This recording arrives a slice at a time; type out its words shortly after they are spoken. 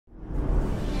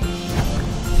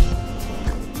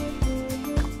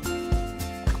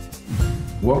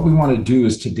What we want to do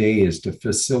today is to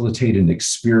facilitate an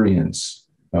experience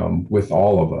with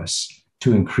all of us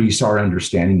to increase our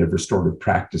understanding of restorative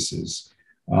practices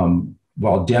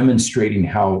while demonstrating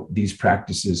how these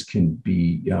practices can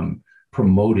be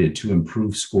promoted to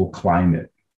improve school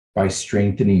climate by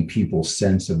strengthening people's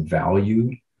sense of value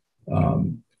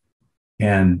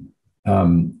and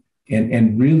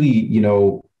really,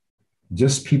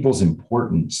 just people's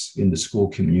importance in the school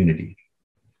community.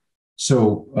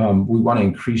 So we want to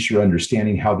increase your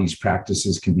understanding how these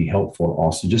practices can be helpful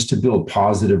also just to build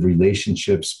positive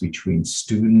relationships between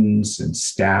students and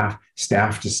staff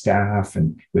to staff,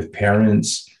 and with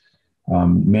parents.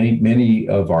 Many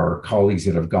of our colleagues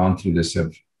that have gone through this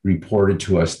have reported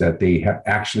to us that they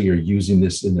actually are using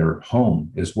this in their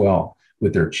home as well,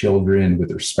 with their children, with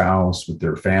their spouse, with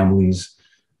their families.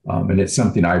 And it's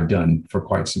something I've done for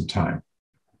quite some time.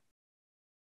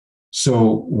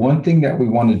 So one thing that we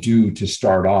want to do to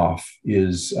start off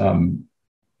is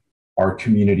our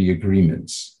community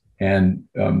agreements. And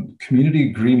community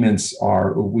agreements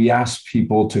we ask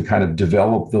people to kind of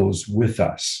develop those with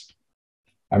us.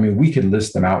 I mean, we can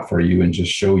list them out for you and just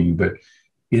show you, but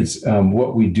it's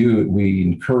what we do. We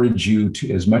encourage you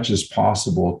to, as much as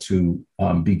possible, to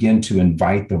begin to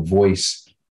invite the voice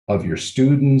of your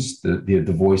students,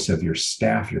 the voice of your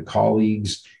staff, your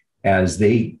colleagues, as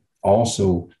they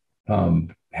also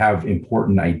have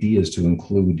important ideas to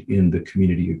include in the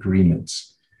community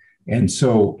agreements. And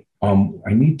so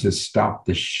I need to stop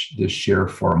this share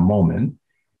for a moment.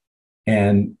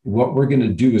 And what we're going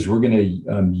to do is we're going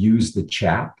to use the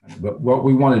chat. But what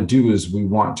we want to do is we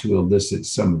want to elicit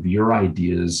some of your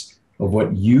ideas of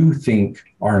what you think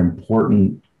are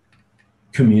important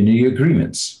community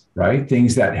agreements, right?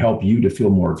 Things that help you to feel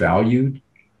more valued,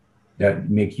 that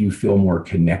make you feel more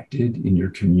connected in your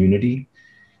community.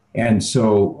 And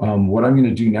so what I'm going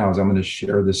to do now is I'm going to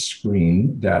share this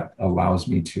screen that allows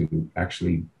me to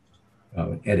actually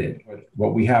edit.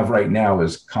 What we have right now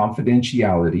is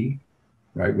confidentiality,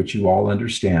 right, which you all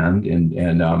understand.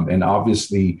 And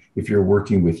obviously, if you're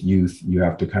working with youth, you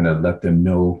have to kind of let them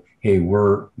know, hey,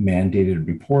 we're mandated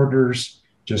reporters.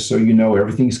 Just so you know,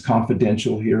 everything's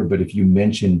confidential here. But if you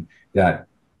mention that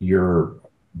you're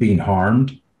being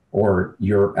harmed, or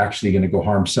you're actually going to go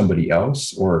harm somebody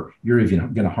else, or you're even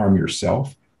going to harm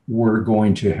yourself, we're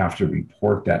going to have to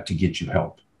report that to get you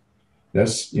help.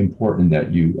 That's important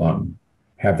that you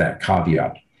have that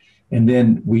caveat. And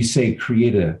then we say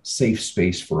create a safe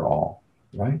space for all,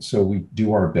 right? So we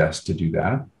do our best to do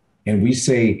that. And we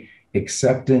say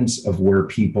acceptance of where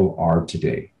people are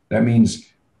today. That means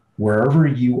wherever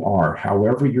you are,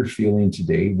 however you're feeling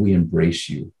today, we embrace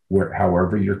you,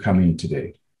 however you're coming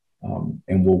today.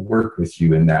 And we'll work with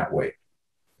you in that way.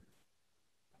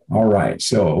 All right.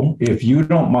 So if you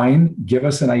don't mind, give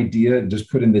us an idea. Just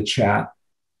put in the chat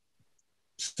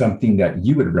something that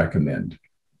you would recommend.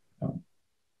 There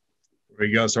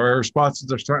we go. So our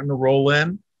responses are starting to roll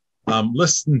in.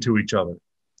 Listen to each other.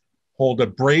 Hold a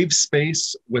brave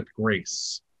space with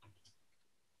grace.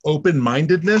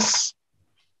 Open-mindedness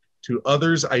to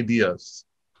others' ideas.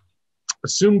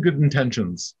 Assume good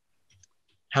intentions.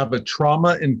 Have a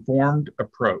trauma-informed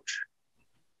approach.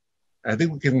 I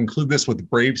think we can include this with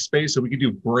brave space. So we could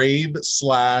do brave /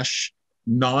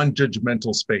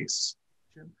 non-judgmental space.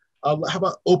 How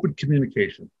about open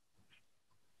communication?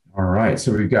 All right.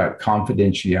 So we've got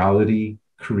confidentiality,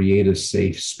 create a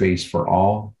safe space for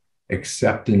all,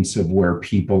 acceptance of where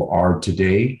people are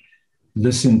today,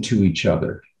 listen to each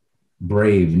other,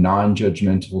 brave,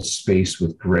 non-judgmental space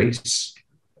with grace,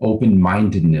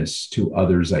 open-mindedness to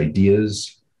others'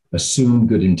 ideas, assume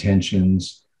good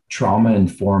intentions,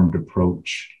 trauma-informed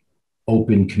approach,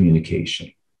 open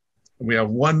communication. We have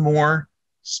one more,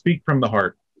 speak from the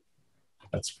heart.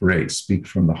 That's great, speak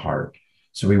from the heart.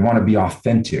 So we want to be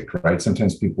authentic, right?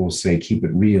 Sometimes people will say, keep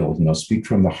it real, speak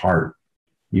from the heart,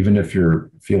 even if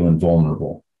you're feeling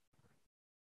vulnerable.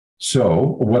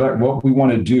 So what we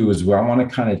want to do is I want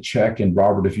to kind of check, and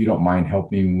Robert, if you don't mind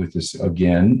helping me with this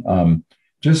again,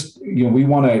 we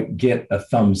want to get a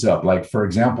thumbs up. Like, for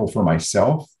example, for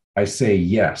myself, I say,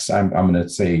 yes, I'm going to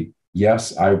say,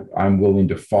 yes, I'm willing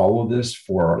to follow this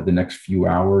for the next few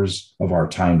hours of our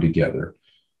time together.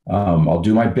 I'll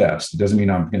do my best. It doesn't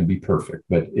mean I'm going to be perfect,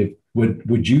 but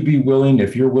would you be willing,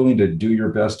 if you're willing to do your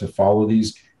best to follow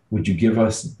these, would you give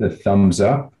us the thumbs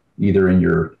up, either in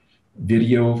your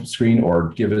video screen, or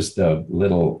give us the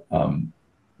little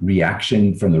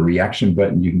reaction from the reaction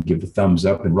button? You can give the thumbs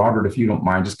up. And Robert, if you don't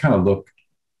mind, just kind of looking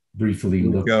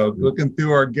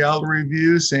through our gallery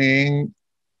view, seeing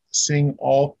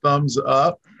all thumbs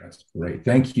up. That's great.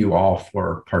 Thank you all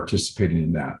for participating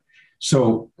in that.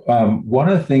 One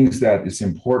of the things that is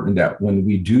important that when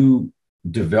we do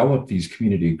develop these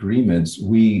community agreements,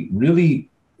 we really,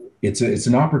 it's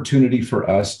an opportunity for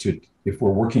us to, if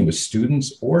we're working with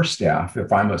students or staff,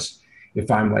 if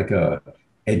I'm like a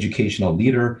educational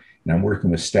leader and I'm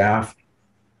working with staff,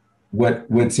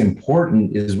 what's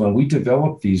important is when we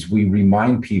develop these, we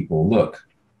remind people, look,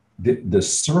 the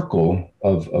circle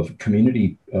of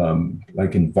community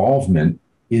like involvement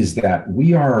is that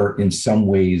we are in some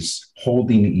ways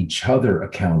holding each other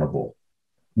accountable,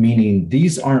 meaning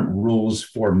these aren't rules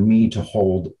for me to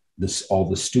hold all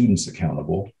the students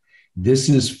accountable. This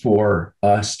is for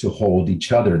us to hold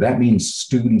each other. That means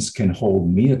students can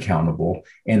hold me accountable,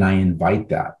 and I invite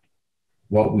that.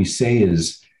 What we say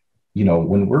is,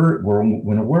 when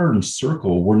we're in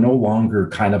circle, we're no longer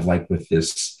kind of like with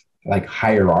this like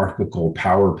hierarchical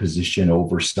power position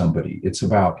over somebody. It's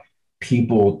about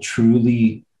people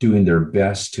truly doing their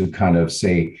best to kind of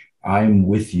say, I'm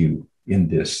with you in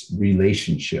this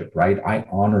relationship, right? I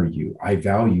honor you, I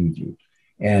value you,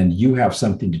 and you have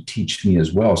something to teach me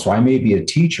as well. So I may be a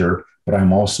teacher, but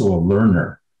I'm also a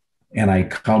learner, and I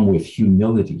come with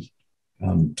humility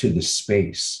to the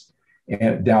space.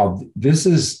 And now this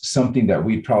is something that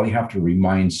we probably have to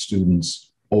remind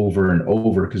students over and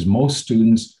over, because most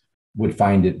students would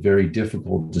find it very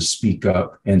difficult to speak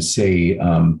up and say,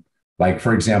 like,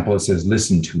 for example, it says,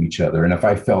 listen to each other. And if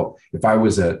I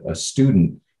was a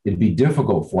student, it'd be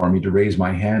difficult for me to raise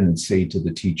my hand and say to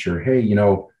the teacher, hey,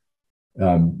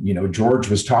 George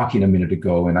was talking a minute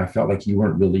ago, and I felt like you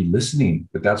weren't really listening,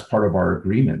 but that's part of our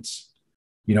agreements,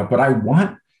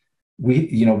 but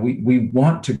we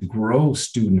want to grow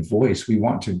student voice. We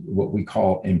want to, what we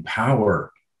call,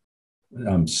 empower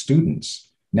students.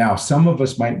 Now, some of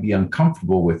us might be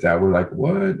uncomfortable with that. We're like,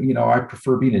 what? I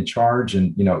prefer being in charge.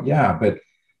 And, yeah, but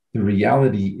the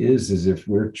reality is if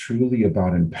we're truly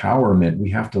about empowerment, we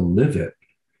have to live it.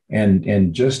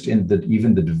 And just in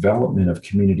even the development of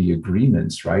community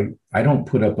agreements, right? I don't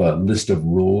put up a list of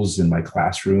rules in my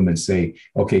classroom and say,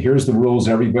 okay, here's the rules,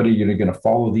 everybody, you're going to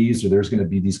follow these, or there's going to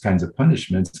be these kinds of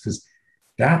punishments, because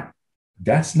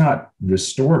that's not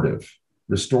restorative.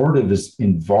 Restorative is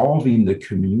involving the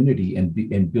community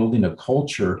and building a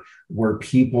culture where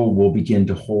people will begin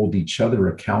to hold each other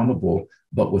accountable,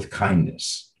 but with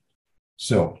kindness.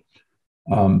 So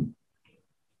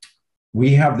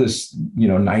we have this,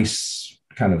 nice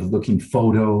kind of looking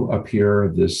photo up here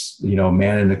of this,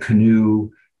 man in a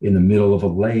canoe in the middle of a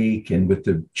lake and with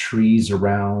the trees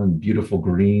around, beautiful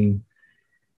green.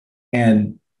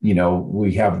 And,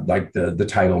 we have like the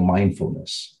title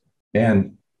mindfulness.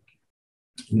 And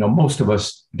most of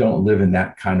us don't live in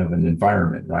that kind of an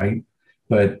environment, right?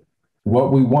 But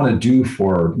what we want to do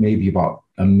for maybe about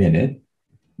a minute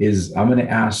is I'm going to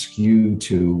ask you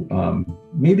to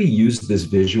maybe use this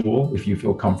visual if you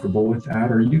feel comfortable with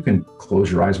that, or you can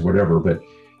close your eyes, whatever. But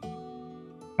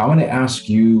I'm going to ask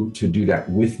you to do that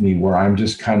with me, where I'm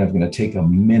just kind of going to take a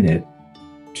minute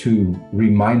to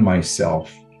remind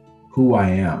myself who I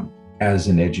am as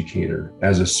an educator,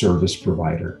 as a service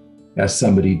provider, as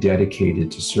somebody dedicated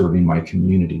to serving my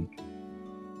community.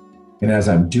 And as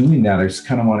I'm doing that, I just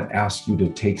kind of want to ask you to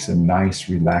take some nice,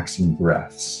 relaxing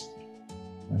breaths,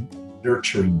 right?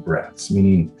 Nurturing breaths,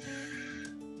 meaning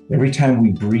every time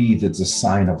we breathe, it's a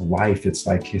sign of life. It's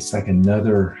like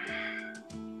another,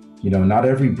 not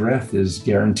every breath is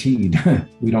guaranteed.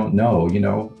 We don't know,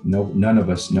 none of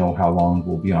us know how long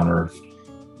we'll be on earth.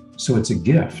 So it's a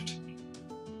gift.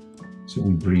 So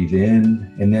we breathe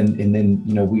in, and then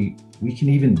we can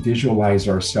even visualize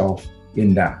ourselves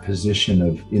in that position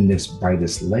of by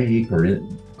this lake, or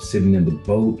sitting in the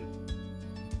boat,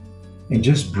 and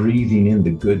just breathing in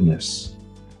the goodness.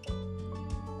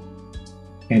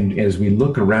 And as we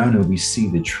look around and we see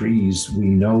the trees, we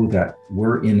know that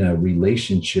we're in a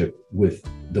relationship with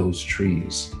those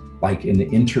trees, like an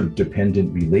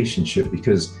interdependent relationship,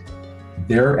 because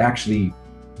they're actually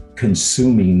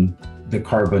consuming the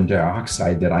carbon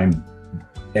dioxide that I'm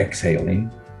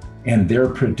exhaling, and they're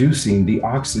producing the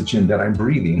oxygen that I'm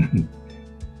breathing.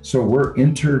 So we're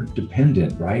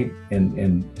interdependent, right?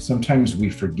 And sometimes we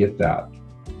forget that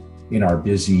in our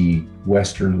busy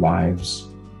Western lives.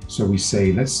 So we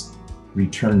say, let's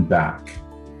return back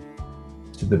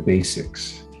to the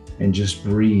basics and just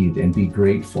breathe and be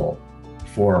grateful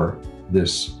for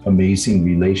this amazing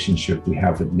relationship we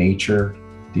have with nature,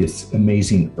 this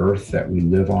amazing earth that we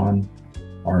live on,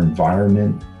 our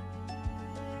environment.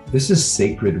 This is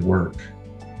sacred work,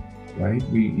 right?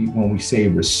 When we say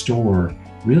restore,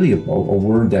 really a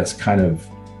word that's kind of,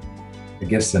 I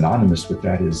guess, synonymous with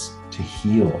that is to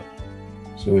heal.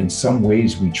 So in some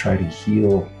ways, we try to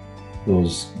heal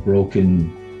those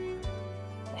broken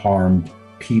harmed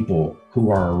people who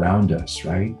are around us,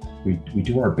 right? We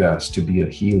do our best to be a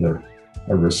healer,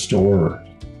 a restorer.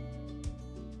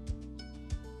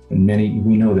 And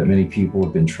we know that many people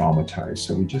have been traumatized.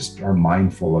 So we just are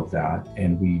mindful of that.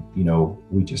 And we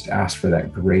just ask for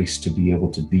that grace to be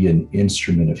able to be an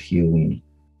instrument of healing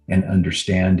and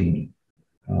understanding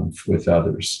with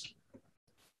others.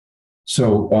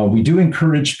 So we do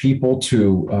encourage people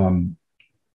to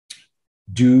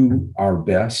do our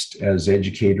best as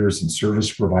educators and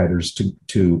service providers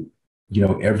to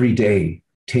every day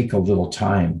take a little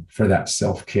time for that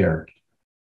self-care,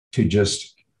 to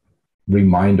just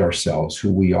remind ourselves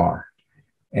who we are,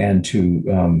 and to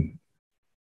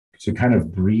kind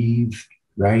of breathe,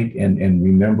 right? And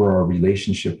remember our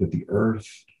relationship with the earth,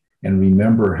 and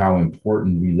remember how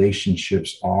important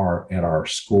relationships are at our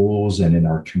schools and in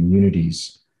our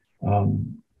communities.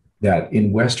 That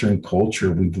in Western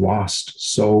culture, we've lost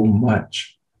so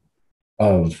much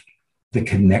of the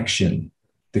connection,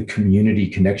 the community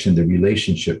connection, the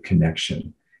relationship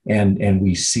connection. And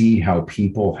we see how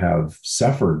people have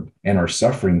suffered and are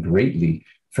suffering greatly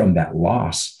from that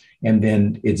loss. And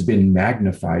then it's been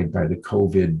magnified by the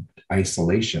COVID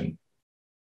isolation.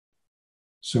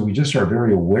 So we just are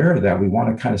very aware of that. We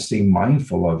want to kind of stay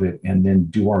mindful of it and then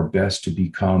do our best to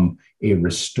become a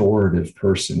restorative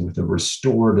person with a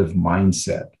restorative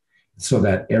mindset, so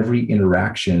that every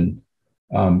interaction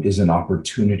is an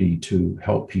opportunity to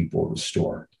help people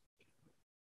restore.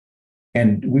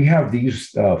 And we have these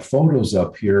photos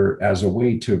up here as a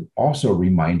way to also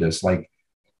remind us, like,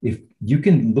 if you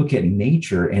can look at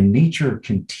nature, and nature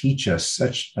can teach us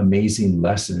such amazing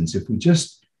lessons if we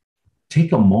just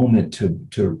take a moment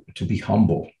to be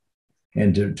humble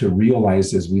and to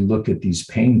realize, as we look at these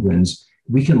penguins,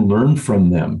 we can learn from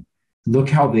them. Look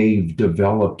how they've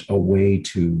developed a way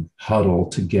to huddle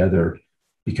together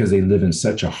because they live in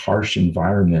such a harsh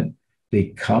environment. They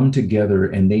come together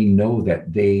and they know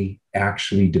that they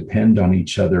actually depend on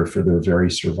each other for their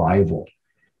very survival.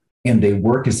 And they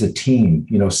work as a team.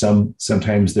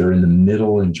 Sometimes they're in the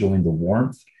middle enjoying the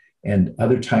warmth, and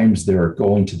other times they're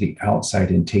going to the outside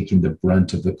and taking the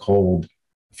brunt of the cold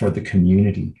for the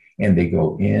community. And they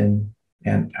go in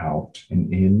and out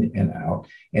and in and out.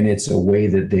 And it's a way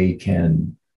that they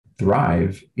can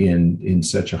thrive in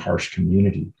such a harsh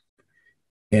community.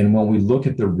 And when we look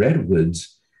at the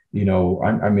redwoods,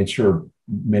 I'm sure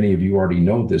many of you already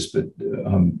know this, but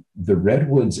the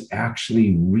redwoods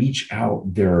actually reach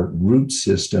out their root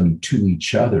system to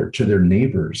each other, to their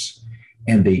neighbors,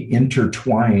 and they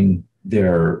intertwine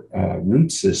their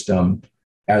root system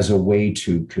as a way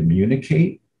to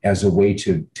communicate, as a way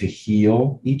to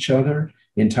heal each other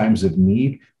in times of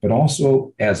need, but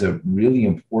also as a really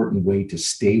important way to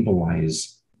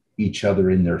stabilize each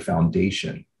other in their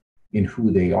foundation, in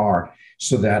who they are,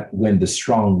 so that when the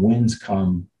strong winds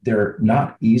come, they're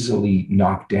not easily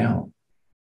knocked down.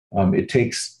 It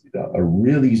takes a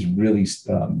really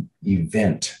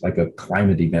event, like a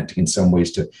climate event in some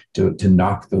ways, to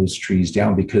knock those trees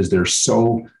down, because they're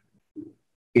so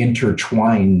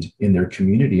intertwined in their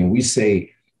community. And we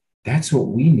say, that's what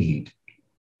we need,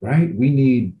 right? We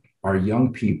need our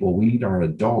young people, we need our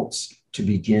adults to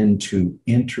begin to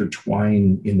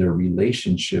intertwine in their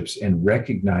relationships and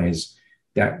recognize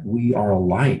that we are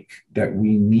alike, that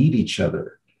we need each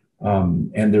other.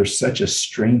 And there's such a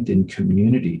strength in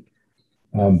community.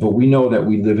 But we know that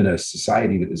we live in a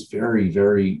society that is very,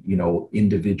 very,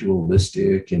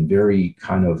 individualistic, and very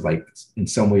kind of like, in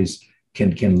some ways,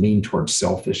 can lean towards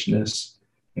selfishness.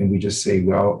 And we just say,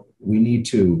 well, we need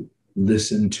to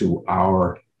listen to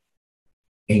our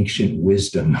ancient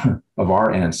wisdom of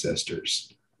our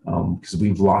ancestors, because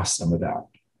we've lost some of that.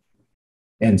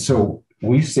 And so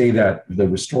we say that the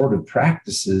restorative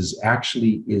practices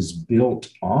actually is built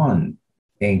on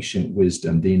ancient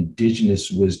wisdom, the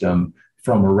indigenous wisdom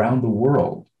from around the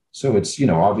world. So it's,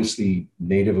 obviously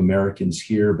Native Americans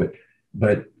here,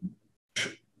 but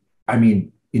I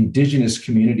mean, indigenous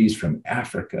communities from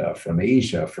Africa, from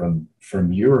Asia, from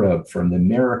Europe, from the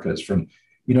Americas, from,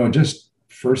 just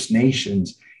First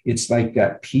Nations. It's like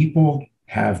that people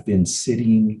have been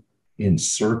sitting in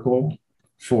circle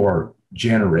for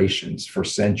generations, for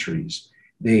centuries.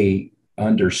 They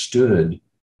understood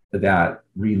that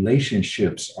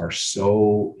relationships are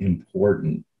so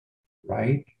important,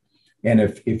 right? And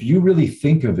if you really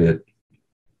think of it,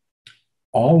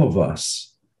 all of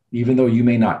us, even though you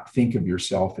may not think of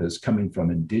yourself as coming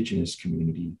from indigenous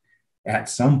community, at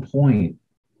some point,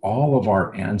 all of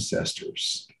our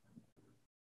ancestors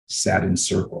sat in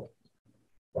circle,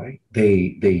 right?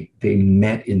 They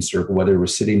met in circle, whether it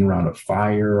was sitting around a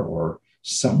fire or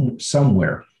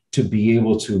somewhere. to be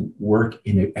able to work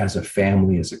in it as a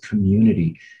family, as a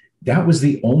community. That was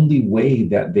the only way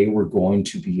that they were going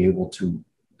to be able to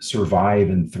survive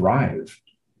and thrive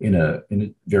in a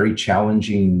very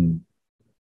challenging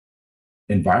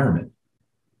environment.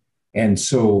 And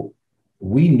so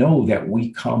we know that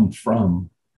we come from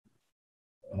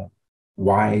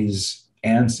wise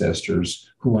ancestors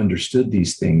who understood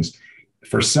these things.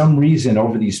 For some reason,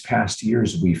 over these past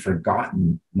years, we've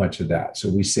forgotten much of that. So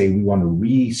we say we want to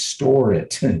restore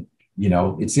it.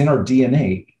 It's in our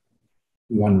DNA.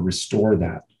 We want to restore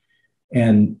that.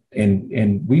 And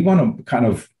we want to kind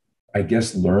of, I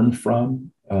guess, learn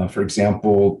from, for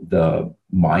example, the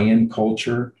Mayan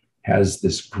culture has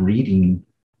this greeting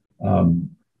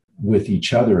with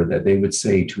each other that they would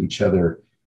say to each other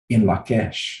in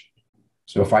Lakesh.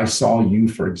 So if I saw you,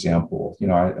 for example,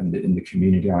 in the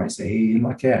community, I might say, hey, in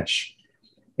Lakesh.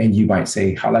 And you might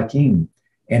say, halakim.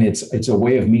 And it's a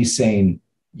way of me saying,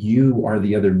 you are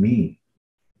the other me.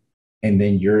 And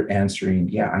then you're answering,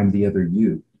 yeah, I'm the other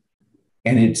you.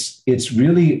 And it's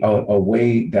really a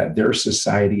way that their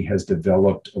society has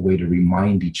developed a way to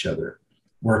remind each other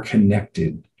we're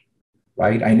connected,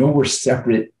 right? I know we're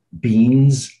separate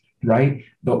beings, right?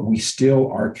 But we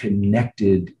still are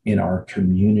connected in our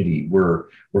community. We're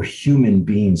human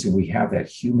beings, and we have that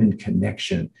human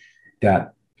connection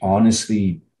that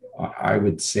honestly, I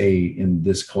would say in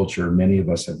this culture, many of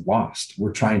us have lost.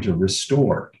 We're trying to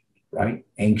restore, right?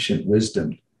 Ancient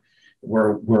wisdom,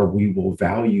 where we will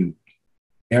value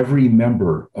every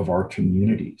member of our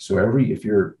community. So if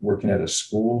you're working at a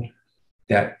school,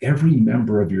 that every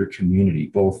member of your community,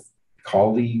 both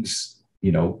colleagues,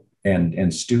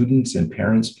 and students and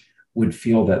parents, would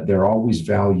feel that they're always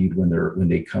valued when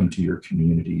they come to your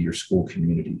community, your school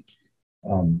community,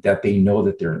 that they know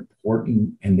that they're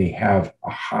important and they have a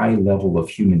high level of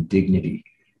human dignity.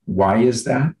 Why is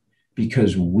that?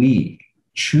 Because we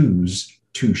choose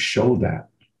to show that.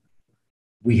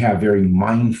 We have very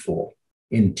mindful,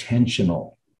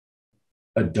 intentional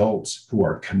adults who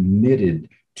are committed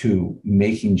to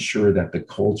making sure that the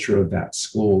culture of that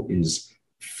school is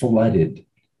flooded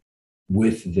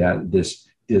with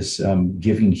this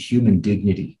giving human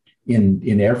dignity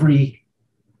in every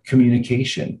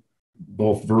communication,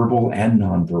 both verbal and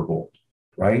nonverbal,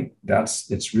 right?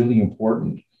 It's really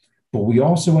important. But we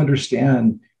also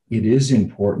understand it is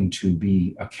important to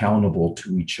be accountable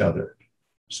to each other.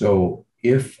 So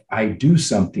if I do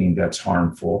something that's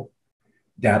harmful,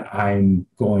 that I'm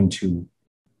going to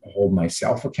hold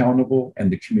myself accountable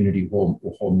and the community will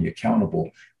hold me accountable,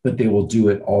 but they will do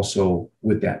it also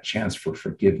with that chance for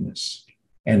forgiveness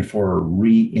and for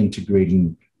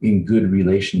reintegrating in good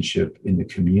relationship in the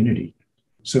community.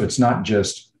 So it's not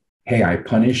just, hey, I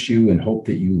punish you and hope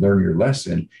that you learn your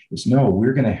lesson. It's no,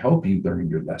 we're going to help you learn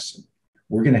your lesson.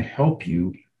 We're going to help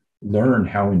you learn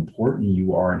how important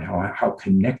you are and how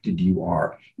connected you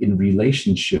are in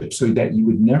relationships so that you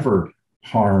would never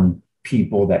harm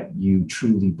people that you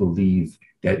truly believe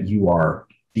that you are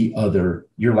the other.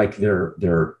 You're like their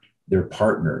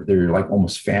partner. They're like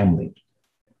almost family.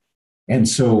 And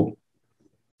so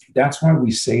that's why we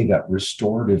say that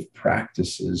restorative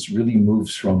practices really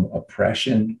moves from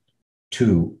oppression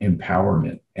to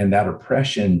empowerment. And that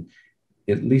oppression,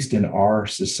 at least in our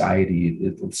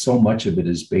society, so much of it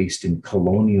is based in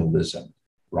colonialism,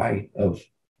 right? Of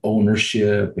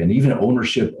ownership and even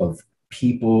ownership of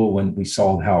people. When we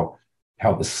saw how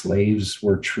the slaves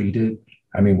were treated.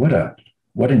 I mean,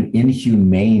 what an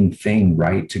inhumane thing,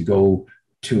 right? To go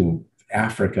to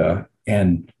Africa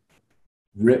and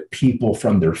rip people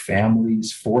from their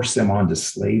families, force them onto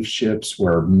slave ships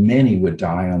where many would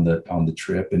die on the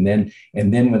trip. And then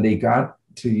when they got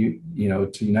to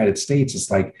to United States,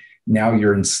 it's like now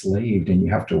you're enslaved and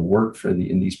you have to work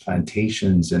in these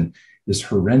plantations and this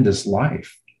horrendous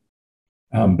life.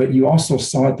 But you also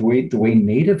saw it the way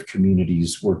Native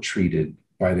communities were treated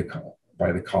by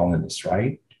the colonists,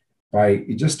 right?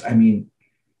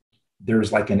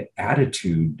 There's like an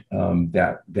attitude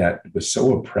that was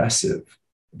so oppressive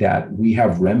that we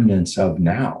have remnants of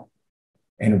now,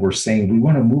 and we're saying we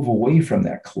want to move away from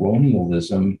that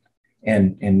colonialism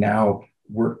and now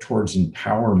work towards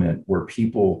empowerment where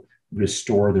people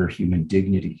restore their human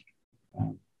dignity.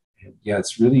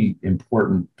 It's really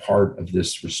important part of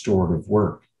this restorative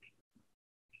work.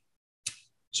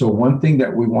 So one thing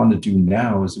that we want to do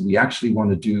now is we actually want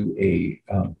to do a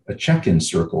check-in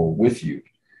circle with you.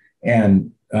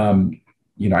 And,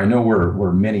 I know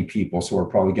we're many people, so we're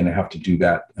probably going to have to do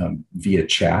that via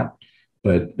chat.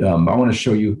 But I want to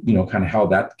show you, kind of how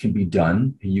that can be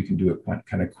done. And you can do it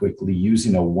kind of quickly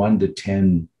using a 1 to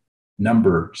 10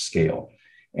 number scale.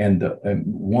 And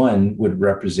 1 would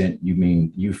represent you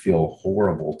mean you feel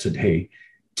horrible today.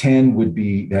 10 would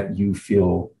be that you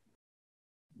feel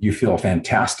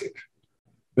fantastic.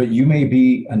 But you may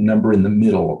be a number in the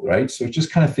middle, right? So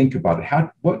just kind of think about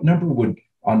it. What number would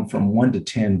on from 1 to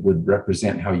 10 would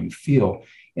represent how you feel?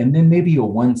 And then maybe a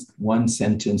one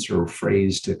sentence or a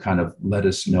phrase to kind of let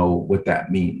us know what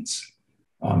that means.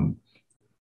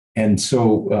 And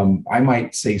so I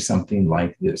might say something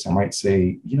like this. I might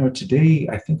say, today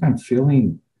I think I'm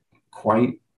feeling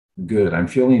quite good. I'm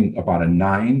feeling about a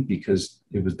 9 because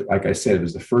it was, like I said, it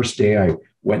was the first day I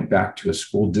went back to a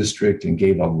school district and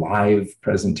gave a live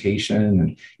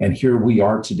presentation. And here we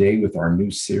are today with our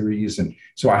new series. And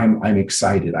so I'm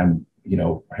excited. I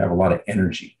have a lot of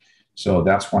energy. So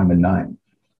that's why I'm a 9.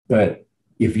 But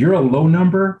if you're a low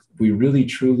number, we really,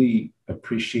 truly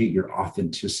appreciate your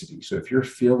authenticity. So if you're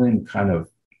feeling kind of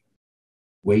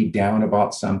weighed down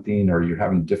about something or you're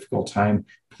having a difficult time,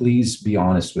 please be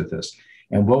honest with us.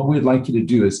 And what we'd like you to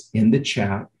do is in the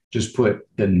chat, just put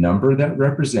the number that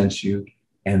represents you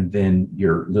and then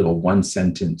your little one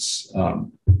sentence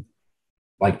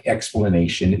like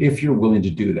explanation, if you're willing to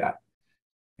do that.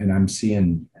 And I'm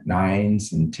seeing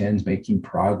 9s and 10s making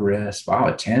progress. Wow,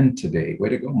 a 10 today. Way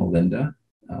to go, Melinda.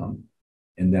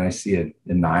 And then I see a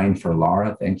 9 for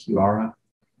Lara. Thank you, Lara.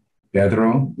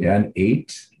 Pedro, yeah, an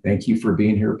 8. Thank you for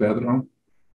being here, Pedro.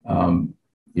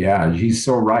 Yeah, he's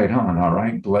so right, huh? All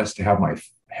right. Blessed to have my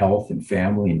health and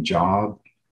family and job.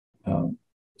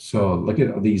 So look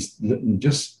at these,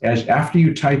 just as after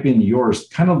you type in yours,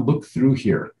 kind of look through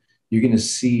here. You're going to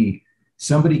see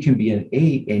somebody can be an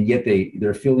 8 and yet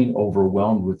they're feeling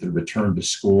overwhelmed with the return to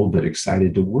school, but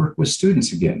excited to work with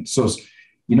students again. So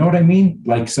you know what I mean?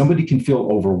 Like somebody can feel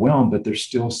overwhelmed, but they're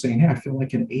still saying, hey, I feel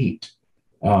like an 8.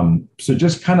 So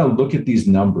just kind of look at these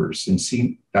numbers and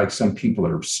see, like some people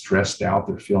are stressed out.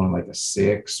 They're feeling like a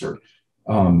 6 or,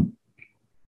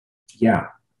 yeah,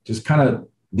 just kind of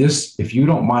this, if you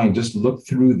don't mind, just look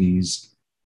through these.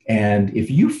 And if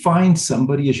you find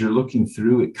somebody as you're looking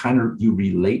through it, kind of you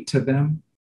relate to them,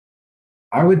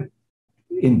 I would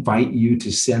invite you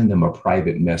to send them a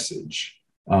private message.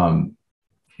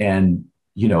 And,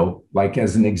 like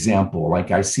as an example,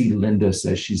 like I see Linda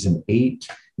says she's an 8,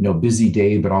 busy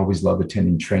day, but always love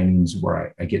attending trainings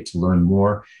where I get to learn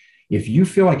more. If you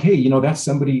feel like, hey, that's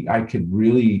somebody I could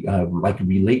really like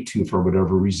relate to for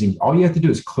whatever reason, all you have to do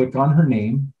is click on her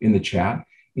name in the chat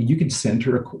and you can send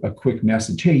her a quick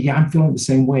message. Hey, yeah, I'm feeling the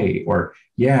same way. Or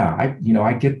yeah,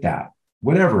 I get that.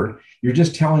 Whatever. You're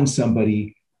just telling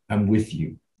somebody I'm with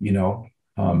you,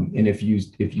 and if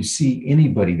you see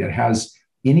anybody that has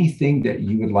anything that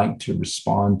you would like to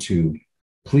respond to,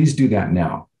 please do that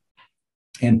now.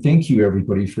 And thank you,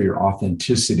 everybody, for your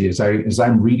authenticity. As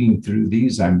I'm reading through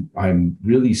these, I'm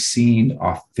really seeing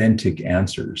authentic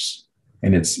answers,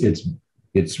 and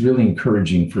it's really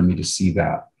encouraging for me to see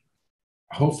that.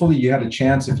 Hopefully, you had a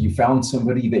chance. If you found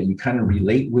somebody that you kind of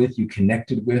relate with, you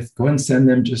connected with, go ahead and send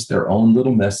them just their own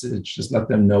little message. Just let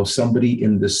them know somebody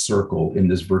in this circle, in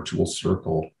this virtual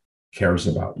circle, cares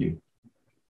about you.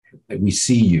 We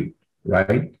see you,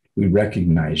 right? We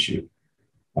recognize you.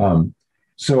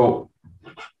 So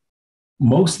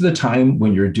most of the time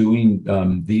when you're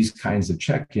doing these kinds of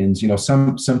check-ins,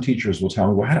 some teachers will tell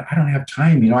me, well, I don't have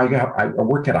time. I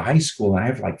work at a high school and I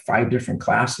have like 5 different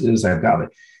classes. I've got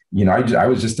I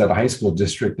was just at a high school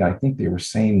district. And I think they were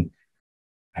saying,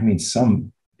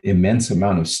 some immense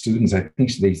amount of students. I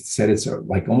think they said it's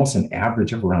like almost an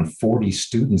average of around 40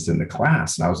 students in the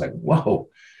class. And I was like, whoa,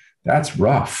 that's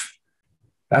rough.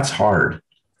 That's hard.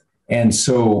 And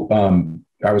so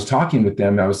I was talking with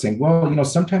them. And I was saying, well,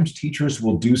 sometimes teachers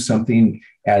will do something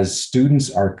as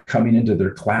students are coming into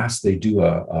their class. They do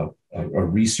a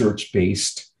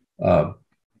research-based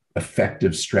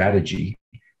effective strategy,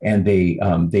 and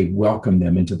they welcome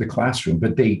them into the classroom.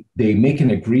 But they make an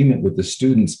agreement with the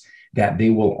students that they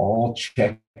will all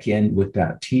check in with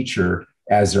that teacher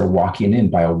as they're walking in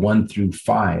by a 1 through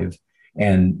 5.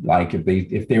 And like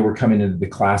if they were coming into the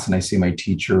class and I see my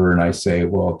teacher and I say,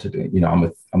 well, today,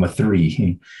 I'm a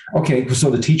 3. Okay, so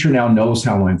the teacher now knows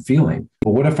how I'm feeling.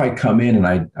 But what if I come in and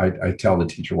I tell the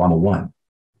teacher, well, I'm a 1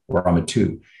 or I'm a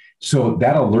 2? So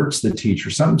that alerts the teacher,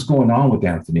 something's going on with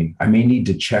Anthony. I may need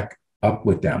to check up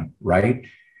with them, right?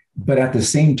 But at the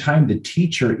same time, the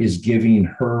teacher is giving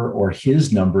her or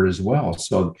his number as well.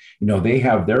 So, they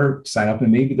have their sign up and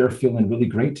maybe they're feeling really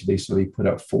great today. So they put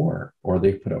up 4 or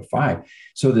they put up 5.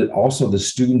 So that also the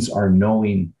students are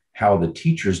knowing how the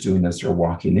teacher's doing as they're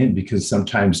walking in, because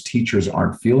sometimes teachers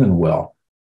aren't feeling well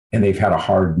and they've had a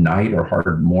hard night or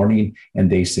hard morning and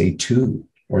they say 2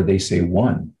 or they say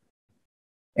 1.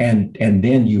 And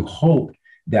then you hope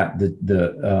that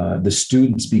the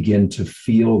students begin to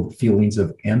feel feelings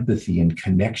of empathy and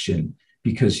connection,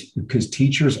 because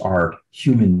teachers are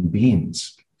human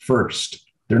beings first.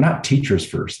 They're not teachers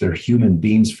first. They're human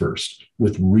beings first,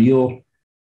 with real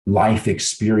life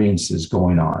experiences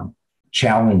going on,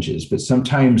 challenges. But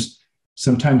sometimes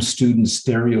students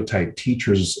stereotype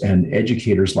teachers and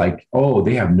educators like, oh,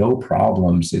 they have no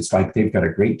problems. It's like they've got a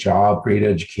great job, great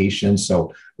education,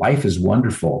 so life is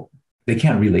wonderful. They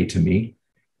can't relate to me.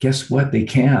 Guess what? They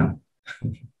can,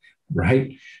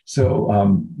 right?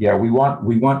 So yeah, we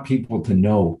want people to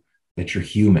know that you're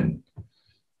human.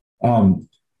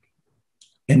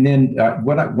 And then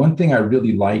one thing I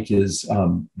really like is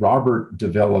Robert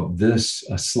developed this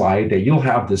slide that you'll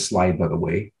have this slide, by the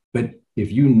way. But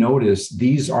if you notice,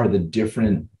 these are the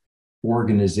different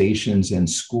organizations and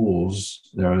schools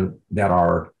that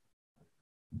are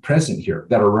present here,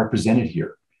 that are represented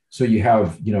here. So you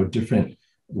have, different,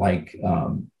 like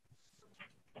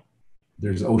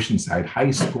there's Oceanside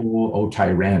High School,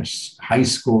 Otay Ranch High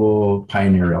School,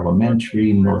 Pioneer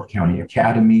Elementary, North County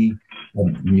Academy,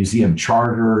 Museum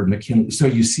Charter, McKinley. So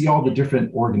you see all the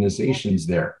different organizations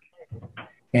there.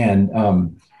 And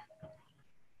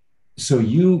so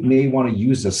you may want to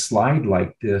use a slide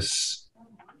like this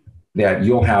that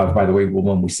you'll have, by the way,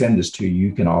 when we send this to you,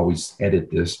 you can always edit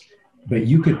this, but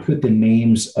you could put the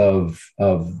names of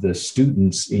the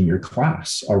students in your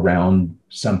class around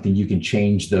something. You can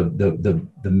change the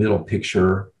middle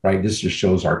picture, right? This just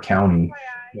shows our county.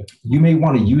 You may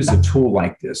want to use a tool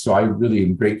like this. So I really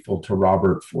am grateful to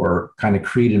Robert for kind of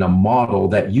creating a model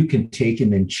that you can take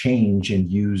and then change and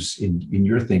use in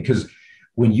your thing. Because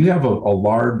when you have a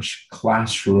large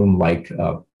classroom, like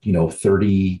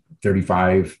 30,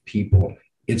 35 people,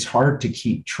 it's hard to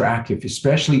keep track,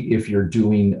 especially if you're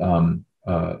doing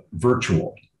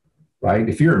virtual, right?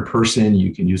 If you're in person,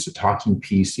 you can use a talking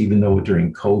piece, even though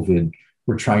during COVID,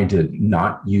 we're trying to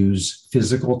not use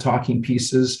physical talking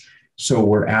pieces. So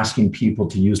we're asking people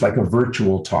to use like a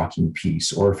virtual talking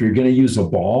piece, or if you're going to use a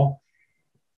ball,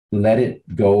 let it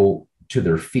go to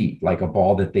their feet, like a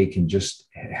ball that they can just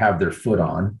have their foot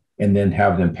on, and then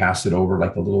have them pass it over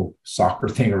like a little soccer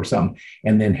thing or something,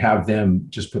 and then have them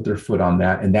just put their foot on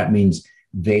that. And that means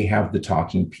they have the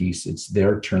talking piece. It's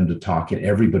their turn to talk, and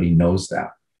everybody knows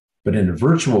that. But in a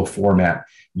virtual format,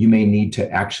 you may need to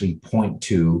actually point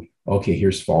to, okay,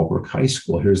 here's Fallbrook High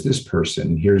School, here's this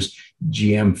person, here's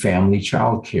GM Family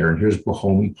Child Care, and here's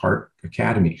Bohomie Park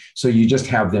Academy. So you just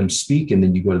have them speak, and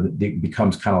then you go to it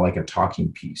becomes kind of like a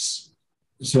talking piece.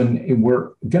 So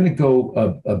we're going to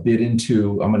go a bit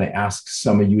into, I'm going to ask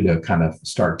some of you to kind of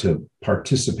start to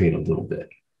participate a little bit.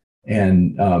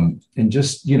 And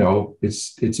just,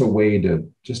 it's a way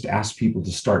to just ask people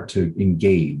to start to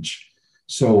engage.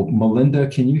 So Melinda,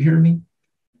 can you hear me?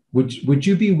 Would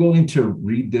you be willing to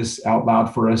read this out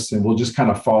loud for us? And we'll just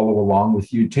kind of follow along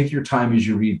with you. Take your time as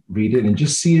you read it, and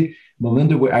just see it,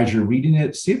 Melinda, as you're reading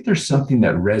it, see if there's something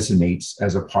that resonates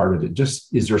as a part of it.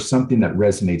 Is there something that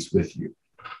resonates with you?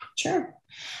 Sure.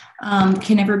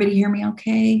 Can everybody hear me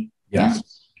okay?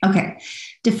 Yes. Yeah? Okay.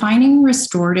 Defining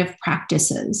restorative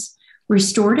practices.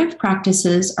 Restorative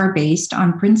practices are based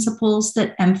on principles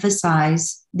that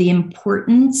emphasize the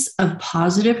importance of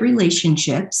positive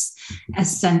relationships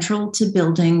as central to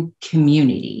building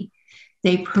community.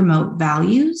 They promote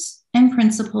values and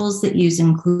principles that use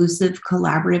inclusive,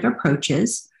 collaborative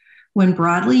approaches. When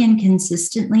broadly and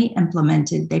consistently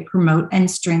implemented, they promote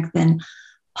and strengthen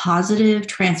positive,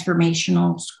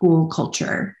 transformational school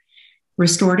culture.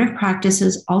 Restorative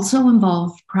practices also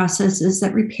involve processes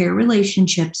that repair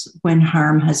relationships when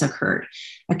harm has occurred.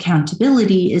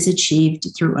 Accountability is achieved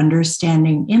through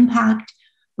understanding impact,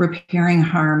 repairing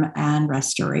harm, and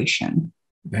restoration.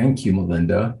 Thank you,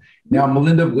 Melinda. Now,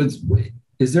 Melinda,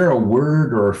 is there a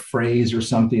word or a phrase or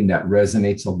something that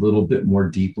resonates a little bit more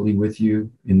deeply with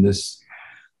you in this?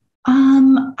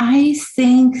 I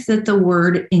think that the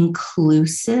word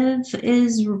inclusive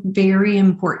is very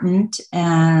important,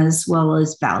 as well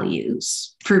as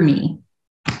values for me.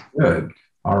 Good.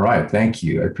 All right. Thank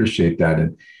you. I appreciate that.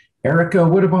 And Erica,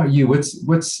 what about you?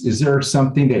 Is there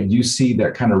something that you see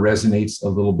that kind of resonates a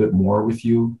little bit more with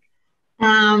you?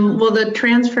 Well, the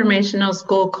transformational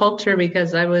school culture,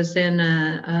 because I was in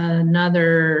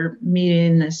another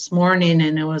meeting this morning,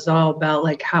 and it was all about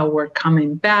like how we're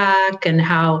coming back and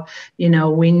how,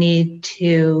 we need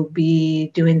to be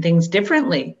doing things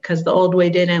differently because the old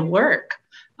way didn't work.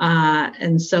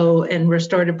 And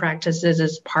restorative practices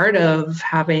is part of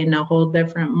having a whole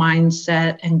different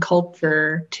mindset and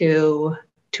culture to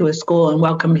a school and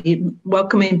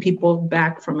welcoming people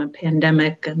back from a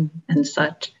pandemic and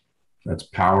such. That's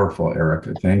powerful,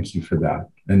 Erica. Thank you for that.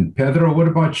 And Pedro, what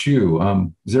about you?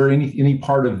 Is there any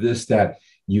part of this that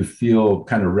you feel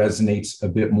kind of resonates a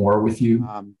bit more with you?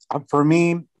 For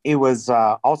me, it was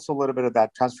also a little bit of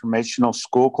that transformational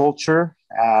school culture.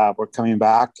 We're coming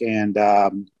back, and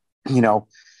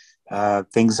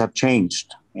things have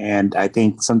changed. And I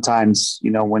think sometimes,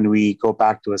 when we go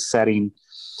back to a setting,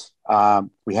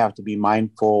 we have to be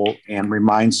mindful and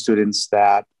remind students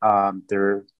that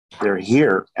they're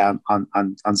here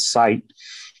on site.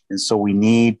 And so we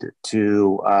need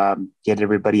to get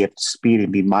everybody up to speed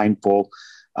and be mindful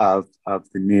of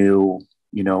the new,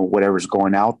 whatever's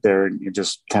going out there, and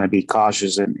just kind of be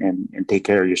cautious and take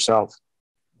care of yourself.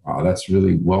 Wow, that's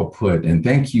really well put. And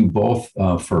thank you both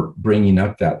for bringing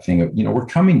up that thing. We're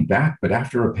coming back, but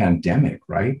after a pandemic,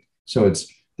 right? So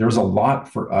there's a lot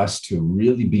for us to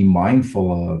really be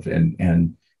mindful of,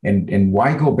 and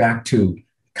why go back to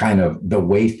kind of the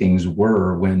way things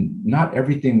were when not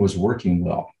everything was working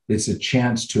well. It's a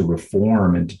chance to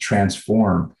reform and to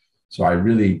transform. So I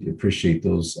really appreciate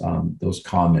those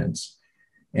comments.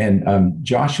 And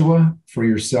Joshua, for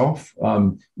yourself,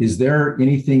 is there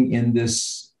anything in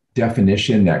this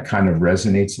definition that kind of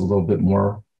resonates a little bit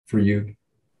more for you?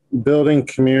 Building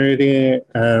community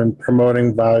and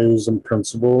promoting values and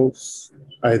principles.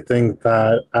 I think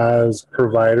that as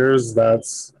providers,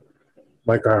 that's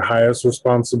like our highest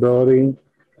responsibility.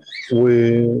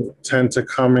 We tend to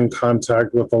come in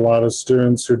contact with a lot of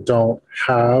students who don't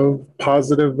have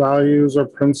positive values or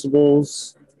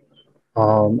principles.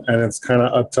 And it's kind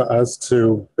of up to us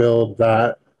to build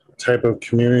that type of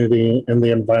community in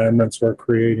the environments we're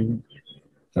creating.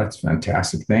 That's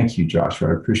fantastic. Thank you, Joshua.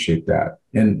 I appreciate that.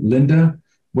 And Linda,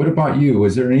 what about you?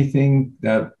 Is there anything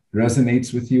that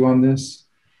resonates with you on this?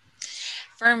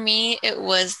 For me, it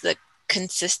was the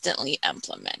consistently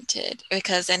implemented,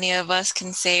 because any of us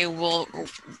can say, well,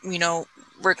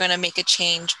 we're going to make a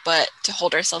change, but to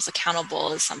hold ourselves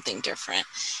accountable is something different.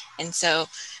 And so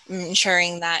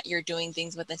ensuring that you're doing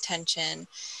things with intention,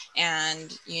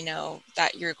 and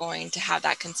that you're going to have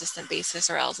that consistent basis,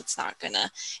 or else it's not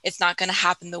gonna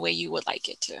happen the way you would like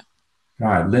it to.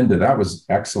 God, Linda, that was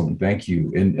excellent. Thank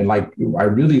you. And like, I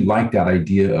really like that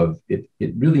idea of it.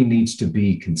 It really needs to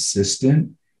be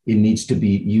consistent. It needs to be,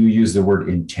 you use the word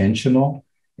intentional,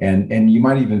 and you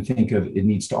might even think of it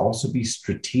needs to also be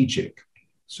strategic.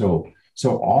 So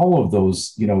all of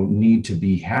those, need to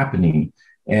be happening.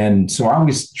 And so I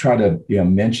always try to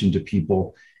mention to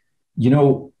people,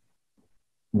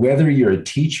 whether you're a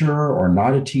teacher or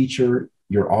not a teacher,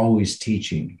 you're always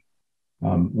teaching.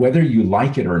 Whether you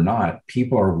like it or not,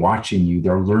 people are watching you.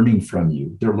 They're learning from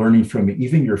you. They're learning from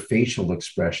even your facial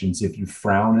expressions. If you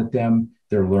frown at them,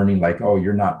 they're learning like, oh,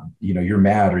 you're not, you're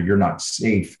mad or you're not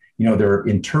safe. They're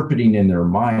interpreting in their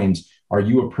minds, are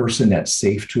you a person that's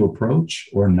safe to approach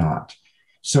or not?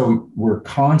 So we're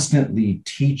constantly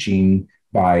teaching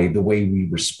by the way we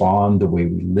respond, the way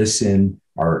we listen,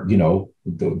 or,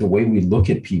 the way we look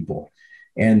at people.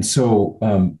 And so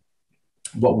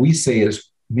what we say is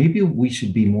maybe we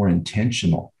should be more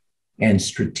intentional and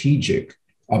strategic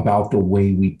about the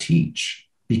way we teach,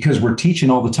 because we're teaching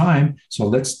all the time. So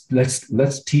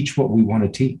let's teach what we want to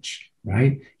teach,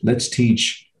 right? Let's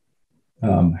teach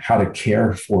how to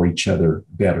care for each other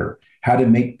better, how to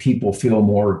make people feel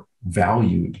more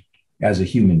valued as a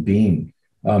human being,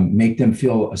 make them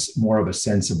feel more of a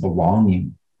sense of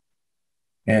belonging.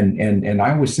 And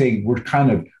I would say we're kind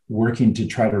of working to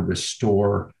try to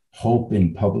restore hope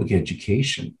in public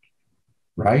education,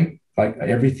 right? Like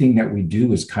everything that we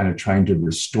do is kind of trying to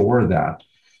restore that.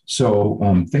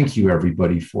 So thank you,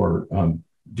 everybody, for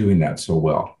doing that so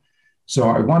well. So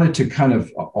I wanted to kind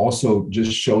of also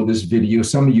just show this video.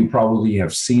 Some of you probably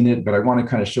have seen it, but I want to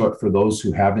kind of show it for those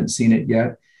who haven't seen it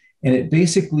yet. And it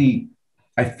basically,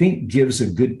 I think, gives a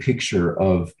good picture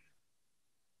of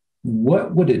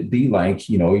what would it be like,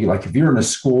 like if you're in a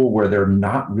school where they're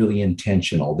not really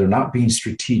intentional, they're not being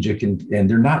strategic, and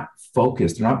they're not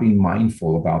focused, they're not being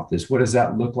mindful about this. What does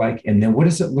that look like? And then what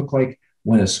does it look like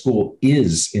when a school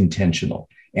is intentional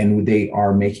and they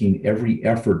are making every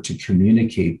effort to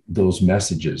communicate those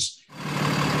messages?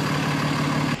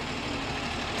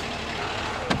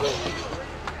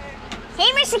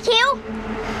 Hey, Mr. Q.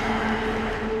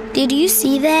 Did you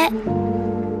see that?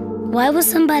 Why would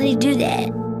somebody do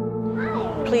that?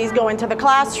 Please go into the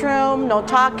classroom, no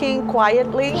talking,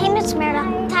 quietly. Hey, Miss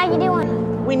Meredith, how you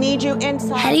doing? We need you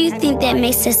inside. How do you think that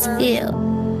makes us feel?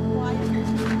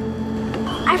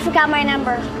 I forgot my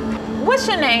number. What's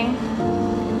your name?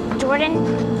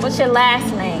 Jordan. What's your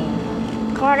last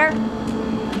name? Carter.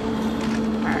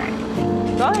 All right.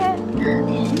 Go ahead.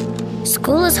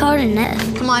 School is hard enough.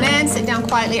 Come on in, sit down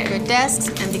quietly at your desks,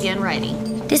 and begin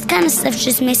writing. This kind of stuff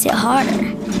just makes it harder.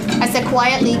 I said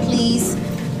quietly, please.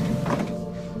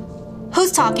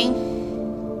 Who's talking?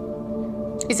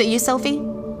 Is it you, Sophie?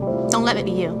 Don't let it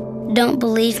be you. Don't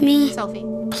believe me? Sophie.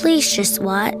 Please just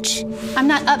watch. I'm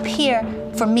not up here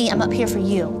for me, I'm up here for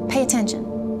you. Pay attention,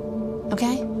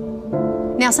 okay?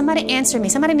 Now somebody answer me.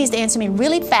 Somebody needs to answer me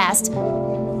really fast.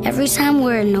 Every time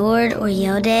we're ignored or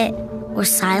yelled at or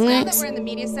silenced,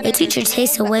 a teacher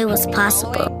takes away what's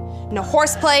possible. No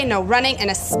horseplay, no running, and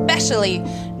especially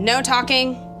no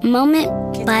talking.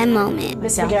 Moment by moment.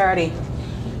 Miss McGarity,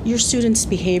 your students'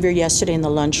 behavior yesterday in the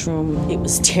lunchroom, it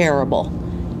was terrible.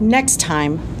 Next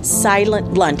time,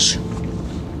 silent lunch.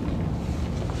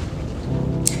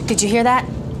 Did you hear that?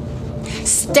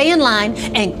 Stay in line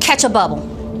and catch a bubble.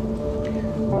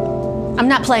 I'm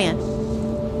not playing.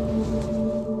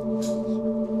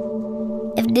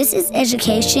 If this is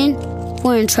education,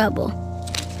 we're in trouble.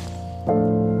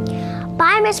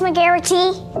 Bye, Miss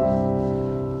McGarity.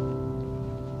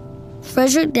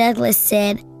 Frederick Douglass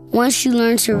said, once you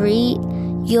learn to read,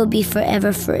 you'll be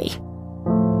forever free.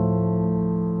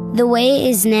 The way it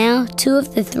is now, 2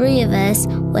 of the 3 of us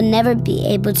will never be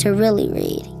able to really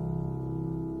read.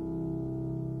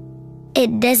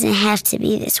 It doesn't have to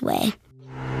be this way.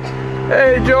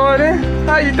 Hey, Jordan.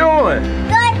 How you doing?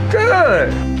 Good.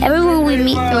 Good. Everyone we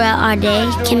meet throughout our day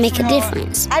can make a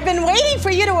difference. I've been waiting for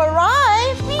you to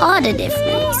arrive. All the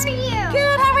difference.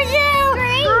 Good, how are you?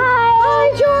 Great.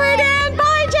 Hi, Jordan.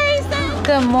 Bye, Jason.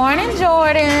 Good morning,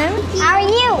 Jordan. How are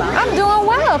you? I'm doing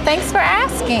well. Thanks for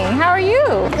asking. How are you?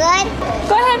 Good.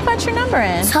 Go ahead and put your number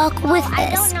in. Talk with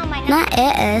us, not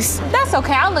at us. That's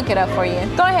okay. I'll look it up for you.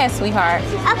 Go ahead, sweetheart.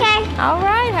 Okay. All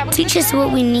right. Teach us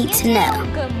what we need to know.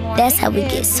 That's how we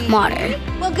get smarter.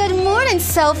 Well, good morning,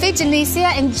 Sophie,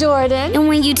 Janicia, and Jordan. And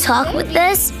when you talk with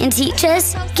us and teach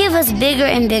us, give us bigger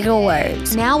and bigger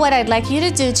words. Now what I'd like you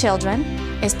to do, children,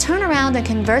 is turn around and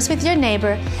converse with your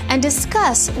neighbor and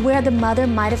discuss where the mother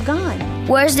might have gone.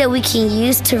 Words that we can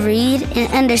use to read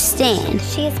and understand.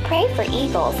 She is prey for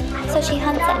eagles, so she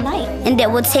hunts at night. And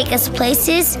that will take us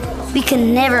places we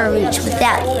can never reach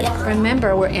without you.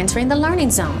 Remember, we're entering the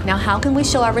learning zone. Now, how can we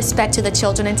show our respect to the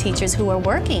children and teachers who are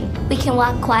working? We can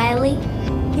walk quietly.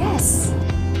 Yes.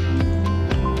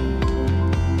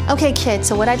 Okay, kids,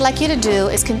 so what I'd like you to do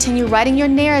is continue writing your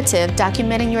narrative,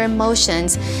 documenting your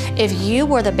emotions if you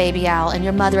were the baby owl and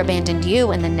your mother abandoned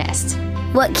you in the nest.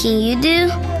 What can you do?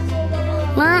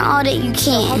 Learn all that you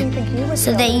can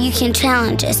so that you can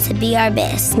challenge us to be our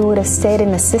best. You would have stayed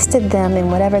and assisted them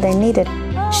in whatever they needed.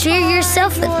 Share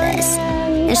yourself with us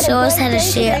and show us how to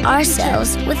share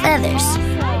ourselves with others.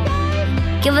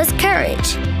 Give us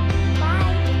courage.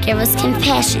 Give us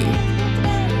compassion.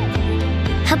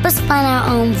 Help us find our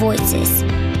own voices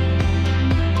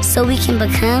so we can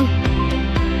become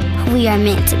who we are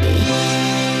meant to be.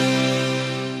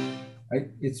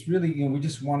 It's really, we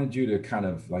just wanted you to kind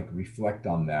of like reflect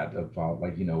on that about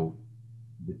like,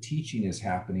 the teaching is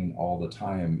happening all the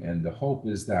time. And the hope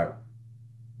is that,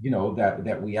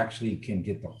 that we actually can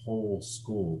get the whole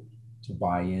school to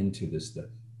buy into this, the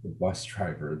bus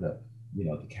driver,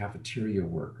 the cafeteria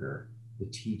worker, the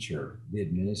teacher, the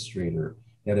administrator,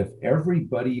 that if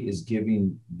everybody is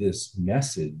giving this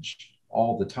message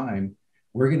all the time,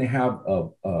 we're going to have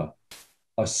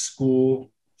a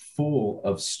school full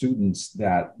of students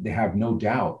that they have no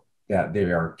doubt that they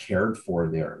are cared for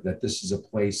there, that this is a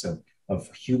place of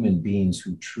human beings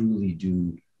who truly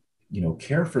do,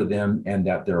 care for them and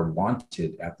that they're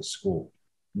wanted at the school.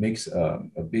 Makes a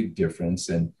big difference.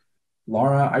 And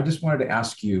Laura, I just wanted to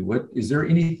ask you, is there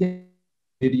anything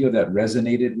video that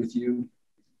resonated with you?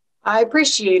 I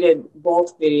appreciated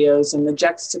both videos and the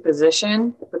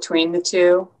juxtaposition between the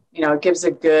two. It gives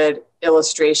a good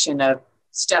illustration of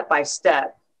step by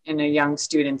step in a young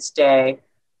student's day,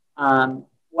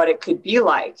 what it could be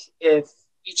like if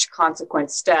each consequent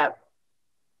step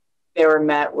they were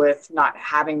met with not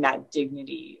having that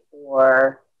dignity,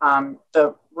 or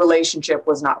the relationship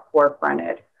was not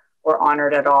forefronted or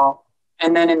honored at all.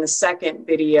 And then in the second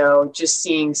video, just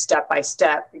seeing step by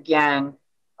step, again,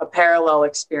 a parallel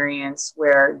experience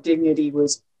where dignity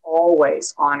was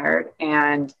always honored.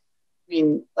 And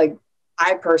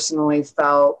I personally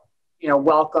felt,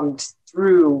 welcomed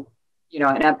through,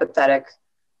 an empathetic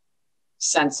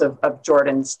sense of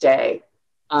Jordan's day,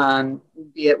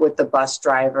 be it with the bus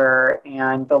driver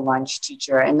and the lunch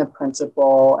teacher and the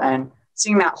principal, and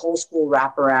seeing that whole school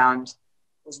wraparound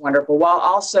was wonderful, while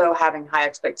also having high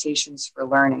expectations for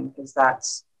learning, because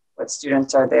that's what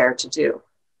students are there to do.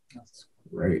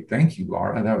 Great. Thank you,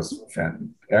 Laura. That was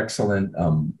excellent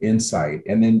insight.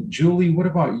 And then Julie, what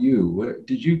about you?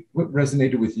 What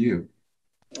resonated with you?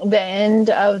 The end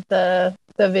of the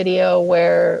video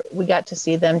where we got to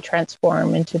see them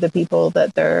transform into the people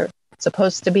that they're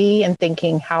supposed to be, and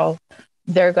thinking how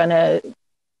they're going to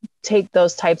take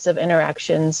those types of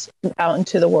interactions out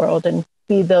into the world and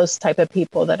be those type of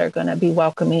people that are going to be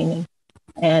welcoming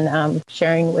and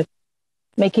sharing with,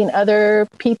 making other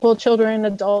people, children,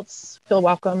 adults feel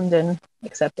welcomed and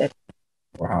accepted.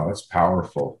 Wow, that's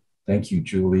powerful. Thank you,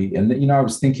 Julie. And I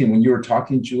was thinking when you were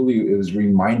talking, Julie, it was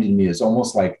reminding me, it's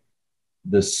almost like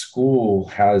the school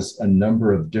has a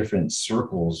number of different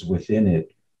circles within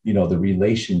it. The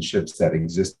relationships that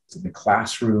exist in the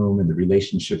classroom and the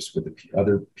relationships with the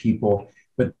other people.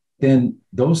 But then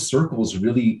those circles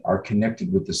really are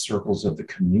connected with the circles of the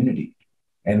community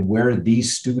and where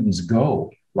these students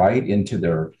go, right, into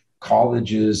their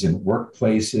colleges and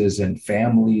workplaces and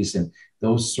families. And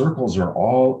those circles are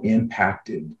all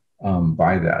impacted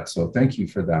by that. So thank you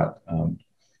for that.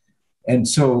 And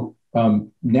so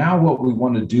now what we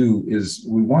want to do is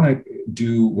we want to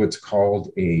do what's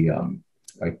called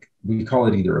we call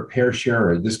it either a pair share,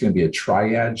 or this is going to be a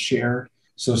triad share.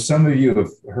 So some of you have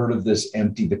heard of this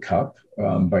Empty the Cup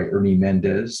by Ernie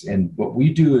Mendez. And what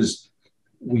we do is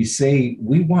we say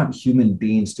we want human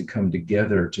beings to come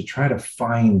together to try to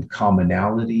find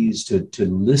commonalities, to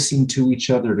listen to each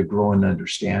other, to grow in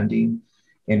understanding.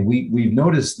 And we've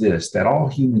noticed this, that all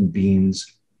human beings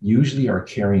usually are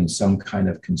carrying some kind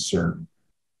of concern,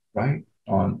 right,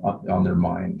 on their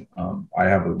mind. I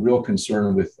have a real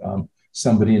concern with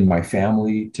somebody in my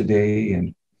family today,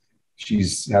 and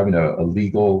she's having a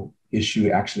legal issue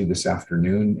actually this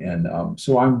afternoon. And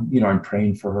so I'm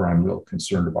praying for her. I'm real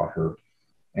concerned about her.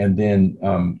 And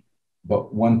then,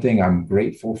 but one thing I'm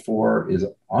grateful for is,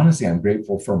 honestly, I'm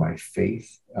grateful for my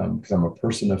faith, because I'm a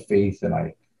person of faith, and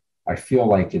I feel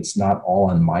like it's not all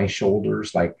on my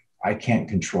shoulders. Like, I can't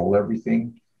control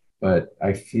everything, but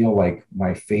I feel like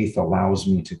my faith allows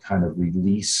me to kind of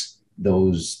release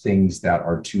those things that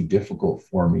are too difficult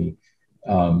for me.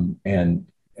 And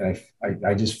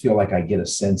I just feel like I get a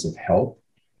sense of help.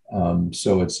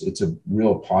 So it's a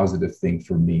real positive thing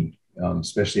for me,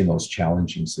 especially in those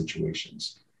challenging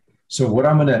situations. So what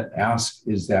I'm going to ask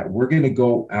is that we're going to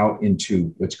go out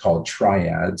into what's called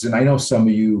triads. And I know some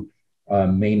of you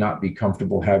may not be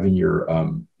comfortable having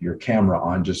your camera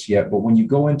on just yet, but when you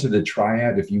go into the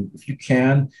triad, if you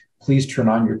can, please turn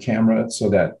on your camera so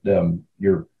that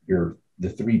the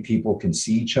three people can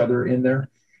see each other in there.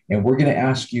 And we're going to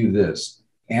ask you this: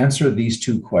 answer these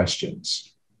two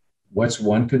questions. What's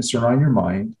one concern on your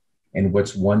mind, and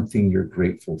what's one thing you're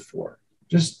grateful for?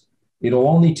 It'll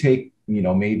only take,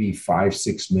 maybe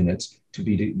 5-6 minutes to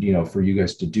be, for you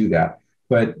guys to do that,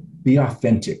 but be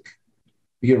authentic.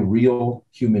 Be a real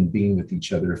human being with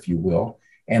each other, if you will,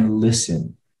 and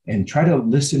listen, and try to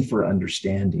listen for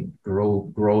understanding,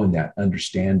 grow in that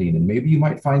understanding. And maybe you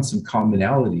might find some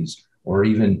commonalities or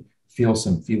even feel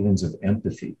some feelings of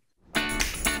empathy.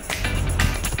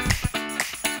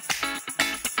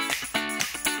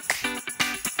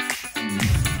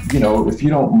 If you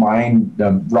don't mind,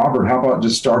 Robert, how about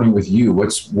just starting with you?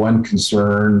 What's one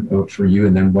concern for you,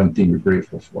 and then one thing you're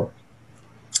grateful for?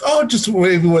 Oh, just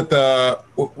maybe with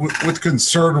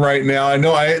concern right now. I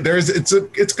know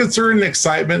it's concern and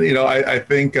excitement. I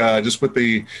think just with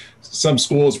some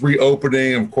schools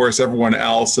reopening, of course, everyone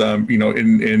else,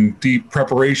 in deep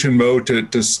preparation mode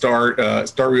to start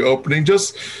reopening.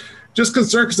 Just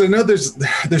concerned because I know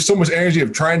there's so much energy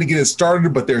of trying to get it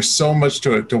started, but there's so much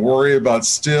to worry about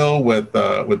still with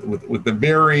the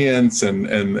variants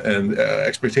and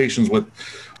expectations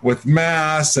with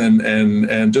masks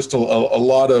and just a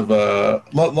lot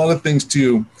of things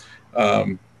to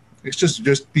it's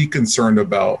just be concerned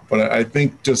about. But I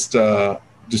think just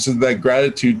that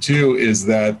gratitude too is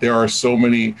that there are so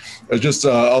many.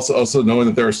 Also knowing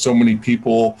that there are so many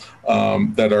people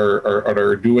that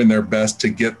are doing their best to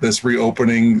get this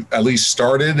reopening at least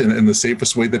started in the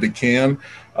safest way that it can.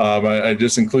 I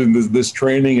just including this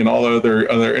training and all other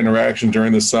interactions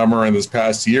during the summer and this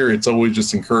past year. It's always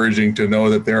just encouraging to know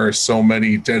that there are so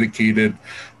many dedicated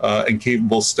and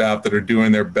capable staff that are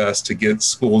doing their best to get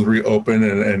schools reopened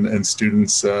and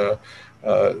students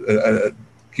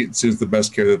get students the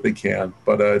best care that they can.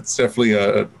 But it's definitely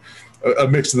a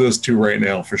mix of those two right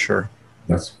now, for sure.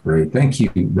 That's great. Thank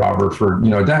you, Robert, for,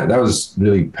 that was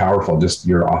really powerful. Just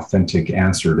your authentic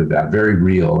answer to that. Very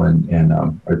real. And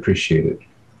I appreciate it.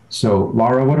 So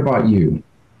Laura, what about you?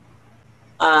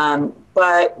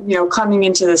 But, coming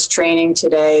into this training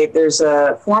today, there's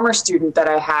a former student that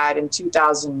I had in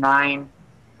 2009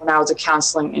 when I was a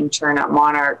counseling intern at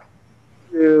Monarch,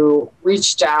 who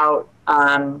reached out.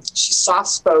 She's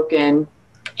soft-spoken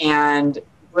and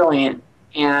brilliant,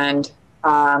 and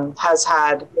has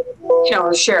had,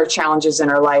 her share of challenges in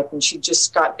her life. And she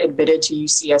just got admitted to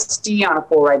UCSD on a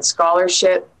full ride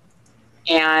scholarship.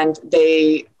 And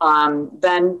they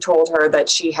then told her that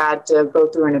she had to go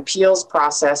through an appeals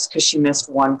process because she missed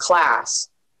one class.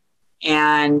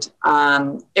 And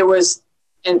it was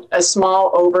a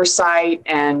small oversight.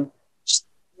 And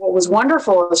what was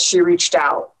wonderful is she reached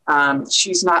out.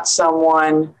 She's not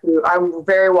someone who, I'm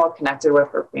very well connected with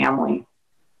her family.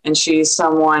 And she's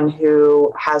someone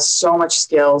who has so much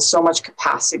skill, so much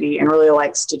capacity, and really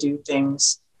likes to do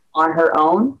things on her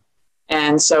own.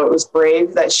 And so it was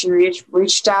brave that she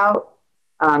reached out,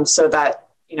 so that,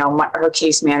 her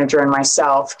case manager and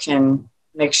myself can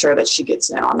make sure that she gets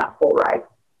in on that full ride.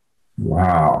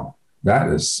 Wow. That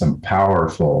is some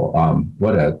powerful,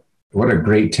 what a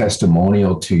great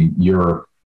testimonial to your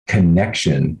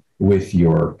connection with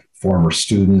your former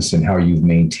students and how you've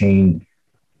maintained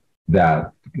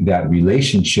that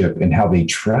relationship and how they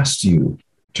trust you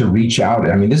to reach out.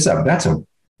 I mean, that's a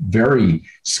very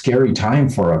scary time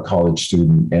for a college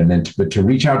student. And then but to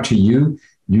reach out to you,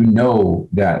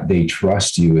 that they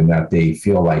trust you and that they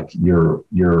feel like you're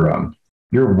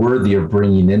worthy of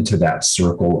bringing into that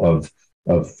circle of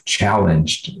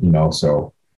challenged,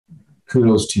 so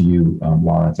kudos to you,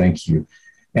 Laura. Thank you.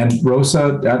 And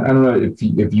Rosa, I don't know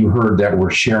if you heard that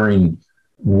we're sharing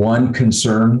one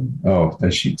concern. I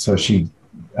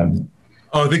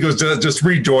think it was just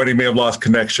rejoining. May have lost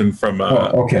connection from.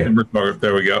 Okay.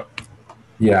 There we go.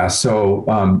 Yeah. So,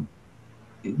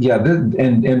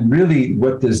 and really,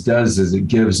 what this does is it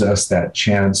gives us that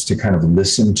chance to kind of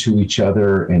listen to each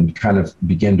other and kind of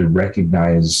begin to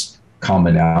recognize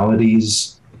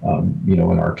commonalities, in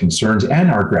our concerns and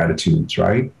our gratitudes,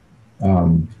 right? But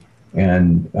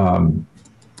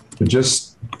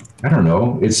just, I don't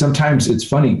know. It's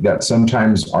funny that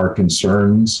sometimes our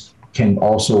concerns can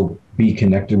also be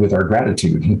connected with our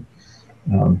gratitude.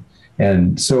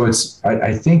 And so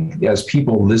I think as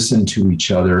people listen to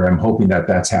each other, I'm hoping that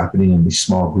that's happening in these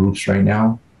small groups right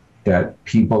now, that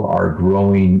people are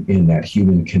growing in that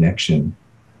human connection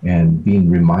and being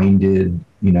reminded,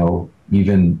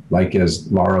 even like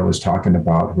as Laura was talking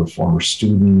about her former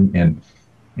student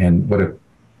and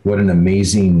what an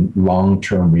amazing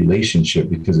long-term relationship,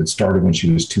 because it started when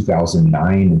she was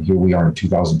 2009 and here we are in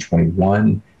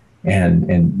 2021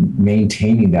 and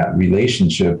maintaining that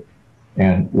relationship.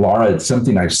 And Laura, it's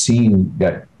something I've seen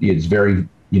that is very,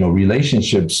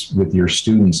 relationships with your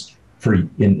students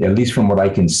at least from what I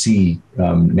can see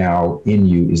now in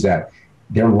you, is that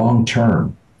they're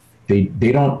long-term.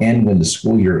 They don't end when the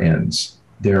school year ends.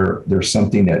 They're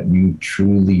something that you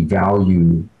truly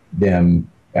value them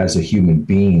as a human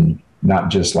being, not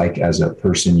just like as a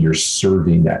person you're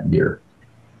serving that year.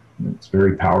 It's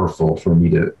very powerful for me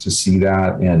to see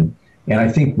that. And I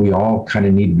think we all kind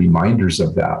of need reminders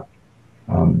of that.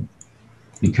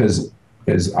 Because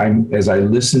as I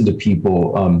listen to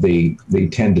people, they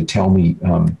tend to tell me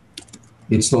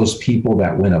it's those people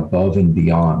that went above and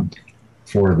beyond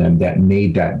for them that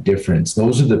made that difference.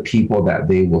 Those are the people that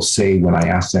they will say when I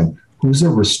ask them, who's a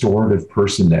restorative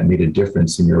person that made a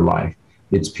difference in your life?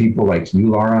 It's people like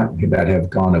you, Laura, that have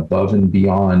gone above and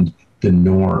beyond the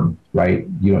norm, right?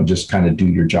 You don't just kind of do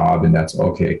your job and that's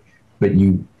okay, but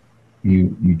you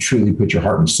truly put your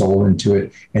heart and soul into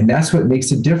it. And that's what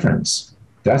makes a difference.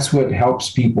 That's what helps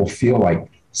people feel like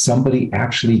somebody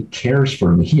actually cares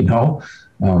for me,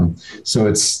 So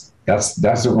that's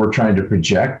what we're trying to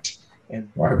project. And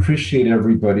I appreciate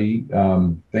everybody.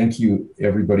 Thank you,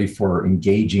 everybody, for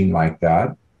engaging like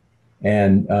that.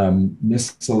 And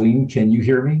Miss Celine, can you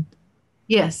hear me?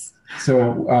 Yes.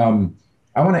 So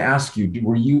I want to ask you,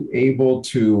 were you able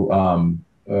to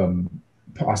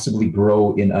possibly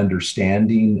grow in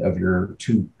understanding of your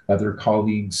two other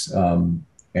colleagues,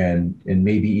 and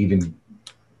maybe even,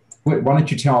 why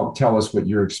don't you tell us what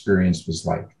your experience was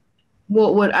like?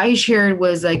 Well, what I shared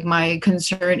was like, my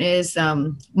concern is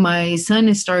my son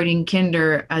is starting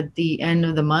kinder at the end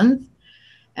of the month.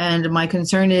 And my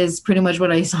concern is pretty much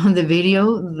what I saw in the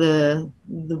video, the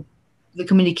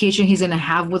communication he's going to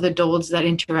have with adults, that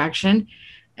interaction,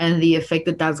 and the effect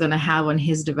that that's going to have on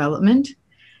his development.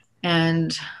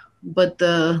 But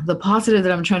the positive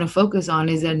that I'm trying to focus on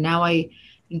is that now I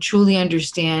truly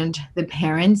understand the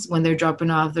parents when they're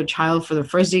dropping off their child for the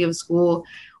first day of school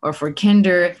or for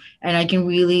kinder, and I can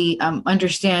really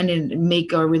understand and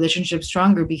make our relationship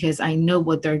stronger because I know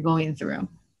what they're going through.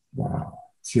 Wow.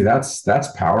 See, that's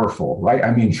powerful, right?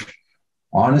 I mean,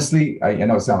 honestly, I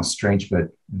know it sounds strange, but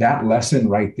that lesson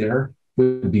right there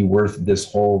would be worth this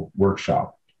whole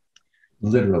workshop.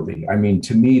 Literally. I mean,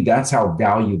 to me, that's how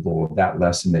valuable that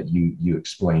lesson that you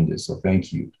explained is. So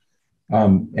thank you.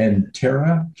 And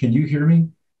Tara, can you hear me?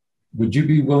 Would you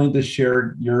be willing to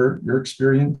share your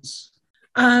experience?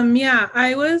 Yeah,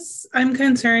 I'm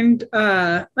concerned.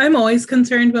 I'm always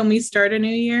concerned when we start a new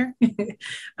year.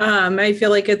 I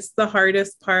feel like it's the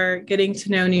hardest part, getting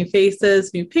to know new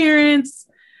faces, new parents.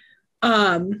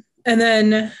 And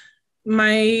then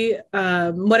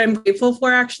what I'm grateful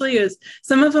for actually is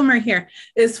some of them are here,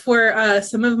 is for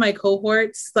some of my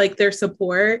cohorts, like their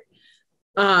support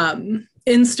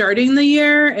in starting the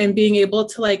year and being able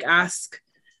to like ask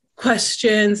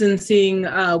questions and seeing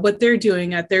what they're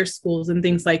doing at their schools and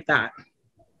things like that.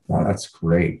 Wow, that's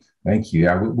great. Thank you.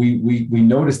 Yeah, we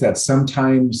noticed that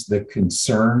sometimes the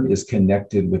concern is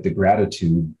connected with the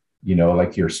gratitude,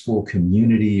 like your school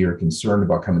community, you're concerned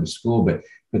about coming to school, but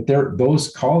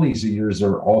those colleagues of yours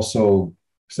are also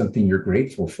something you're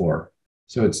grateful for.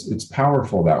 So it's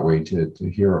powerful that way to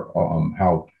hear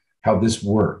how this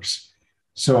works.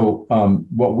 So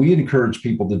what we encourage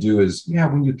people to do is,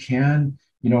 when you can,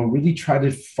 really try to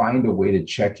find a way to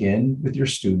check in with your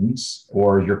students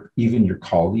or even your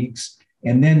colleagues,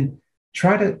 and then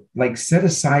try to like set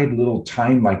aside a little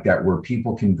time like that where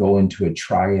people can go into a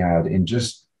triad and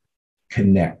just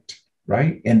connect,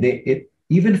 right? And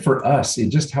even for us, it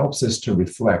just helps us to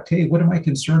reflect, hey, what am I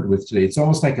concerned with today? It's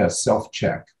almost like a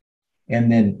self-check.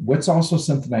 And then what's also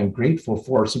something I'm grateful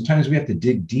for? Sometimes we have to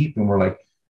dig deep and we're like,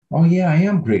 oh yeah, I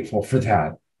am grateful for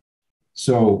that.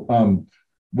 So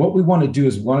what we want to do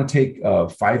is we want to take a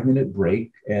 5-minute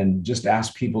break and just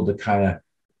ask people to kind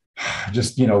of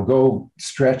just, go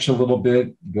stretch a little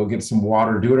bit, go get some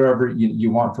water, do whatever you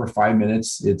want for 5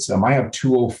 minutes. It's I have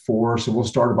 2:04, so we'll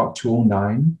start about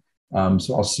 2:09.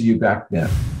 So I'll see you back then.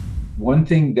 One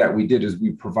thing that we did is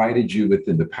we provided you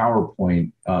within the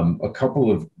PowerPoint a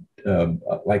couple of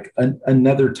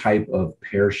another type of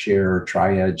pair share,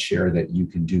 triad share that you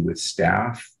can do with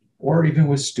staff or even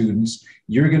with students.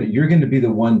 You're going to be the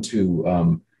one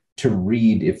to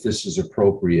read if this is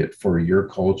appropriate for your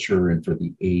culture and for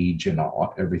the age and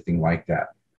everything like that.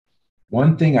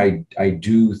 One thing I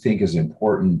do think is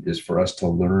important is for us to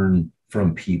learn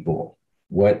from people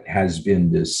what has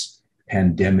been this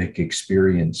pandemic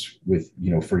experience with,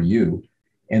 for you.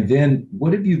 And then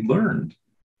what have you learned,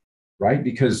 right?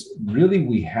 Because really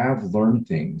we have learned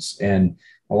things. And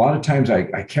a lot of times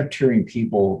I kept hearing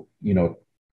people,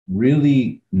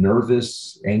 really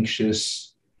nervous,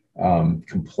 anxious,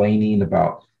 complaining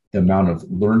about the amount of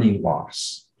learning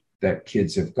loss that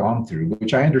kids have gone through,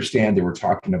 which I understand they were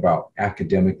talking about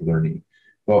academic learning.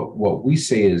 But what we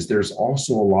say is there's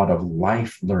also a lot of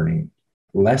life learning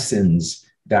lessons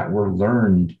that were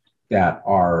learned that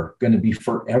are going to be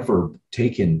forever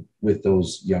taken with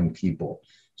those young people.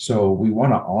 So we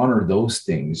want to honor those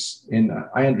things. And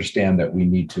I understand that we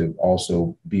need to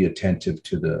also be attentive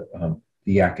to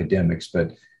the academics,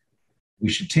 but we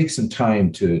should take some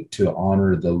time to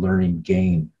honor the learning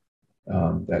gain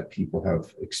that people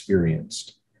have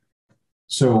experienced.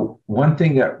 So one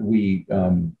thing that we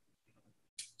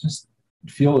just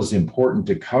feel is important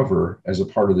to cover as a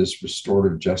part of this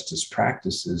restorative justice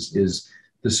practices is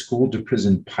the school to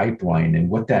prison pipeline and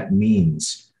what that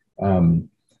means. The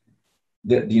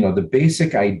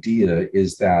basic idea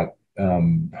is that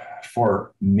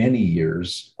for many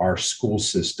years, our school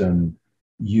system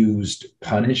used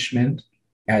punishment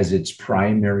as its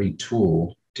primary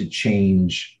tool to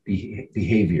change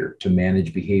behavior, to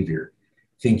manage behavior,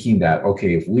 thinking that,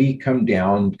 okay, if we come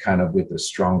down kind of with a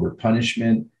stronger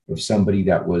punishment of somebody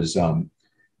that was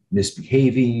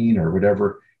misbehaving or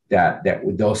whatever, that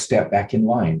they'll step back in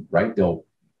line, right? They'll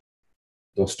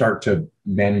start to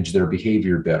manage their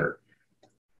behavior better.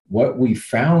 What we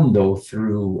found, though,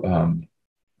 through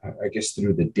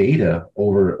through the data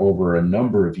over a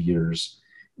number of years,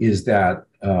 is that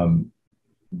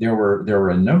there were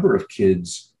a number of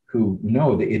kids who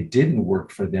know that it didn't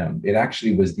work for them. It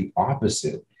actually was the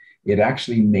opposite. It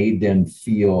actually made them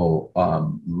feel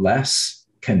less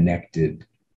connected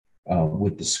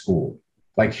with the school.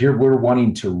 Like here, we're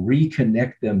wanting to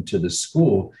reconnect them to the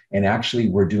school, and actually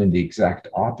we're doing the exact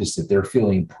opposite. They're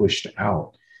feeling pushed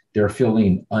out. They're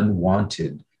feeling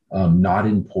unwanted, not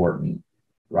important,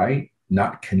 right?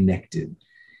 Not connected.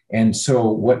 And so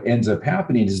what ends up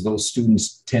happening is those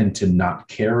students tend to not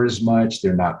care as much.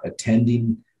 They're not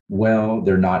attending well.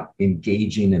 They're not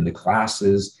engaging in the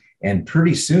classes. And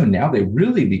pretty soon now they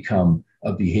really become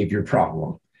a behavior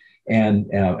problem.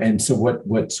 And so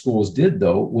what schools did,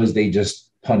 though, was they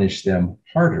just punished them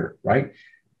harder, right?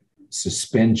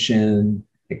 Suspension,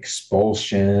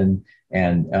 expulsion,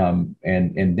 And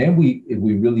then we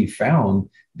really found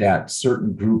that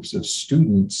certain groups of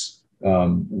students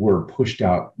were pushed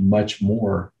out much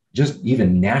more, just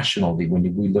even nationally. When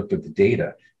we looked at the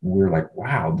data, we were like,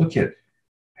 wow, look at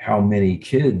how many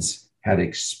kids had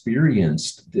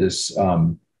experienced this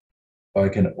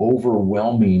like an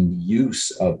overwhelming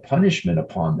use of punishment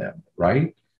upon them,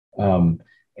 right?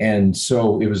 And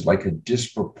so it was like a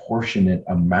disproportionate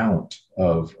amount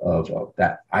of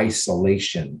that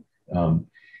isolation. And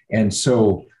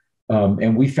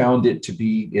we found it to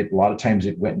be, a lot of times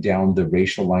it went down the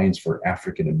racial lines. For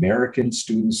African-American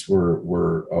students were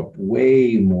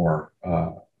way more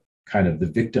kind of the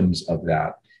victims of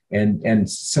that. And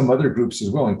some other groups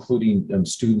as well, including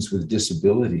students with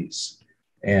disabilities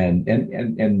and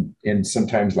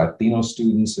sometimes Latino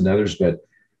students and others. But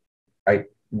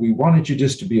we wanted you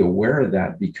just to be aware of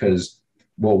that, because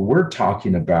what we're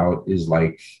talking about is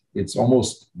like, it's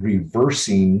almost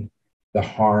reversing the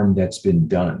harm that's been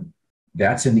done.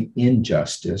 That's an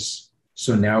injustice.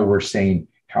 So now we're saying,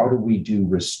 how do we do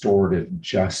restorative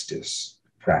justice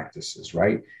practices,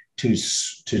 right?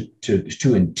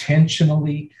 To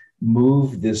intentionally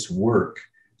move this work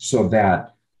so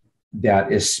that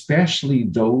especially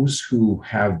those who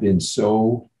have been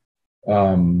so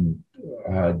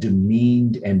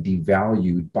demeaned and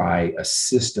devalued by a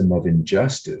system of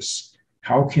injustice,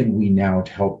 how can we now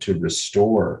help to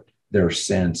restore their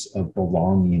sense of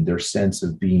belonging, their sense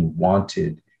of being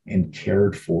wanted and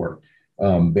cared for?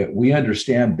 But we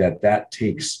understand that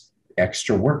takes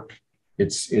extra work.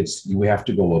 We have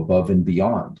to go above and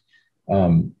beyond.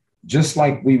 Just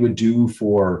like we would do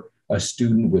for a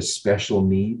student with special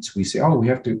needs, we say, oh, we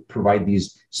have to provide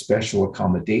these special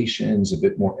accommodations, a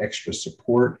bit more extra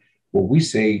support. Well, we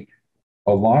say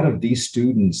a lot of these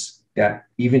students that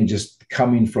even just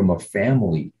coming from a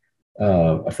family,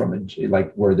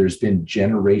 like where there's been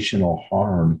generational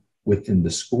harm within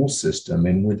the school system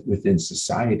and within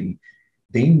society,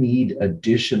 they need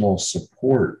additional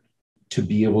support to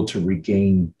be able to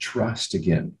regain trust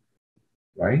again,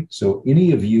 right? So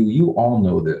any of you all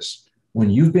know this. When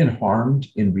you've been harmed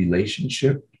in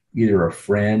relationship, either a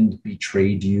friend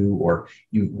betrayed you or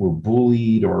you were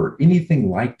bullied or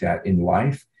anything like that in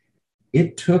life,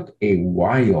 it took a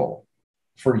while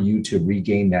for you to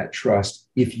regain that trust,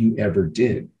 if you ever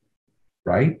did,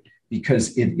 right?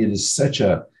 Because it is such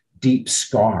a deep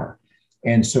scar.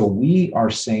 And so we are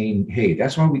saying, hey,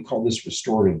 that's why we call this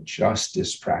restorative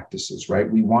justice practices, right?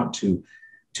 We want to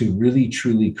really,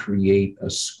 truly create a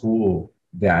school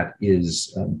that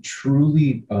is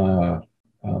truly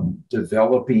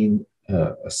developing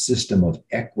a system of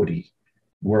equity,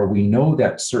 where we know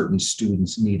that certain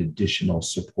students need additional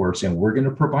supports, and we're going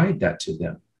to provide that to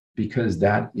them, because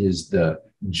that is the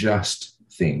just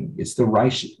thing. It's the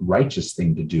righteous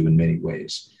thing to do in many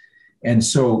ways. And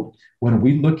so when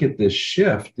we look at this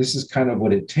shift, this is kind of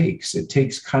what it takes. It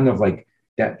takes kind of like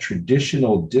that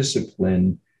traditional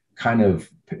discipline kind of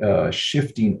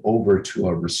shifting over to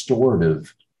a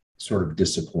restorative sort of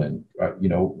discipline,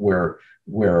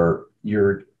 where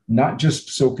you're not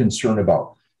just so concerned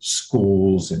about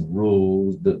schools and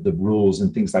rules, the rules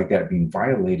and things like that being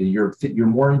violated. You're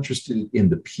more interested in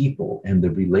the people and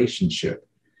the relationship.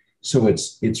 So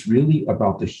it's really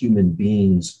about the human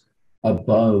beings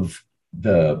above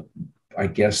the, I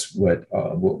guess, what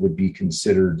would be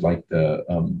considered like the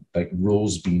like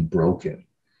rules being broken.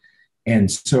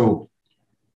 And so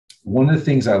one of the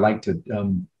things I like to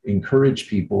encourage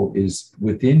people is,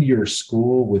 within your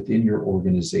school, within your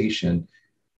organization,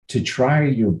 to try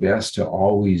your best to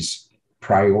always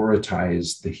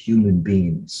prioritize the human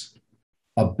beings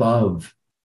above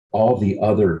all the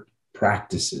other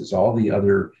practices, all the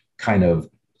other kind of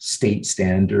state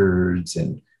standards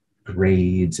and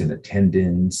grades and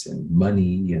attendance and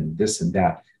money and this and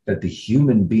that, that the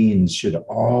human beings should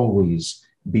always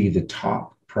be the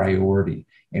top priority.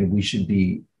 And we should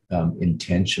be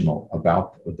intentional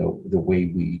about the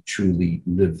way we truly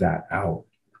live that out.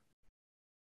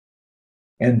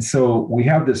 And so we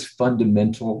have this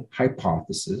fundamental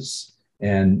hypothesis,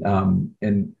 and I'm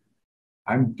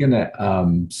going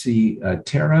to see,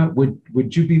 Tara,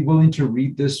 would you be willing to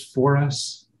read this for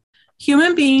us?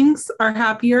 Human beings are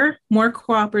happier, more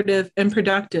cooperative and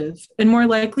productive, and more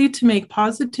likely to make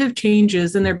positive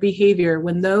changes in their behavior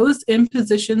when those in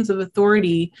positions of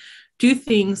authority do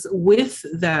things with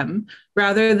them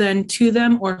rather than to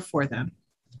them or for them.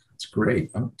 That's great.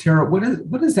 Tara,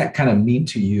 what does that kind of mean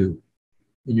to you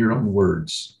in your own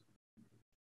words?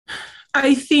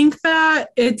 I think that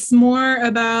it's more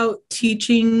about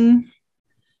teaching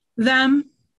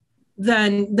them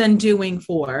than doing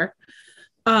for.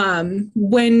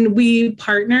 When we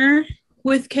partner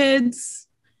with kids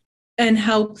and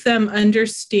help them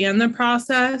understand the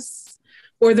process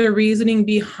or the reasoning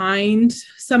behind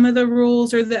some of the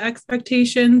rules or the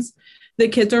expectations, the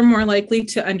kids are more likely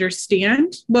to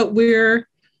understand what we're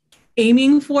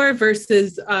aiming for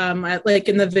versus like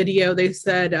in the video, they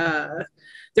said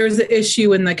there was an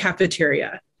issue in the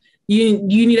cafeteria. You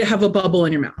need to have a bubble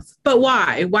in your mouth. But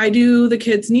why? Why do the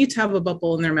kids need to have a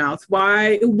bubble in their mouth?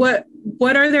 Why? What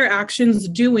are their actions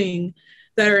doing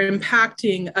that are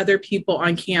impacting other people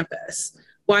on campus?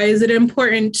 Why is it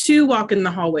important to walk in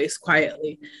the hallways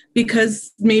quietly?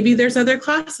 Because maybe there's other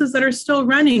classes that are still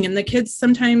running, and the kids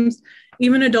sometimes,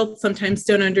 even adults sometimes,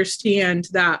 don't understand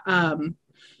that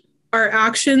our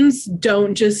actions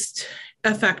don't just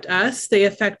affect us, they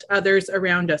affect others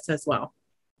around us as well.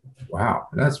 Wow,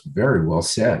 that's very well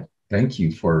said. Thank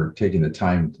you for taking the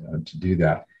time to do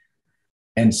that.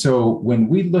 And so when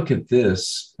we look at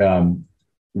this,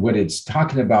 what it's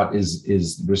talking about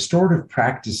is restorative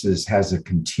practices has a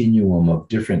continuum of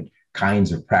different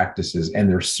kinds of practices, and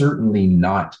they're certainly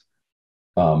not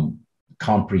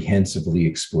comprehensively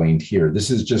explained here. This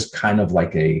is just kind of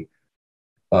like an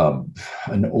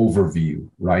overview,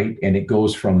 right? And it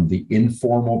goes from the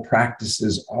informal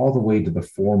practices all the way to the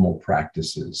formal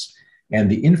practices. And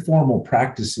the informal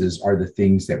practices are the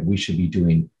things that we should be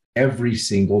doing every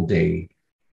single day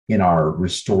in our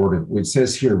restorative. It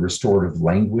says here restorative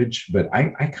language, but I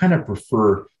kind of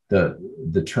prefer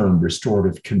the term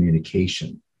restorative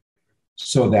communication,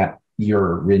 so that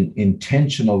you're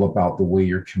intentional about the way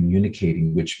you're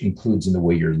communicating, which includes in the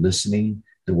way you're listening,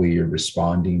 the way you're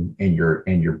responding, and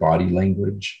your body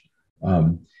language.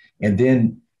 And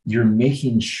then you're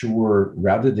making sure,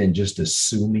 rather than just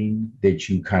assuming that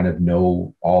you kind of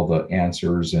know all the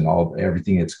answers and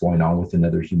everything that's going on with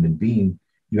another human being,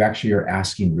 you actually are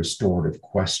asking restorative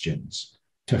questions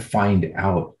to find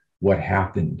out what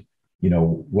happened. You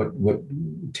know,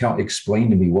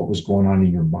 explain to me what was going on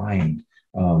in your mind.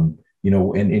 You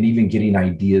know, and even getting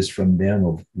ideas from them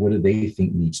of what do they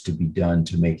think needs to be done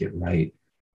to make it right.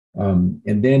 And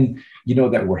then, you know,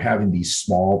 that we're having these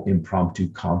small impromptu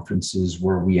conferences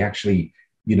where we actually,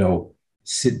 you know,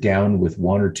 sit down with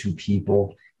one or two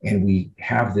people and we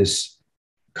have this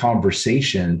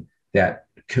conversation that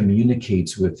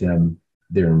communicates with them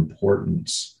their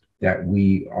importance, that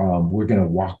we're going to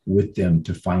walk with them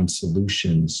to find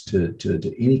solutions to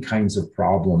any kinds of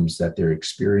problems that they're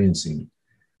experiencing.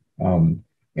 And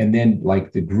then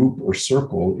like the group or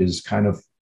circle is kind of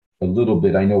a little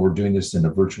bit, I know we're doing this in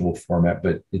a virtual format,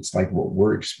 but it's like what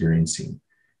we're experiencing.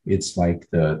 It's like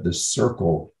the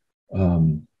circle.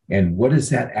 And what does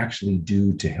that actually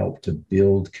do to help to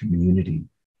build community?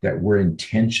 That we're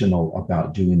intentional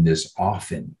about doing this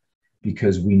often,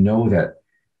 because we know that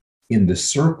in the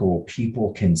circle,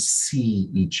 people can see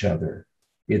each other.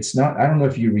 It's not, I don't know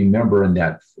if you remember in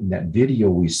that video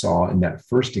we saw in that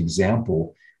first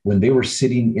example, when they were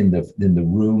sitting in the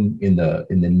room, in the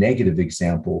negative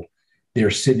example,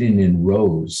 they're sitting in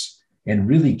rows, and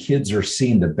really kids are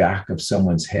seeing the back of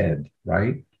someone's head,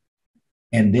 right?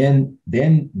 And then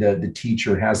the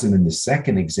teacher has them in the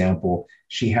second example.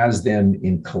 She has them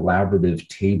in collaborative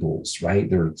tables, right?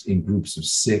 They're in groups of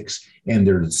 6 and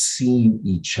they're seeing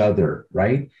each other,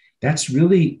 right? That's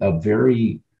really a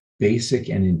very basic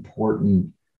and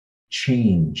important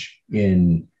change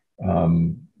in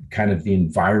kind of the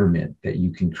environment that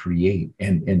you can create.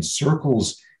 And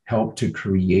circles help to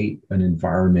create an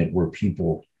environment where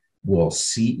people will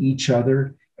see each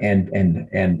other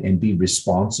and be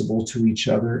responsible to each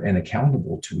other and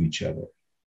accountable to each other.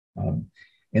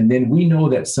 And then we know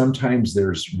that sometimes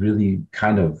there's really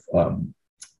kind of,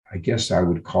 I guess I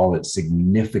would call it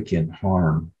significant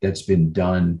harm that's been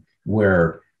done,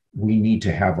 where we need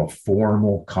to have a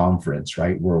formal conference,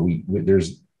 right? Where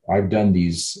I've done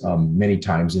these many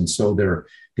times. And so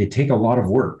they take a lot of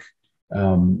work.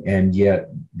 And yet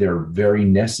they're very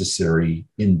necessary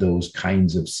in those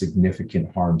kinds of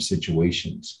significant harm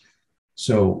situations.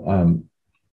 So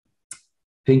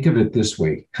think of it this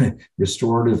way.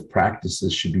 Restorative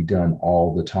practices should be done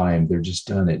all the time. They're just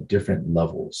done at different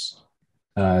levels.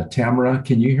 Tamara,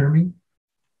 can you hear me?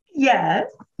 Yes.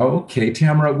 Okay,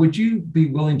 Tamara, would you be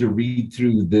willing to read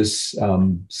through this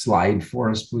slide for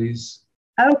us, please?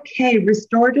 Okay,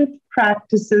 restorative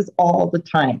practices all the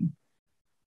time.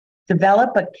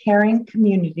 Develop a caring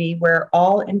community where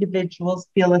all individuals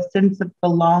feel a sense of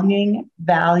belonging,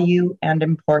 value, and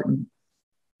importance.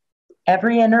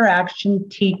 Every interaction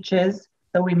teaches,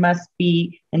 so we must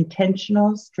be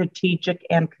intentional, strategic,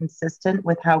 and consistent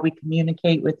with how we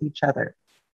communicate with each other.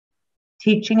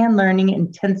 Teaching and learning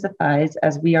intensifies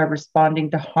as we are responding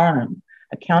to harm.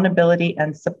 accountability,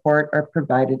 and support are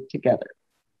provided together.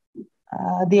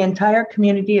 The entire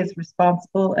community is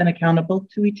responsible and accountable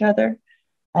to each other,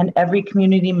 and every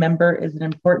community member is an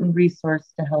important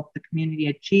resource to help the community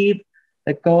achieve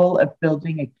the goal of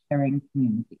building a caring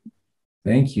community.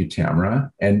 Thank you,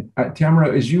 Tamara. And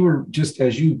Tamara, as you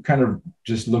kind of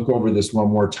just look over this one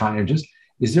more time,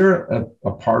 is there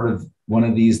a part of one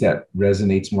of these that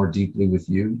resonates more deeply with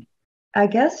you? I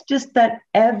guess just that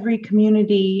every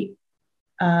community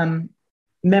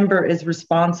member is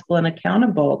responsible and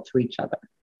accountable to each other.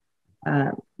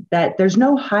 That there's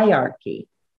no hierarchy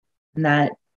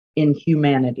in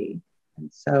humanity,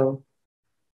 and so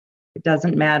it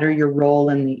doesn't matter your role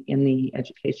in the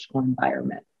educational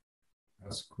environment.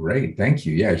 That's great. Thank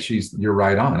you. Yeah, you're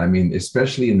right on. I mean,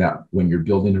 especially in that when you're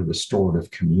building a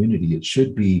restorative community, it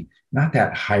should be not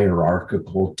that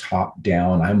hierarchical top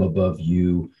down, I'm above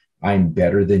you, I'm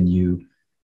better than you.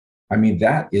 I mean,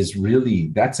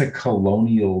 that's a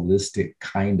colonialistic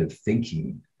kind of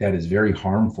thinking that is very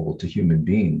harmful to human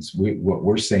beings. What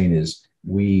we're saying is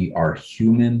we are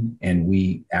human and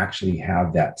we actually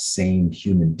have that same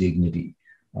human dignity.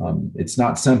 It's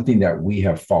not something that we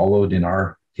have followed in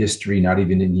our history, not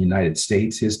even in the United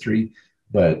States history,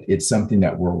 but it's something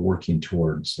that we're working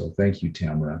towards. So thank you,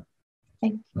 Tamara.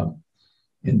 Thank you.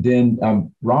 And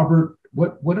then Robert,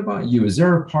 what about you? Is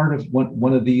there a part of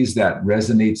one of these that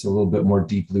resonates a little bit more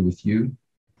deeply with you?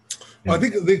 Well, I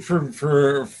think for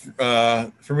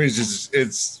me,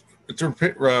 it's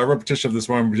a repetition of this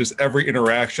one, but just every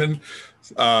interaction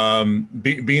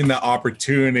being that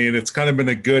opportunity, and it's kind of been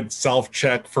a good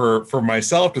self-check for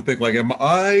myself to think like, am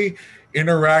I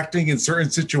interacting in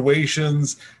certain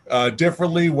situations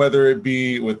differently, whether it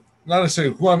be with not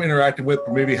necessarily who I'm interacting with,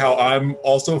 but maybe how I'm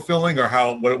also feeling, or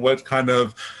what kind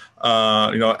of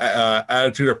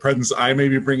attitude or presence I may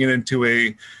be bringing into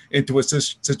a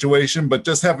situation. But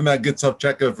just having that good self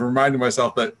check of reminding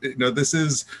myself that this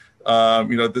is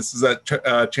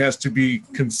that chance to be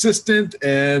consistent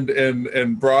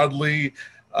and broadly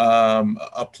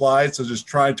applied. So just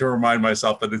trying to remind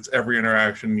myself that it's every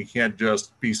interaction. You can't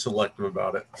just be selective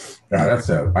about it.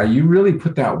 Yeah, you really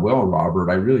put that well,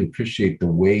 Robert. I really appreciate the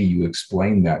way you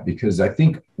explained that, because I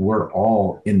think we're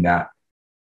all in that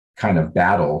kind of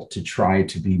battle to try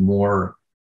to be more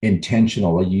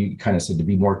intentional. You kind of said to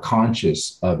be more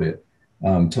conscious of it,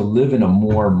 to live in a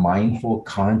more mindful,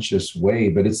 conscious way,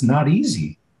 but it's not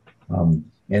easy.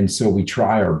 And so we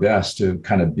try our best to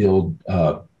kind of build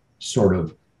sort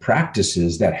of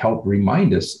practices that help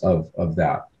remind us of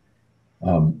that.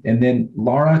 And then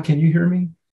Laura, can you hear me?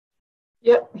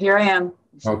 Yep, here I am.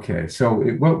 Okay, so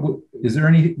is there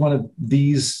any one of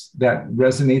these that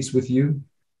resonates with you?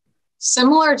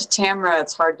 Similar to Tamara,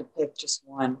 it's hard to pick just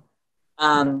one.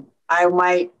 I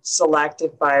might select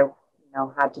if I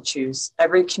had to choose.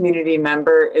 Every community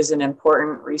member is an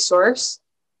important resource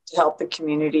to help the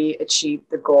community achieve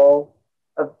the goal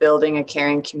of building a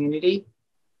caring community.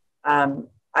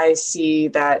 I see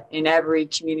that in every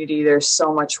community, there's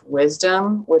so much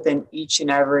wisdom within each and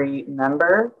every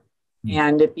member,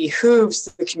 and it behooves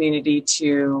the community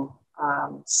to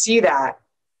see that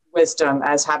wisdom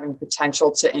as having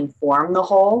potential to inform the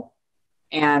whole,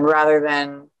 and rather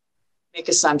than make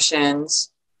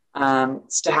assumptions,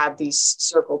 it's to have these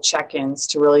circle check-ins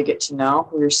to really get to know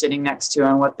who you're sitting next to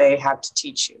and what they have to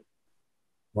teach you.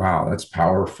 Wow, that's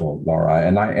powerful, Laura.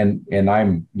 And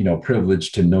I'm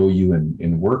privileged to know you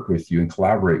and work with you and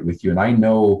collaborate with you. And I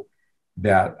know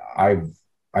that I've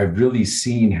really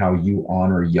seen how you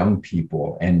honor young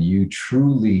people, and you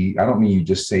truly, I don't mean you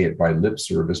just say it by lip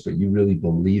service, but you really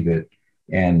believe it.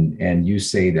 And you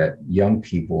say that young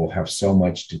people have so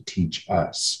much to teach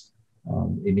us.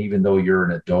 And even though you're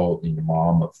an adult and your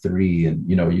mom of 3 and,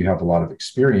 you have a lot of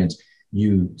experience,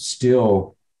 you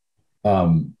still,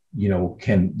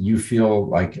 you feel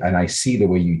like, and I see the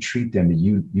way you treat them,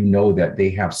 you know that they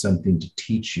have something to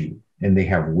teach you, and they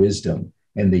have wisdom,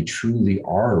 and they truly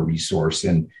are a resource.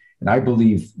 And I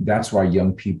believe that's why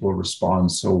young people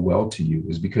respond so well to you,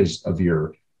 is because of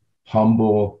your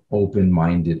humble,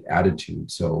 open-minded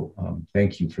attitude. So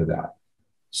thank you for that.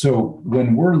 So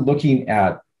when we're looking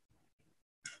at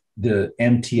the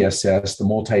MTSS, the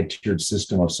multi-tiered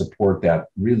system of support that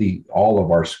really all of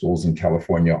our schools in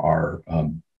California are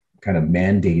kind of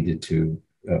mandated to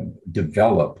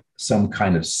develop some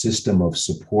kind of system of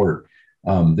support.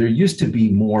 There used to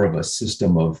be more of a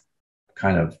system of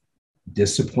kind of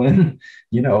discipline,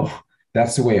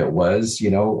 that's the way it was,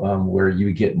 where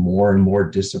you get more and more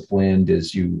disciplined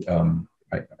as you,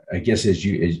 I guess,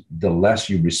 the less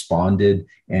you responded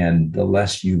and the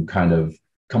less you kind of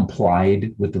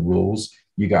complied with the rules,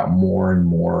 you got more and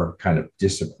more kind of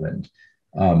disciplined.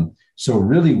 So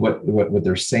really what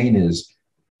they're saying is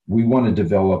we want to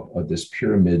develop this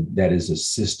pyramid that is a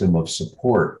system of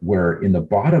support, where in the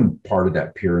bottom part of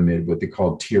that pyramid, what they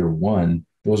call tier 1,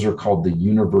 those are called the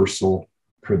universal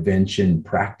prevention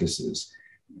practices.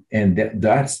 And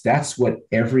that's what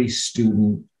every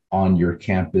student on your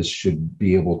campus should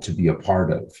be able to be a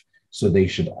part of. So they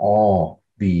should all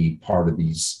be part of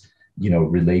these,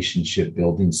 relationship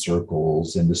building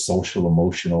circles and the social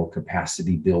emotional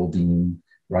capacity building,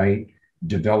 right?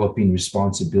 Developing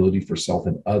responsibility for self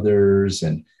and others,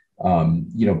 and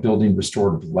building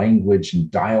restorative language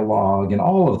and dialogue and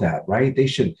all of that, right?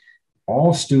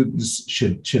 All students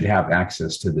should have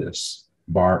access to this,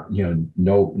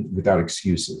 without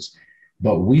excuses.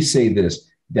 But we say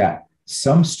this, that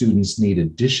some students need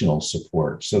additional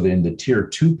support. So then the tier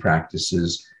 2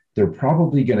 practices, they're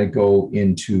probably going to go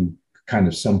into kind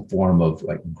of some form of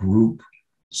like group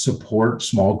support,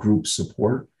 small group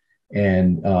support.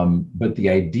 And, but the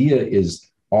idea is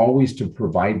always to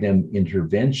provide them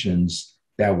interventions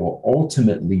that will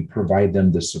ultimately provide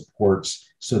them the supports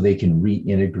so they can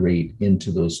reintegrate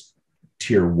into those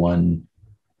tier 1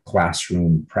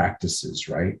 classroom practices,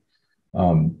 right?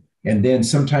 And then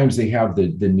sometimes they have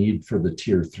the need for the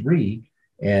tier 3,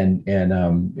 and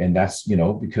that's,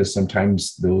 because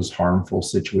sometimes those harmful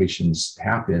situations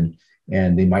happen,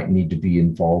 and they might need to be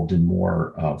involved in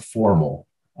more formal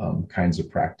kinds of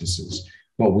practices.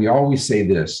 But we always say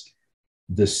the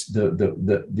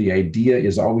idea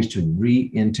is always to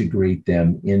reintegrate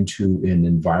them into an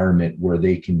environment where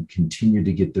they can continue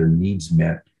to get their needs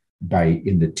met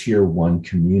in the tier 1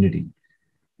 community.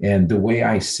 And the way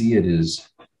I see it is,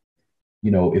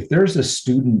 if there's a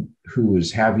student who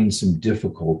is having some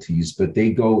difficulties, but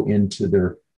they go into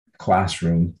their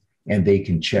classroom and they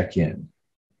can check in,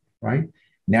 right?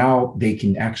 Now they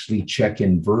can actually check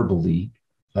in verbally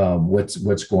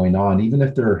what's going on, even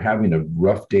if they're having a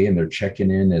rough day and they're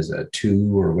checking in as a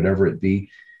 2 or whatever it be,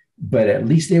 but at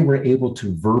least they were able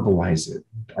to verbalize it,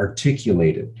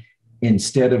 articulate it,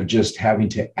 instead of just having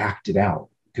to act it out.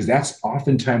 Because that's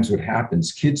oftentimes what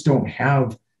happens. Kids don't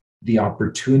have the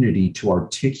opportunity to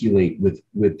articulate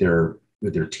with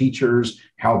their teachers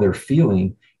how they're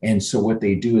feeling. And so what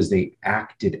they do is they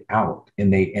act it out,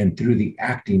 and through the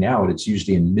acting out, it's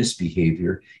usually in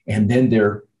misbehavior, and then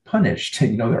they're punished,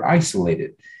 they're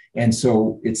isolated. And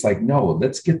so it's like, no,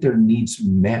 let's get their needs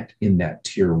met in that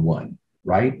tier 1,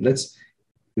 right?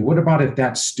 What about if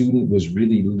that student was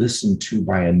really listened to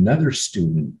by another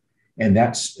student, and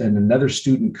another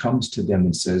student comes to them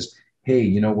and says, hey,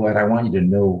 you know what? I want you to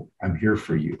know I'm here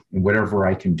for you and whatever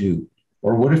I can do.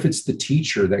 Or what if it's the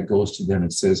teacher that goes to them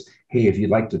and says, hey, if you'd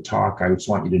like to talk, I just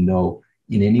want you to know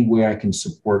in any way I can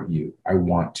support you, I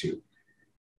want to.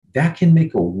 That can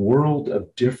make a world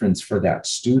of difference for that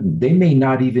student. They may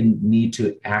not even need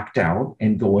to act out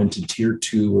and go into tier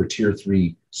 2 or tier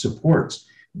 3 supports.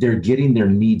 They're getting their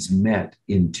needs met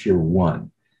in tier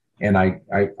 1. And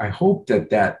I hope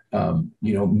that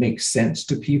makes sense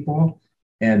to people.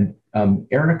 And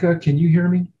Erica, can you hear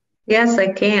me? Yes,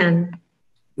 I can.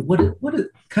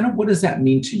 What does that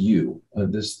mean to you?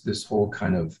 This whole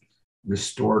kind of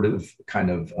restorative kind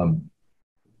of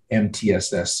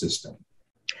MTSS system.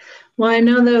 Well, I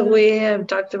know that we have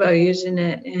talked about using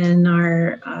it in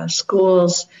our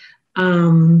schools.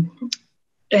 And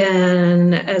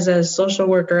as a social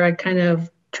worker, I kind of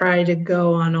try to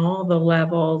go on all the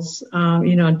levels,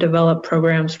 develop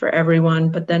programs for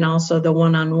everyone, but then also the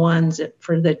one-on-ones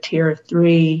for the tier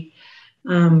 3.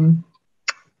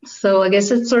 So I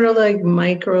guess it's sort of like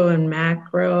micro and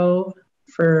macro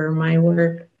for my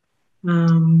work.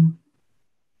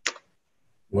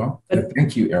 Well,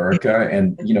 thank you, Erica.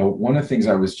 And, one of the things,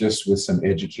 I was just with some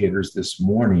educators this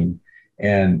morning,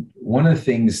 and one of the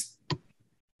things,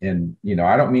 and,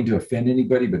 I don't mean to offend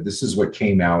anybody, but this is what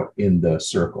came out in the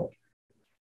circle.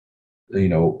 A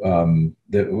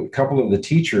couple of the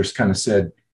teachers kind of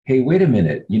said, hey, wait a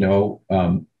minute,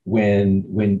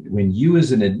 when you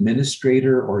as an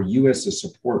administrator or you as a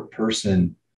support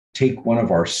person take one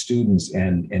of our students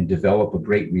and develop a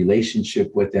great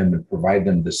relationship with them and provide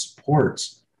them the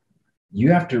supports, you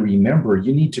have to remember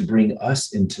you need to bring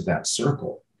us into that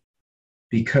circle.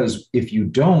 Because if you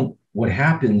don't, what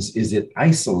happens is it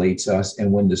isolates us. And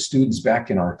when the student's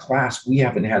back in our class, we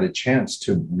haven't had a chance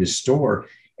to restore.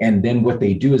 And then what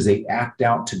they do is they act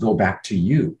out to go back to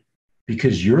you,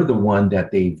 because you're the one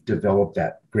that they've developed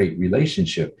that great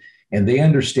relationship. And they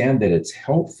understand that it's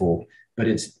helpful, but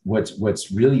it's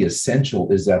what's really essential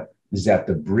is that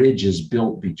the bridge is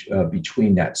built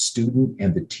between that student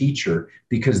and the teacher,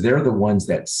 because they're the ones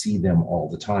that see them all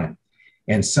the time.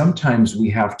 And sometimes we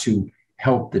have to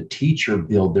help the teacher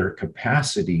build their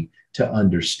capacity to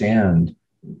understand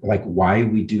like why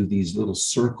we do these little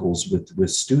circles with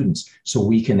students, so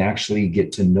we can actually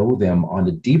get to know them on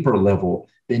a deeper level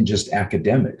than just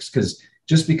academics. Because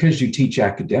just because you teach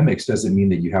academics doesn't mean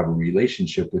that you have a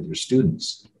relationship with your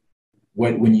students.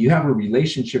 When you have a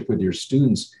relationship with your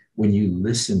students, when you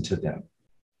listen to them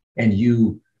and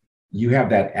you have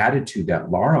that attitude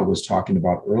that Laura was talking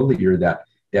about earlier,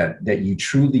 that you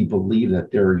truly believe that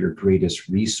they're your greatest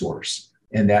resource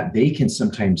and that they can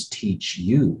sometimes teach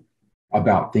you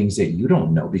about things that you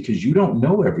don't know because you don't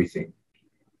know everything.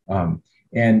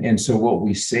 And so what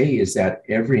we say is that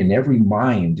every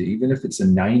mind, even if it's a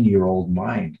 9-year-old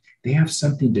mind, they have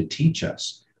something to teach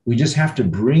us. We just have to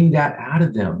bring that out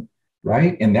of them,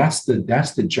 right? And that's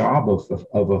the job of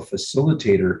a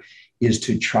facilitator, is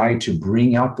to try to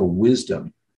bring out the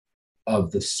wisdom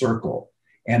of the circle,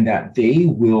 and that they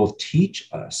will teach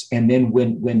us. And then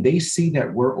when they see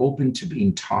that we're open to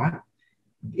being taught,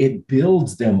 it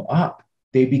builds them up.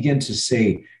 They begin to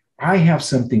say, I have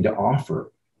something to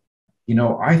offer. You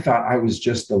know, I thought I was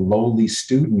just a lowly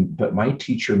student, but my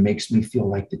teacher makes me feel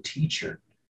like the teacher.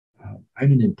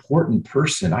 I'm an important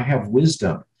person. I have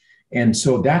wisdom. And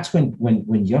so that's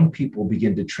when young people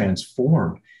begin to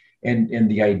transform. And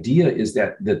the idea is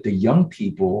that the young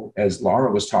people, as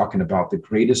Laura was talking about, the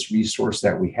greatest resource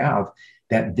that we have,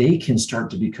 that they can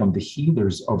start to become the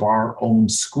healers of our own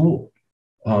school.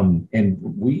 And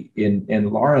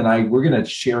Laura and I, we're going to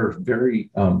share very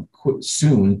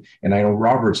soon. And I know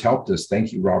Robert's helped us.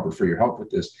 Thank you, Robert, for your help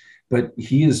with this. But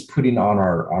he is putting on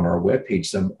our webpage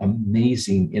some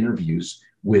amazing interviews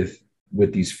with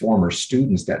these former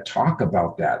students that talk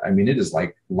about that. I mean, it is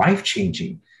like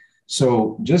life-changing.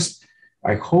 So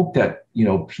I hope that, you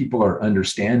know, people are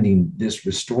understanding this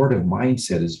restorative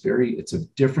mindset it's a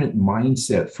different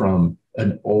mindset from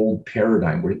an old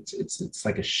paradigm where it's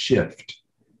like a shift.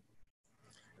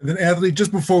 And then Anthony,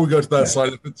 just before we go to that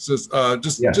slide, it's just a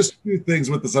few things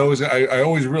with this. I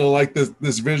always really like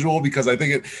this visual because I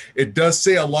think it does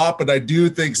say a lot, but I do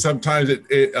think sometimes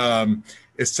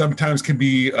it sometimes can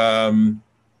be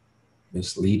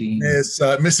misleading. It's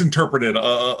misinterpreted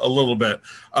a little bit.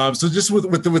 So just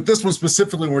with this one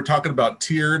specifically, when we're talking about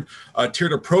tiered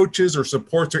approaches or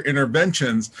supports or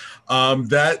interventions,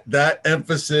 that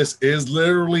emphasis is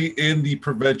literally in the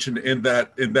prevention, in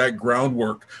that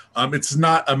groundwork. It's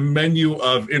not a menu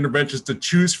of interventions to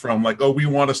choose from, like, oh, we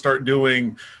want to start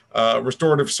doing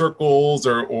restorative circles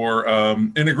or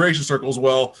integration circles.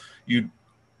 Well, you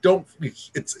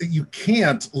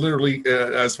can't literally,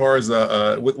 as far as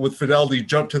with fidelity,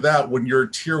 jump to that when your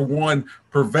tier 1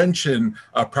 prevention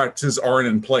practices aren't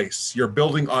in place. You're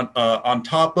building on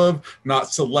top of,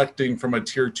 not selecting from a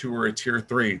tier 2 or a tier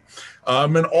 3.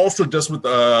 And also just with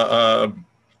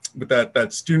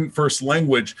that student first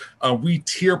language, we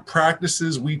tier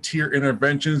practices, we tier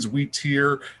interventions, we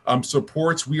tier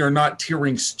supports. We are not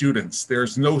tiering students.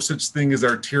 There's no such thing as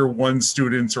our tier 1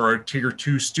 students or our tier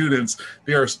 2 students.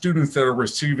 They are students that are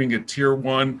receiving a tier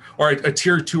 1 or a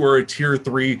tier 2 or a tier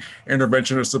 3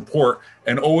 intervention or support.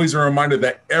 And always a reminder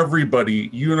that everybody,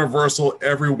 universal,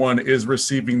 everyone is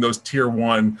receiving those tier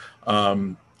 1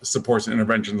 supports and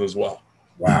interventions as well.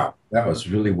 Wow, that was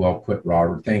really well put,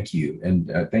 Robert. Thank you.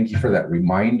 And thank you for that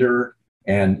reminder.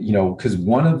 And, you know, because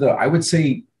one of I would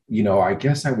say, you know, I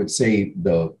guess I would say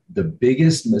the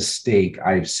biggest mistake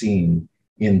I've seen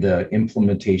in the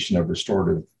implementation of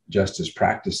restorative justice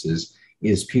practices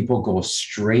is people go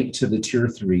straight to the tier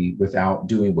 3 without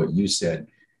doing what you said.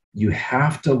 You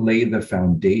have to lay the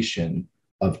foundation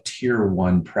of tier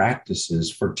 1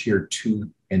 practices for tier 2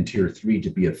 and tier 3 to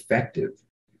be effective.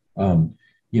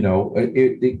 You know,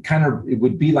 it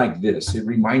would be like this. It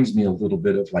reminds me a little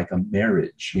bit of like a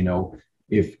marriage. You know,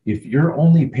 if you're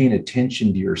only paying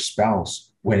attention to your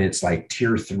spouse when it's like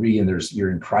tier 3 and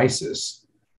you're in crisis,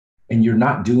 and you're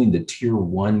not doing the tier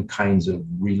 1 kinds of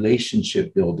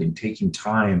relationship building, taking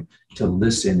time to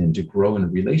listen and to grow in a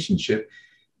relationship,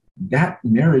 that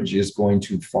marriage is going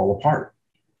to fall apart.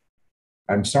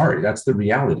 I'm sorry, that's the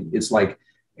reality. It's like,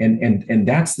 and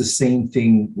that's the same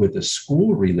thing with a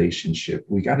school relationship.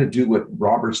 We got to do what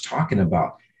Robert's talking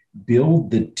about.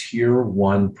 Build the tier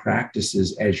 1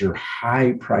 practices as your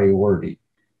high priority.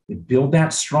 Build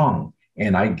that strong.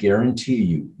 And I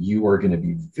guarantee you are going to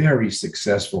be very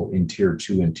successful in tier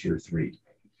 2 and tier 3.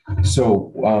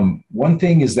 So one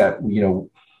thing is that, you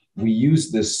know, we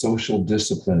use this social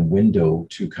discipline window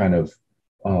to kind of,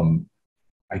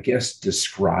 I guess,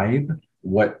 describe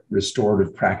what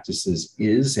restorative practices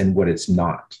is and what it's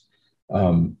not.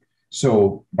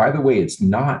 So by the way, it's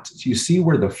not, do you see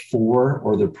where the 4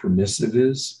 or the permissive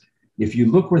is? If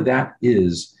you look where that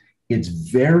is, it's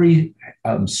very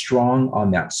strong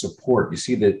on that support. You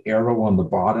see the arrow on the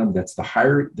bottom? That's the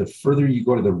higher, the further you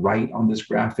go to the right on this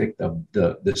graphic,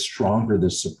 the stronger the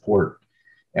support.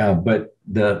 But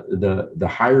the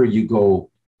higher you go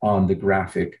on the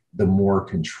graphic, the more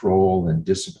control and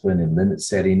discipline and limit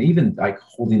setting, even like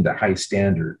holding the high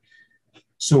standard.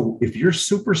 So if you're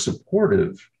super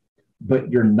supportive, but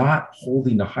you're not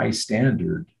holding a high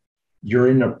standard,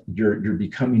 you're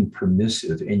becoming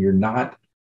permissive, and you're not,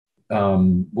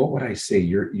 what would I say?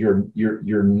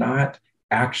 You're not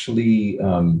actually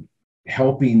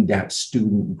helping that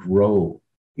student grow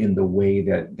in the way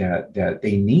that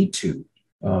they need to.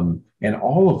 And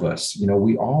all of us,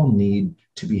 we all need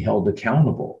to be held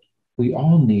accountable. We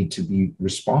all need to be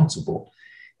responsible.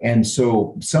 And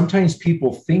so sometimes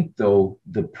people think, though,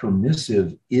 the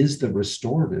permissive is the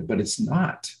restorative, but it's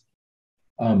not.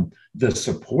 The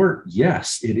support,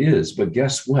 yes, it is. But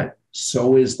guess what?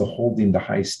 So is the holding the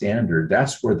high standard.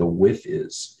 That's where the width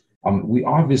is. We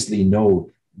obviously know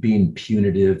being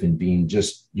punitive and being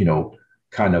just,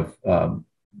 kind of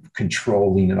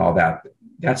controlling and all that,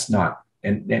 that's not,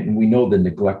 and we know the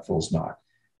neglectful is not.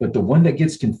 But the one that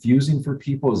gets confusing for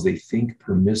people is they think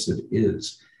permissive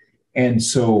is. And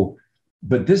so,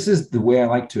 but this is the way I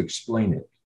like to explain it.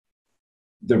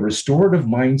 The restorative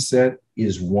mindset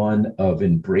is one of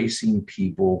embracing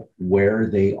people where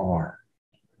they are.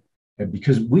 And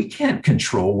because we can't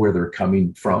control where they're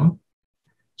coming from.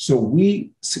 So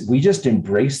we just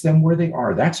embrace them where they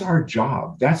are. That's our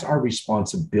job. That's our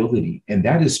responsibility. And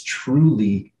that is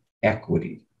truly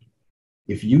equity.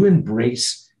 If you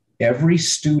embrace every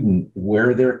student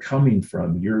where they're coming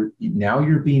from, you're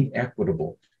being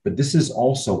equitable. But this is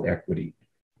also equity.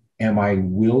 Am I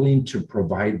willing to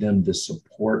provide them the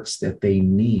supports that they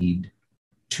need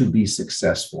to be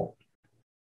successful?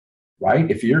 Right?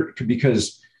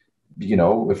 Because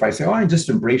if I say, I just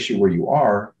embrace you where you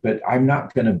are, but I'm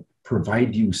not going to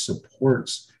provide you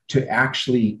supports to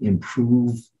actually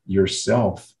improve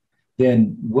yourself,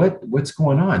 then what's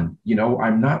going on?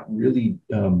 I'm not really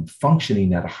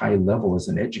functioning at a high level as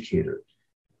an educator.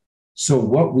 So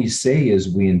what we say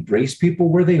is we embrace people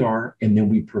where they are, and then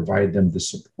we provide them the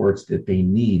supports that they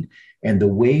need. And the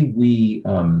way we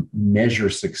measure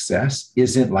success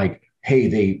isn't like,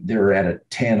 hey, they're at a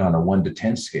 10 on a 1 to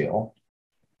 10 scale.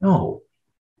 No,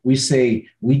 we say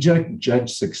we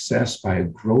judge success by a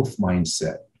growth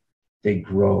mindset. They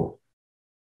grow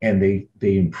and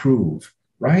they improve,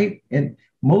 right? And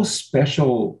most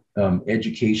special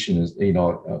education is,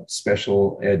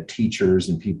 special ed teachers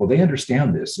and people, they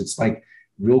understand this. It's like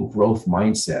real growth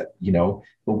mindset,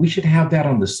 but we should have that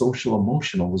on the social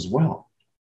emotional as well,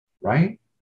 right?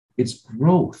 It's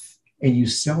growth, and you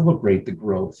celebrate the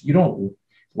growth. You don't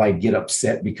get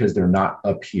upset because they're not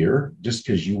up here just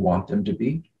because you want them to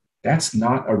be. That's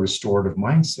not a restorative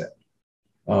mindset.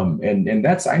 And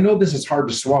that's, I know this is hard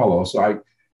to swallow. So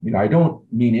I don't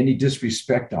mean any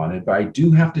disrespect on it, but I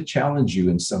do have to challenge you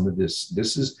in some of this.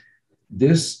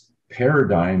 This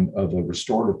paradigm of a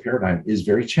restorative paradigm is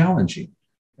very challenging,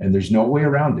 and there's no way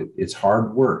around it. It's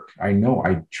hard work. I know.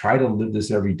 I try to live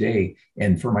this every day.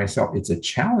 And for myself, it's a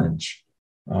challenge.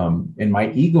 And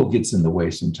my ego gets in the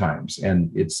way sometimes,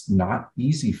 and it's not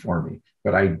easy for me,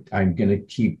 but I'm going to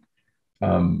keep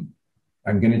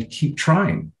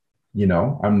trying. I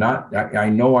know I'm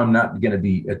not going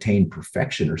to attain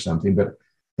perfection or something, but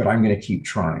I'm going to keep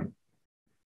trying.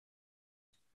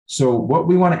 So what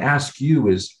we want to ask you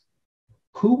is,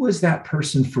 who was that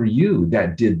person for you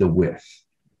that did the width?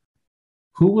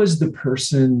 Who was the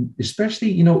person,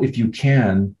 especially, if you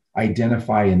can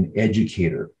identify an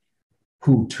educator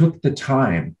who took the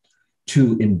time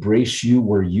to embrace you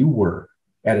where you were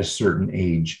at a certain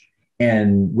age,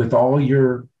 and with all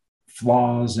your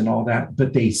flaws and all that,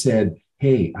 but they said,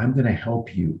 hey, I'm going to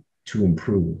help you to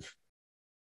improve.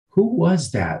 Who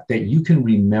was that you can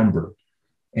remember?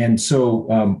 And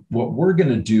so what we're going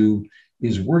to do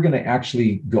is we're going to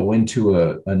actually go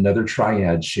into another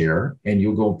triad share, and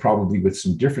you'll go probably with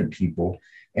some different people.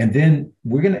 And then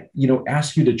we're going to,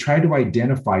 ask you to try to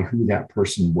identify who that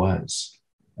person was.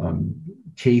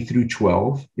 K through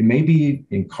 12. It may be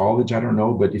in college, I don't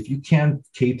know, but if you can,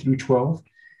 K through 12.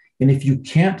 And if you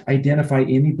can't identify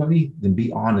anybody, then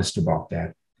be honest about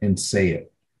that and say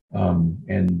it.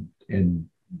 And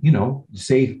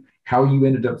say how you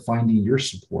ended up finding your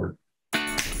support.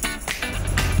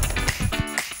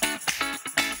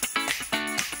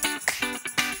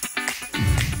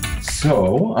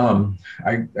 So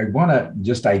I want to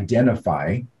just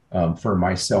identify for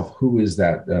myself who is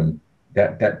that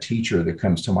that teacher that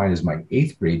comes to mind is my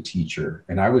 8th grade teacher.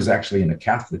 And I was actually in a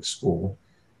Catholic school,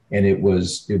 and it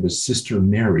was Sister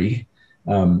Mary.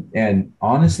 And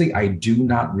honestly, I do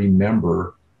not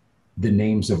remember the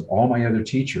names of all my other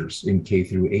teachers in K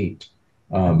through 8.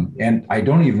 And I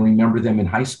don't even remember them in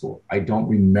high school. I don't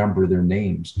remember their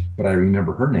names, but I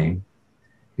remember her name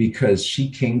because she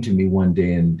came to me one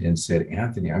day and said,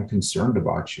 Anthony, I'm concerned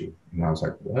about you. And I was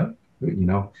like, what? You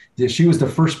know, she was the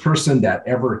first person that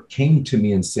ever came to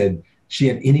me and said she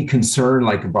had any concern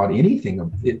like about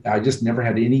anything. I just never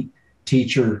had any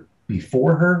teacher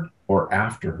before her or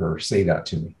after her say that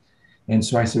to me. And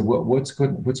so I said, what's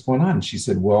going on? And she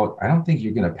said, well, I don't think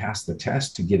you're going to pass the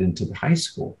test to get into the high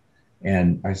school.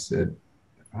 And I said,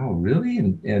 oh, really?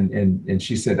 And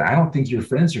she said, I don't think your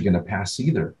friends are going to pass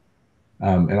either.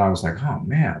 And I was like, oh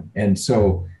man. And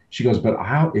so she goes, but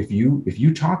if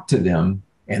you talk to them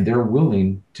and they're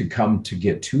willing to come to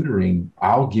get tutoring,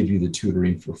 I'll give you the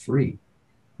tutoring for free.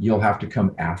 You'll have to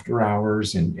come after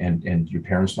hours and your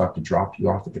parents will have to drop you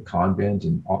off at the convent.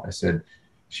 And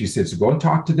she said, so go and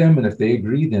talk to them. And if they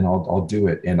agree, then I'll do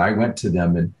it. And I went to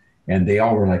them and they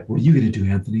all were like, what are you going to do,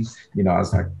 Anthony? You know, I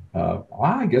was like,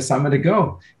 I guess I'm going to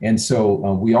go. And so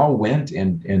we all went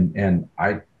and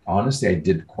honestly, I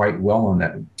did quite well on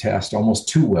that test, almost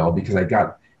too well, because I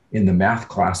got in the math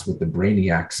class with the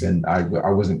brainiacs and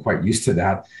I wasn't quite used to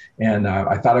that. And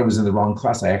I thought I was in the wrong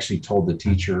class. I actually told the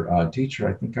teacher, teacher,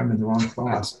 I think I'm in the wrong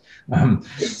class.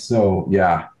 So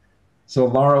yeah. So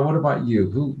Laura, what about you?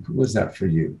 Who was that for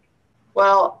you?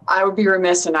 Well, I would be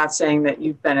remiss in not saying that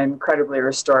you've been incredibly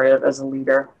restorative as a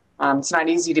leader. It's not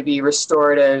easy to be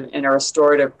restorative in a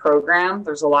restorative program.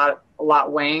 There's a lot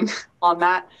weighing on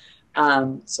that.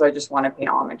 So I just want to pay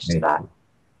homage to that.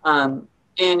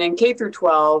 And in K through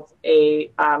 12,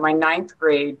 my 9th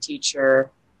grade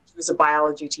teacher, he was a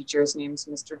biology teacher. His name's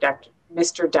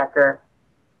Mr. Decker,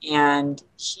 and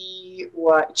he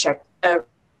checked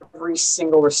every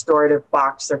single restorative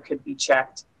box there could be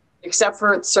checked, except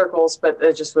for circles. But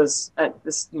it just was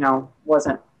this,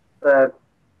 wasn't the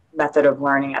method of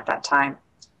learning at that time.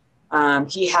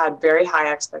 He had very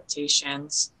high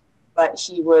expectations. But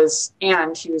he was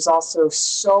also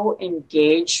so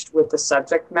engaged with the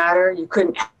subject matter, you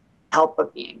couldn't help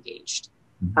but be engaged.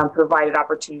 Provided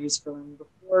opportunities for learning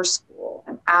before school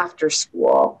and after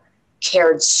school,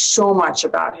 cared so much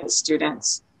about his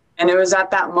students. And it was at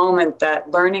that moment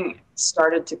that learning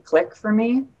started to click for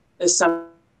me as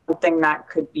something that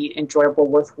could be enjoyable,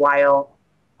 worthwhile.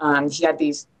 He had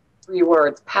these 3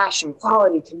 words: passion,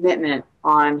 quality, commitment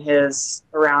around his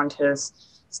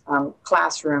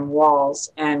classroom walls,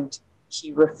 and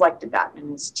he reflected that in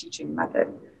his teaching method.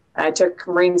 I took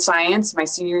marine science my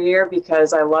senior year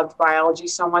because I loved biology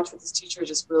so much with this teacher.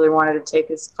 Just really wanted to take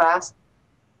his class,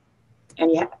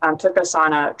 and he took us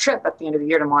on a trip at the end of the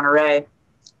year to Monterey,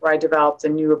 where I developed a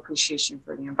new appreciation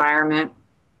for the environment.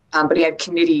 But he had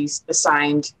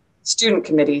student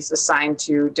committees assigned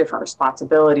to different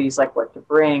responsibilities, like what to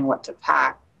bring, what to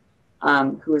pack,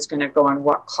 who was going to go in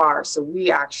what car. So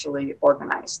we actually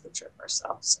organized the trip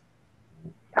ourselves.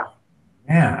 Yeah.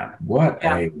 Man, what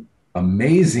a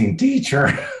amazing teacher.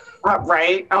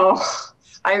 Right. Oh,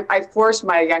 I forced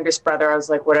my youngest brother. I was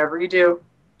like, whatever you do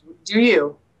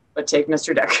you, but take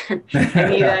Mr. Decker.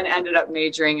 And he then ended up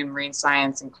majoring in marine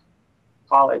science in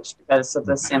college because of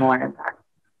the similar impact.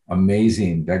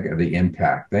 Amazing. The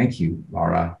impact. Thank you,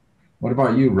 Laura. What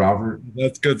about you, Robert?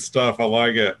 That's good stuff. I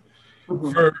like it.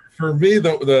 For me,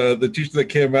 the teacher that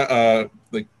came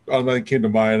automatically came to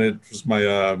mind, it was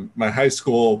my high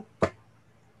school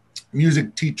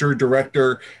music teacher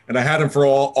director, and I had him for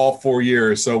all 4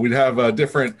 years. So we'd have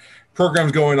different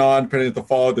programs going on depending on the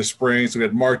fall or the spring. So we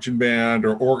had marching band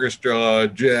or orchestra,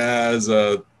 jazz,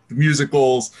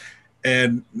 musicals,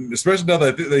 and especially now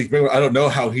that I don't know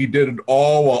how he did it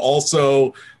all while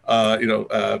also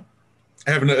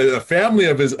having a family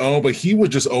of his own, but he was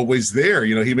just always there.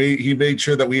 He made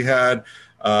sure that we had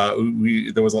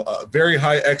there was a very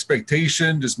high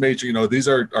expectation. Just made sure these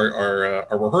are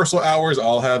our rehearsal hours.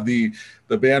 I'll have the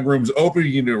band rooms open.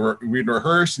 You need to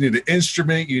rehearse. You need an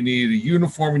instrument. You need a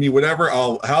uniform. You need whatever.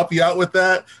 I'll help you out with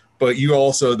that. But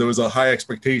there was a high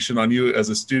expectation on you as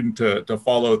a student to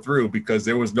follow through, because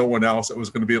there was no one else that was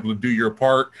going to be able to do your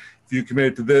part. If you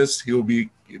committed to this, he will be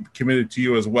committed to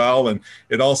you as well. And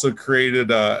it also created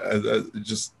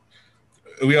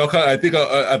we all kind of, I think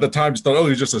at the time just thought, oh,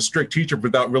 he's just a strict teacher,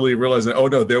 without really realizing, oh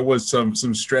no, there was some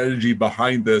strategy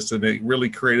behind this, and it really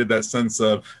created that sense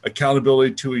of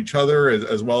accountability to each other,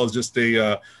 as well as just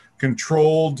a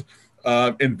controlled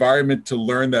environment to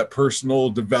learn that personal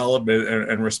development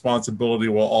and responsibility,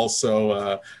 while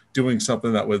also doing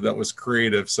something that was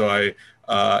creative. So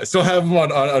I still have him on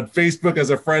Facebook as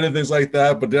a friend and things like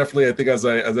that, but definitely I think as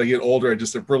I get older, I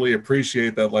just really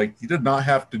appreciate that, like, he did not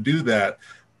have to do that,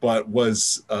 but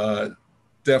was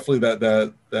definitely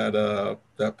that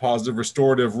positive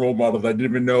restorative role model that I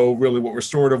didn't even know really what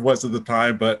restorative was at the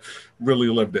time, but really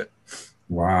lived it.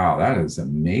 Wow, that is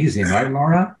amazing, right,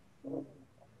 Laura?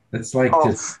 It's like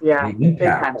just big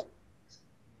impact,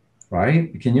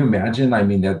 right? Can you imagine? I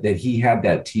mean, that he had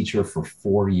that teacher for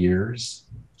 4 years.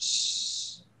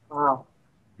 Wow.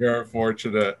 Very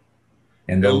fortunate.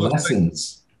 And the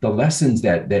lessons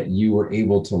that you were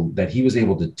able to, that he was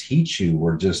able to teach you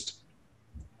were just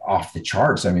off the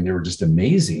charts. I mean, they were just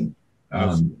amazing.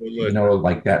 You know,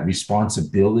 like that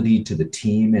responsibility to the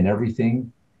team and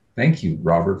everything. Thank you,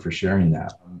 Robert, for sharing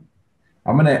that.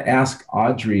 I'm going to ask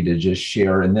Audrey to just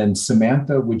share, and then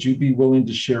Samantha, would you be willing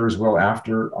to share as well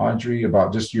after Audrey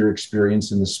about just your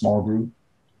experience in the small group?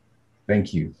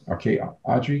 Thank you. Okay,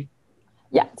 Audrey?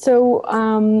 Yeah, so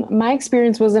my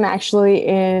experience wasn't actually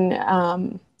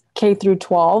in K through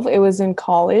 12. It was in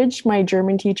college. My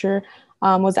German teacher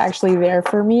was actually there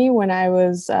for me when I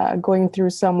was going through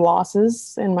some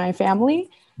losses in my family.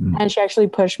 And she actually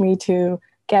pushed me to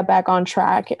get back on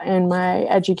track in my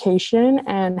education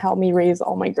and help me raise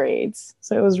all my grades.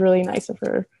 So it was really nice of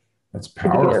her. That's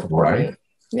powerful, right?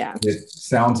 Yeah. It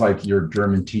sounds like your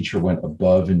German teacher went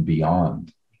above and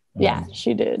beyond. Yeah,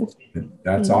 she did.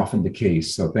 That's often the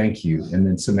case. So thank you. And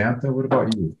then Samantha, what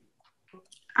about you?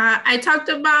 I talked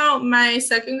about my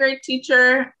second grade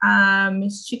teacher,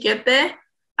 Miss Chiquete.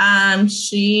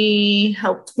 She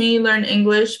helped me learn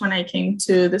English when I came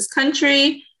to this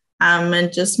country,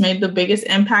 and just made the biggest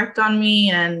impact on me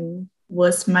and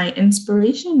was my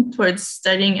inspiration towards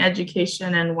studying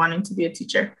education and wanting to be a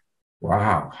teacher.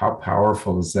 Wow, how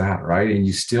powerful is that, right? And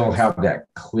you still have that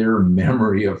clear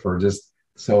memory of her, just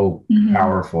so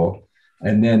powerful.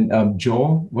 And then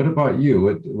Joel, what about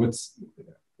you?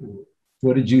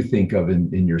 What did you think of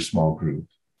in your small group?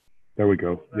 There we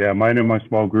go. Yeah, mine in my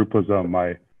small group was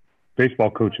my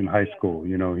baseball coach in high school.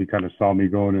 You know, he kind of saw me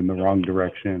going in the wrong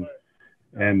direction.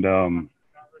 And,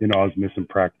 you know, I was missing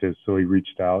practice. So he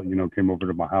reached out, you know, came over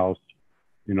to my house,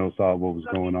 you know, saw what was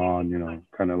going on, you know,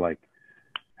 kind of like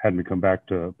had me come back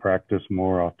to practice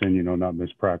more often, you know, not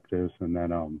miss practice. And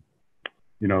then,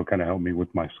 you know, kind of helped me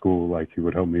with my school. Like he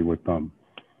would help me with,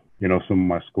 you know, some of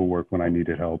my schoolwork when I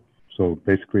needed help. So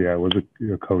basically I was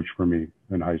a coach for me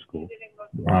in high school.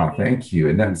 Wow, thank you.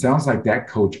 And that sounds like that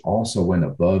coach also went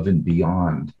above and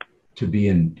beyond to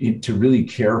to really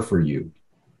care for you.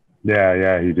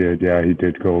 Yeah, he did. Yeah, he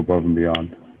did go above and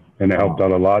beyond. And it helped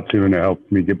out a lot too, and it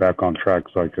helped me get back on track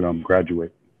so I could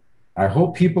graduate. I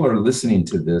hope people are listening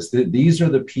to this. These are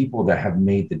the people that have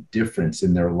made the difference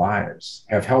in their lives,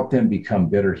 have helped them become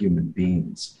better human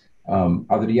beings.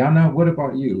 Adriana, what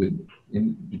about you?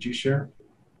 Did you share?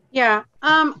 Yeah,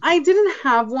 I didn't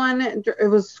have one. It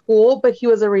was school, but he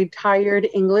was a retired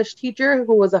English teacher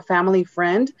who was a family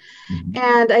friend.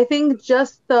 And I think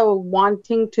just the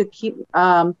wanting to keep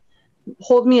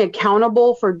hold me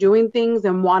accountable for doing things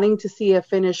and wanting to see a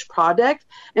finished product.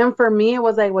 And for me, it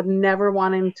was I would never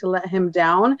want him to let him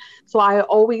down. So I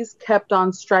always kept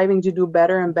on striving to do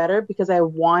better and better because I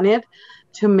wanted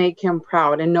to make him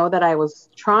proud and know that I was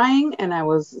trying and I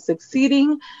was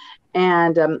succeeding.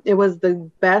 And it was the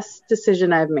best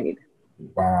decision I've made.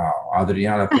 Wow,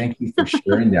 Adriana, thank you for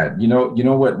sharing that. You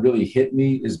know what really hit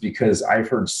me is because I've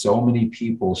heard so many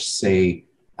people say,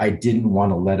 I didn't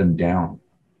want to let him down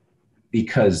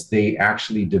because they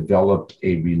actually developed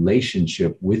a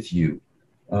relationship with you.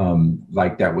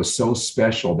 Like that was so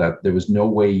special that there was no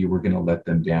way you were going to let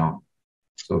them down.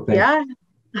 So thank you.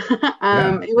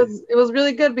 It was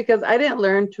really good because I didn't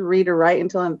learn to read or write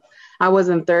until I was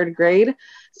in third grade.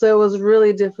 So it was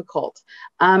really difficult.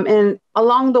 And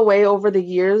along the way, over the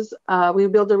years, we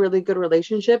built a really good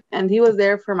relationship. And he was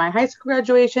there for my high school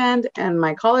graduation and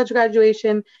my college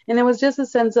graduation. And it was just a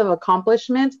sense of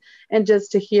accomplishment. And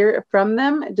just to hear it from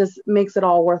them, it just makes it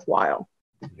all worthwhile.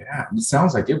 Yeah, it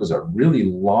sounds like it was a really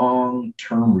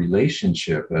long-term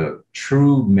relationship, a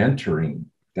true mentoring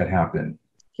that happened.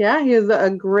 Yeah, he was a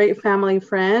great family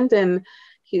friend, and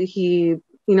he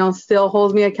still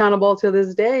holds me accountable to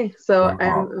this day. So wow.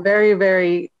 I'm very,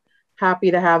 very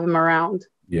happy to have him around.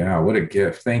 Yeah, what a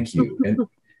gift. Thank you. And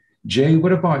Jay,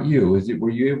 what about you? Were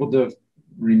you able to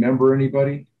remember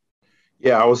anybody?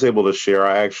 Yeah, I was able to share.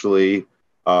 I actually,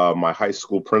 my high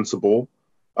school principal,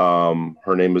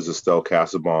 her name is Estelle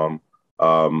Cassabaum.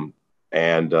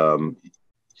 And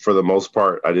for the most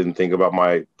part, I didn't think about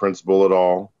my principal at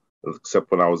all, except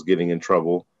when I was getting in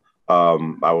trouble.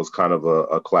 I was kind of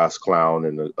a class clown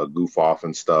and a goof off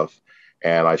and stuff.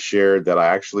 And I shared that I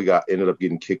actually ended up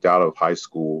getting kicked out of high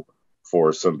school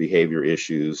for some behavior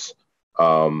issues.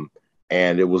 And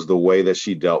it was the way that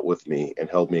she dealt with me and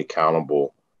held me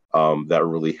accountable that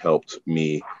really helped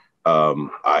me.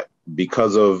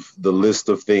 Because of the list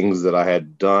of things that I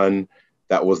had done,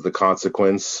 that was the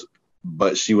consequence.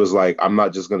 But she was like, I'm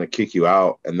not just going to kick you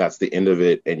out and that's the end of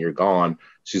it and you're gone.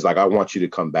 She's like, I want you to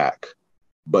come back,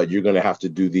 but you're going to have to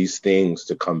do these things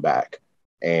to come back.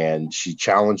 And she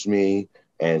challenged me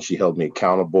and she held me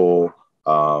accountable.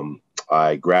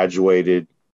 I graduated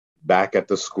back at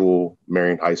the school,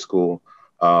 Marion High School.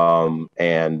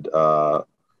 And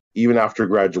even after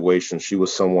graduation, she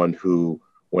was someone who,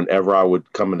 whenever I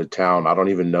would come into town, I don't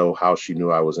even know how she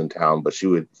knew I was in town, but she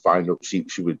would she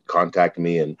would contact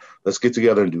me and let's get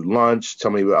together and do lunch.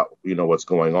 Tell me about, what's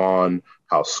going on,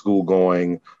 how's school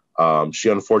going. She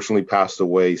unfortunately passed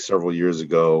away several years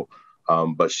ago,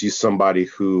 but she's somebody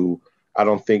who I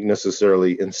don't think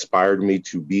necessarily inspired me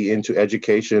to be into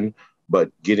education,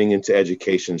 but getting into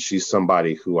education, she's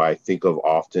somebody who I think of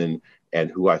often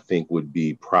and who I think would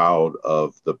be proud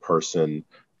of the person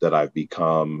that I've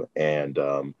become. And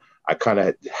I kind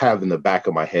of have in the back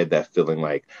of my head that feeling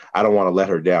like I don't want to let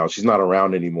her down. She's not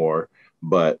around anymore,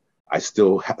 but I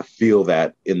still feel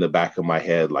that in the back of my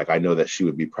head. Like I know that she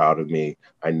would be proud of me.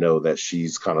 I know that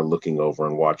she's kind of looking over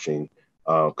and watching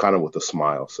kind of with a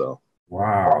smile. So.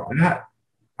 Wow.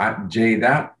 Jay,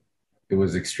 it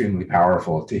was extremely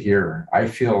powerful to hear. I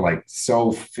feel like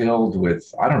so filled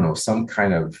with, I don't know, some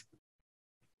kind of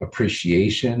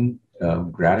appreciation,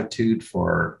 gratitude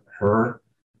for her.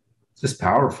 It's just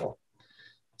powerful.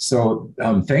 So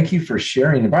thank you for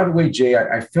sharing. And by the way, Jay,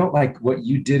 I felt like what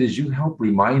you did is you helped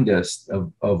remind us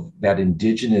of that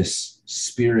indigenous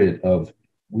spirit of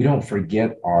we don't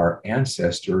forget our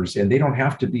ancestors, and they don't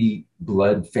have to be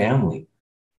blood family.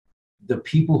 The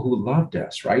people who loved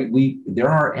us, right? They're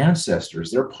our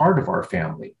ancestors. They're part of our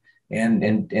family.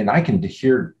 And I can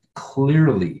hear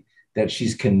clearly that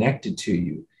she's connected to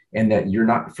you and that you're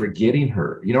not forgetting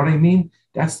her. You know what I mean?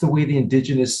 That's the way the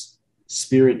indigenous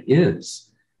spirit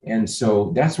is. And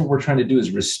so that's what we're trying to do,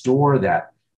 is restore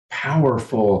that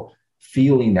powerful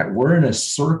feeling that we're in a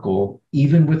circle,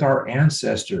 even with our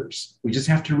ancestors. We just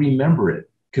have to remember it,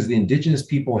 because the indigenous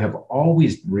people have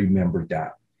always remembered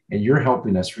that. And you're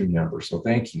helping us remember. So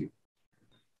thank you.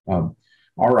 All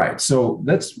right. So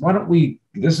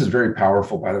this is very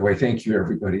powerful, by the way. Thank you,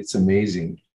 everybody. It's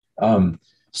amazing.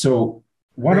 So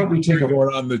why don't we take a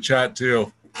going on the chat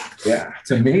too? Yeah,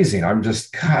 it's amazing. It's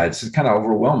kind of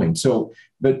overwhelming. So,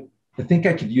 but I think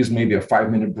I could use maybe a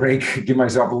 5-minute break, give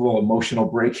myself a little emotional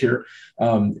break here.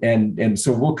 And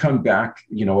so we'll come back,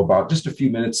 about just a few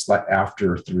minutes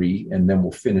after 3, and then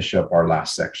we'll finish up our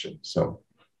last section. So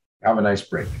have a nice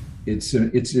break.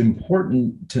 It's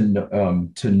important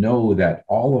to know that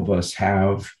all of us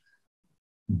have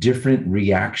different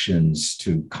reactions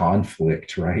to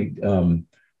conflict, right?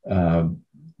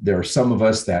 There are some of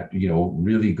us that,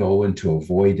 really go into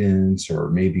avoidance, or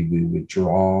maybe we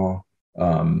withdraw.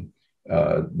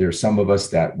 There's some of us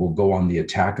that will go on the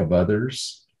attack of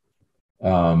others.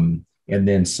 And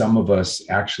then some of us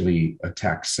actually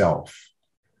attack self.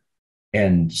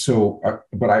 And so,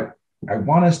 but I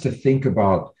want us to think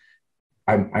about,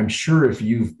 I'm sure if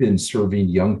you've been serving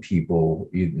young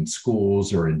people in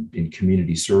schools or in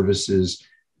community services,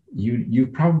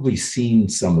 you've probably seen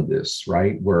some of this,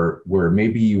 right? Where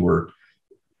maybe you were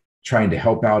trying to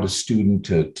help out a student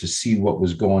to see what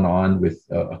was going on with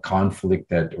a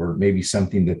conflict or maybe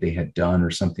something that they had done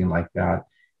or something like that.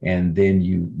 And then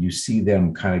you see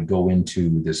them kind of go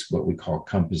into this, what we call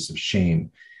compass of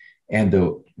shame. And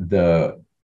the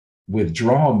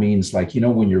withdrawal means, like,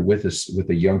 when you're with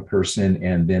a young person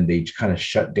and then they kind of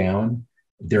shut down,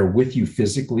 they're with you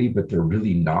physically, but they're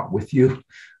really not with you.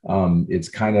 It's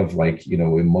kind of like,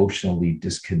 emotionally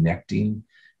disconnecting.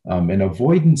 And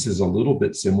avoidance is a little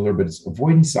bit similar, but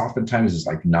avoidance oftentimes is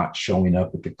like not showing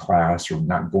up at the class, or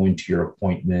not going to your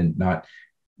appointment, not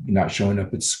showing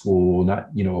up at school, not,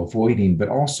 avoiding, but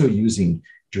also using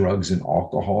drugs and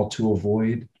alcohol to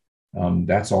avoid.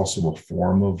 That's also a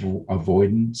form of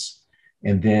avoidance.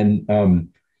 And then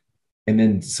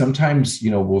sometimes,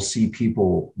 we'll see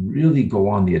people really go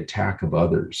on the attack of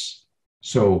others.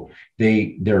 So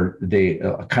they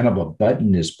kind of a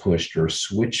button is pushed, or a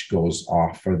switch goes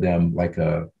off for them.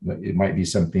 It might be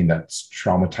something that's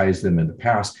traumatized them in the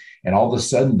past. And all of a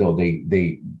sudden, though,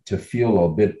 they to feel a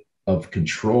bit of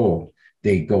control,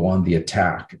 they go on the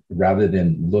attack rather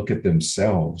than look at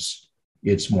themselves.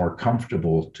 It's more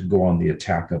comfortable to go on the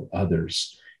attack of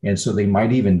others. And so they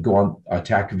might even go on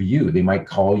attack of you. They might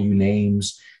call you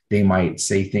names. They might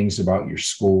say things about your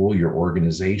school, your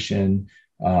organization,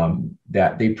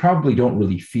 that they probably don't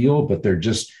really feel, but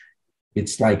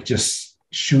it's like just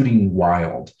shooting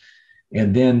wild.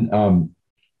 And then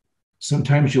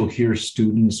sometimes you'll hear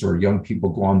students or young people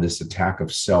go on this attack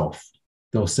of self.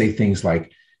 They'll say things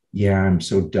like, yeah, I'm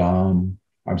so dumb.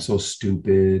 I'm so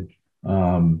stupid.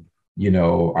 I'm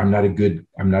not a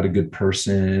good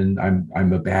person.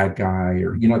 I'm a bad guy,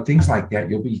 or, things like that.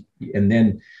 And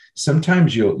then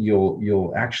sometimes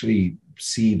you'll actually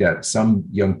see that some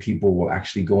young people will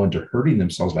actually go into hurting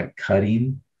themselves, like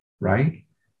cutting, right?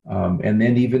 And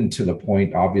then even to the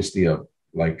point, obviously, of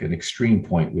like an extreme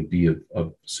point would be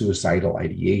of suicidal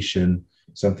ideation,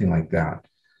 something like that.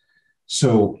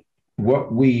 So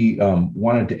what we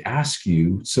wanted to ask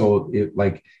you,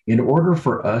 in order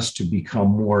for us to become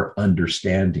more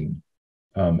understanding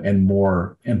and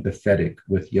more empathetic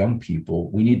with young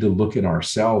people, we need to look at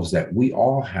ourselves that we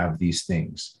all have these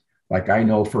things. Like I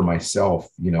know for myself,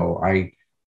 I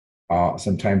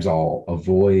sometimes I'll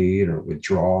avoid or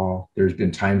withdraw. There's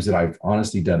been times that I've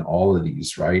honestly done all of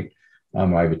these, right?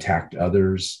 I've attacked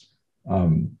others.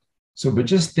 But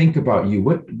just think about you.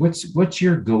 What's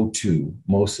your go-to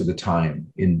most of the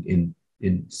time in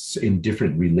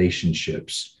different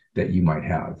relationships that you might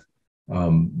have?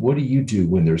 What do you do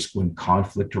when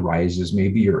conflict arises?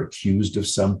 Maybe you're accused of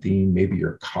something. Maybe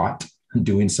you're caught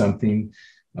doing something.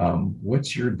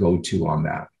 What's your go-to on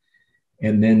that?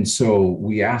 And then so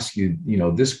we ask you,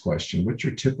 this question: what's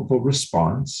your typical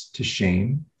response to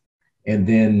shame? And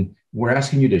then we're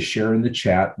asking you to share in the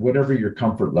chat whatever your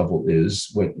comfort level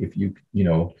is.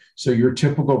 So your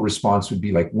typical response would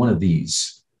be like one of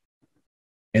these.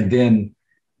 And then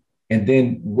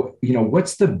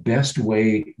what's the best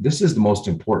way? This is the most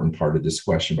important part of this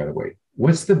question, by the way.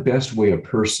 What's the best way a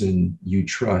person you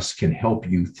trust can help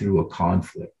you through a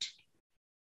conflict?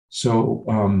 So,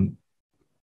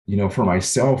 for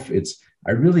myself,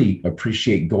 I really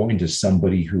appreciate going to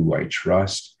somebody who I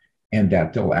trust and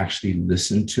that they'll actually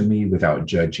listen to me without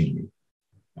judging me.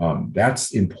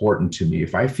 That's important to me.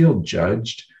 If I feel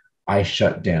judged, I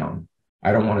shut down.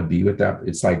 I don't want to be with that.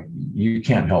 It's like, you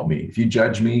can't help me. If you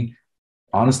judge me,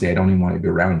 honestly, I don't even want to be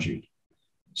around you.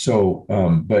 So,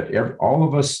 all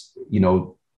of us,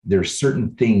 there's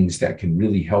certain things that can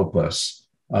really help us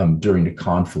during the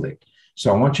conflict.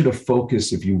 So I want you to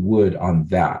focus, if you would, on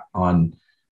that, on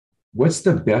what's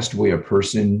the best way a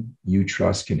person you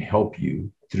trust can help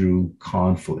you through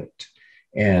conflict.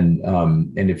 And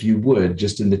if you would,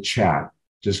 just in the chat,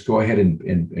 just go ahead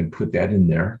and put that in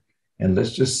there, and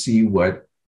let's just see what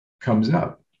comes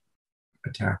up.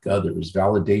 Attack others,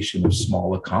 validation of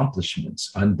small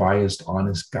accomplishments, unbiased,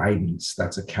 honest guidance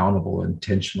that's accountable,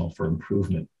 intentional for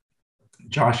improvement.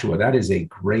 Joshua, that is a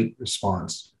great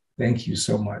response. Thank you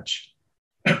so much.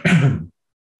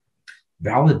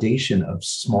 Validation of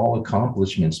small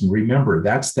accomplishments. And remember,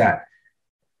 that's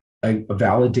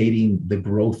validating the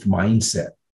growth mindset,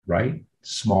 right?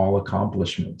 Small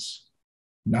accomplishments,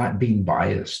 not being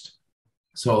biased.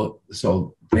 So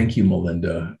thank you,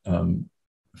 Melinda,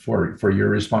 for your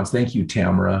response. Thank you,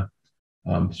 Tamara.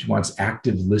 She wants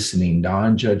active listening,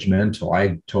 non-judgmental.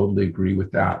 I totally agree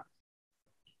with that.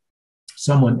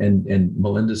 Someone, and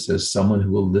Melinda says, someone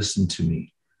who will listen to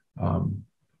me,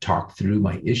 talk through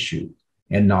my issue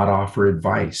and not offer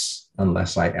advice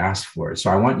unless I ask for it.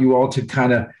 So I want you all to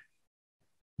kind of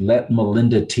let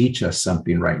Melinda teach us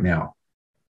something right now.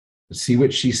 See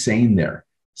what she's saying there.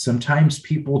 Sometimes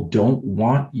people don't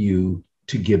want you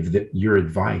to give your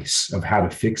advice of how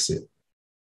to fix it.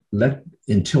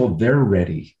 Until they're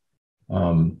ready.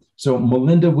 So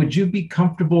Melinda, would you be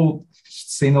comfortable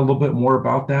saying a little bit more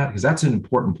about that? Because that's an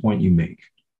important point you make.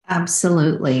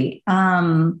 Absolutely.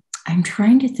 I'm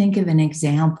trying to think of an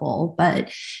example,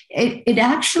 but it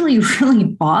actually really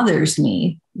bothers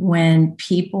me when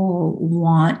people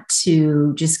want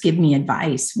to just give me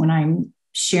advice when I'm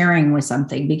sharing with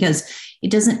something, because it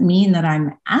doesn't mean that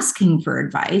I'm asking for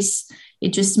advice.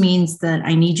 It just means that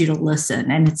I need you to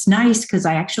listen. And it's nice because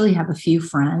I actually have a few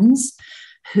friends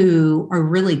who are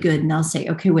really good, and they'll say,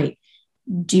 okay, wait,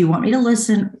 do you want me to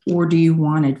listen or do you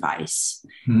want advice?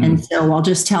 Mm-hmm. And so I'll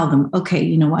just tell them, okay,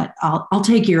 you know what, I'll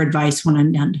take your advice when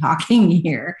I'm done talking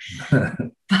here. But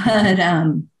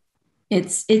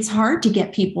it's hard to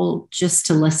get people just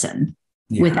to listen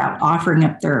without offering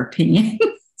up their opinion.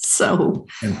 So,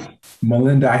 and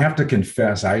Melinda, I have to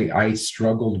confess, I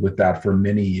struggled with that for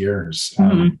many years.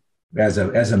 As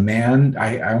a man,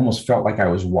 I almost felt like I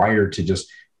was wired to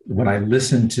just, when I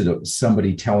listened to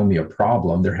somebody telling me a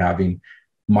problem they're having,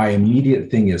 my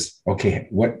immediate thing is, okay,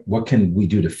 what can we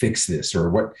do to fix this? Or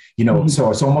what,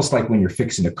 so it's almost like when you're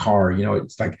fixing a car,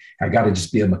 it's like, I got to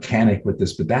just be a mechanic with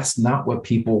this, but that's not what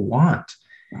people want.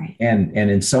 Right. And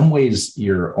in some ways,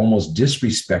 you're almost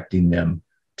disrespecting them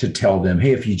to tell them,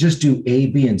 hey, if you just do A,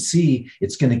 B, and C,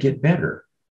 it's going to get better.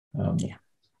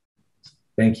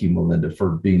 Thank you, Melinda,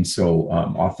 for being so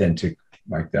authentic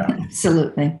like that.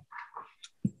 Absolutely.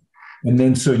 And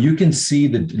then so you can see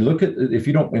look at, if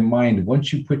you don't mind,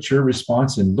 once you put your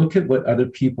response in, look at what other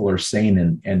people are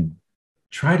saying and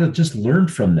try to just learn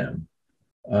from them.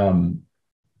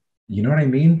 You know what I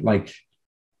mean? Like,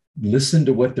 listen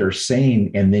to what they're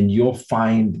saying, and then you'll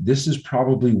find this is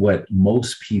probably what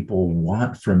most people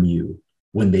want from you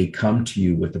when they come to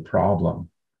you with a problem.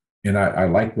 And I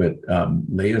like what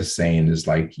Leah's saying is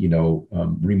like,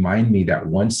 remind me that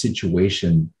one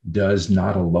situation does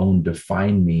not alone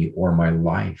define me or my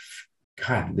life.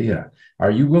 God, Leah, are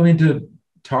you willing to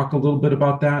talk a little bit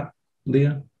about that,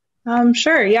 Leah?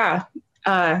 Sure, yeah.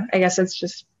 I guess it's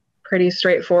just pretty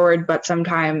straightforward, but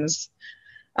sometimes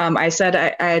I said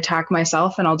I attack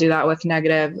myself, and I'll do that with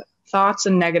negative thoughts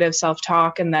and negative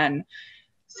self-talk. And then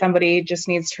somebody just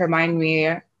needs to remind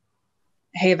me,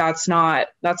 hey, that's not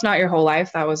your whole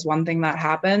life. That was one thing that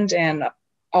happened. And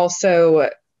also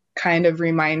kind of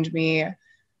remind me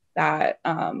that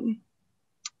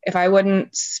if I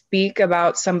wouldn't speak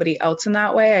about somebody else in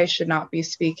that way, I should not be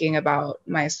speaking about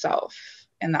myself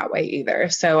in that way either.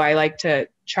 So I like to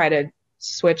try to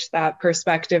switch that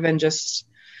perspective and just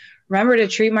remember to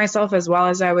treat myself as well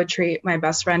as I would treat my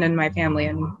best friend and my family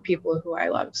and people who I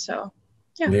love. So,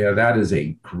 yeah, that is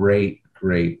a great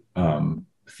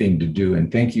thing to do.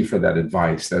 And thank you for that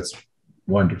advice. That's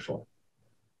wonderful.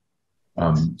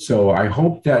 So I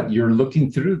hope that you're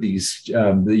looking through these.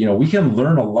 We can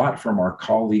learn a lot from our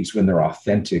colleagues when they're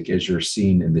authentic, as you're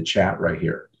seeing in the chat right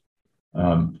here.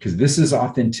 Because this is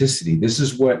authenticity. This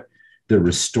is what the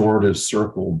restorative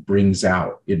circle brings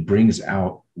out. It brings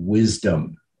out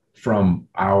wisdom from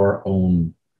our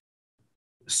own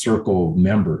circle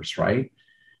members, right?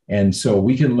 And so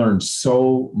we can learn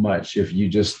so much if you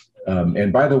just,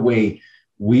 and by the way,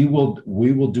 we will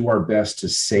do our best to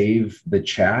save the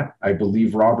chat. I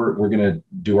believe, Robert, we're going to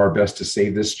do our best to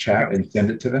save this chat and send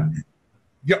it to them.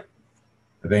 Yep.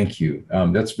 Thank you.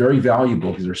 That's very valuable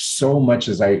because there's so much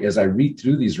as I read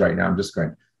through these right now, I'm just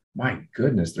going, my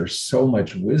goodness, there's so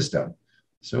much wisdom.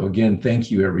 So again,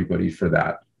 thank you everybody for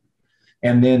that.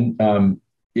 And then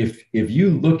if you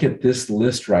look at this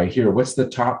list right here, what's the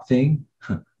top thing?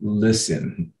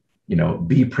 Listen,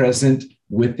 be present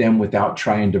with them without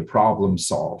trying to problem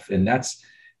solve. And that's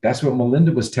what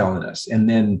Melinda was telling us. And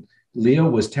then Leah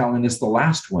was telling us the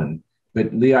last one.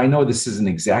 But Leah, I know this isn't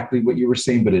exactly what you were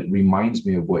saying, but it reminds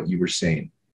me of what you were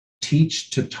saying.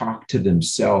 Teach to talk to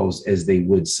themselves as they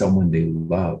would someone they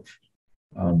love.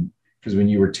 Because when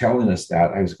you were telling us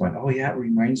that, I was going, oh yeah, it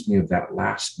reminds me of that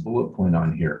last bullet point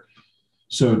on here.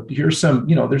 So here's some,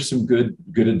 there's some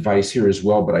good advice here as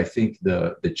well, but I think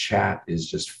the chat is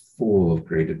just full of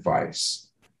great advice.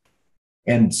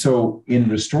 And so in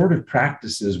restorative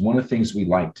practices, one of the things we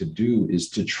like to do is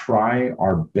to try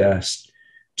our best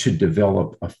to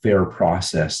develop a fair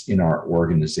process in our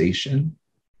organization,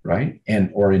 right?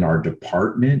 Or in our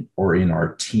department or in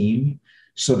our team,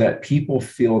 so that people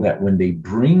feel that when they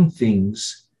bring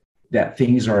things, that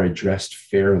things are addressed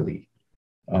fairly.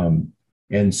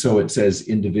 And so it says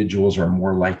individuals are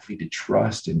more likely to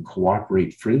trust and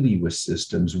cooperate freely with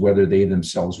systems, whether they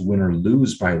themselves win or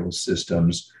lose by those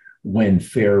systems, when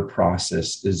fair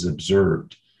process is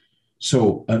observed.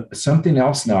 So something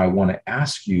else now I want to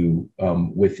ask you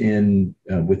within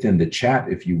the chat,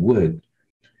 if you would,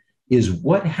 is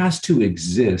what has to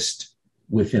exist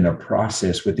within a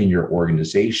process, within your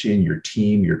organization, your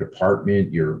team, your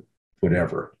department, your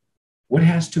whatever. What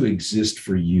has to exist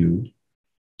for you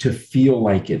to feel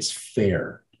like it's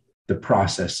fair, the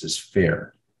process is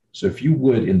fair? So if you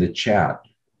would, in the chat,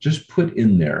 just put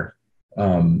in there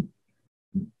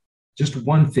just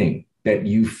one thing that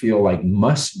you feel like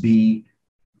must be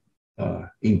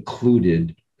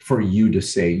included for you to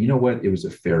say, you know what, it was a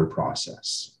fair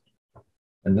process.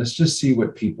 And let's just see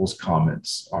what people's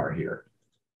comments are here.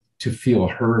 To feel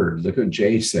heard. Look what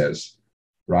Jay says,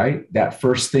 right? That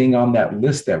first thing on that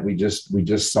list that we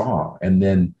just saw. And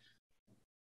then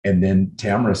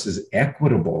Tamara says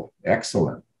equitable,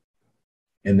 excellent.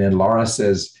 And then Laura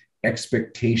says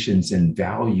expectations and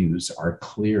values are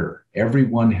clear.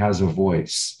 Everyone has a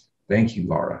voice. Thank you,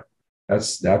 Laura.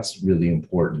 That's really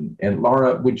important. And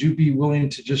Laura, would you be willing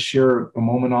to just share a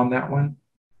moment on that one?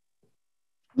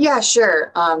 Yeah,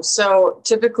 sure. So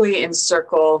typically in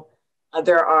Circle,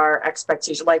 there are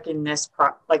expectations, like in this,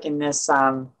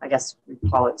 I guess we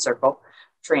call it circle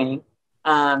training.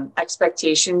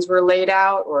 Expectations were laid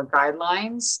out, or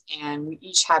guidelines, and we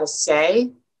each had a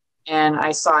say. And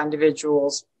I saw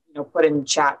individuals, put in the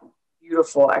chat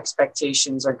beautiful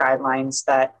expectations or guidelines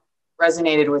that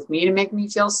resonated with me to make me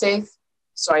feel safe.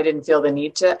 So I didn't feel the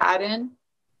need to add in.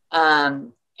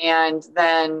 And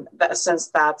then since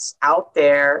that's out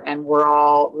there and we're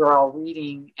all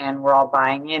reading and we're all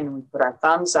buying in and we put our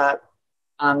thumbs up,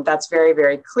 that's very,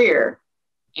 very clear.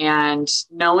 And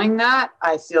knowing that,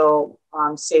 I feel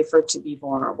safer to be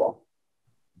vulnerable.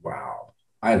 Wow.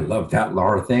 I love that,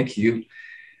 Laura. Thank you.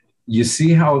 You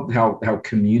see how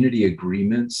community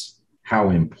agreements, how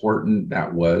important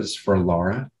that was for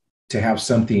Laura to have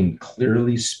something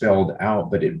clearly spelled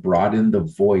out, but it brought in the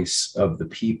voice of the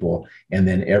people. And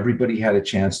then everybody had a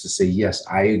chance to say, yes,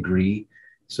 I agree.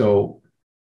 So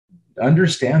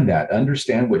understand that.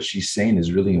 Understand what she's saying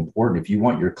is really important. If you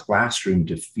want your classroom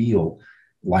to feel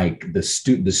like the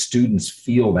students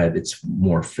feel that it's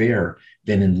more fair,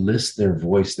 then enlist their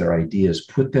voice, their ideas,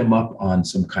 put them up on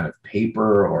some kind of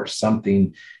paper or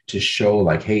something to show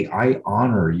like, hey, I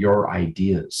honor your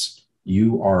ideas.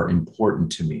 You are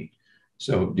important to me.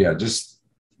 So yeah, just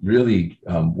really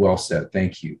well said.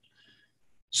 Thank you.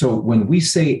 So when we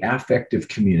say affective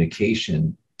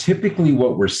communication, typically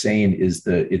what we're saying is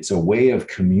that it's a way of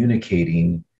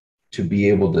communicating to be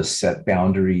able to set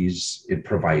boundaries. It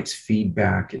provides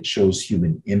feedback. It shows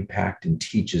human impact and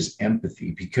teaches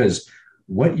empathy, because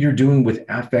what you're doing with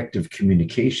affective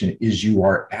communication is you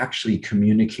are actually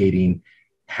communicating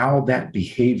how that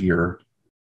behavior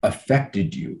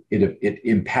affected you. It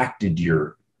impacted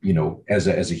your, as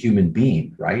a human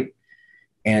being, right?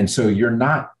 And so you're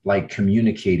not like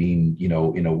communicating,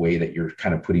 in a way that you're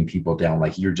kind of putting people down,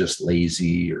 like you're just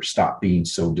lazy or stop being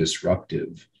so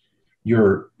disruptive.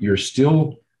 You're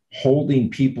still holding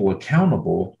people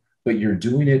accountable, but you're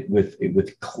doing it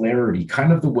with clarity,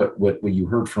 kind of what you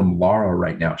heard from Laura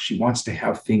right now. She wants to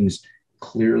have things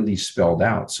clearly spelled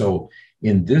out. So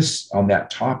in this, on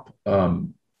that top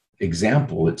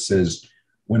example, it says,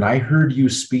 when I heard you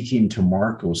speaking to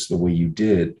Marcos the way you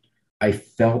did, I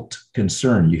felt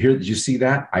concern. Did you see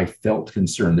that? I felt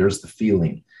concern. There's the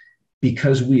feeling,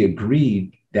 because we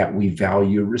agreed that we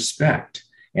value respect.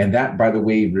 And that, by the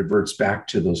way, reverts back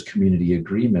to those community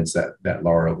agreements that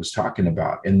Laura was talking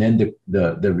about. And then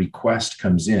the request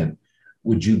comes in,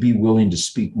 would you be willing to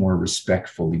speak more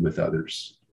respectfully with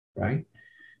others, right?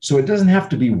 So it doesn't have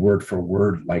to be word for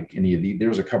word like any of these.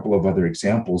 There's a couple of other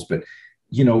examples, but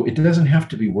it doesn't have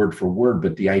to be word for word,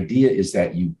 but the idea is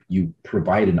that you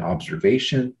provide an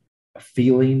observation, a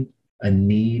feeling, a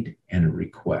need, and a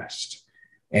request.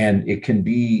 And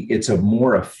it's a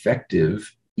more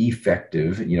effective,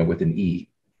 with an E,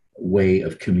 way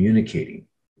of communicating.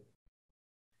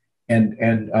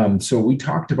 And so we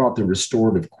talked about the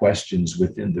restorative questions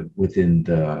within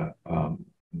the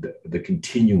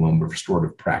continuum of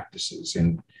restorative practices.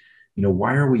 And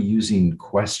why are we using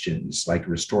questions like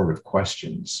restorative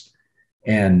questions?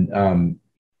 And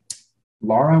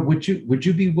Laura, would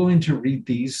you be willing to read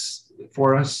these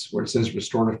for us, where it says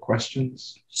restorative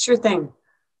questions? Sure thing.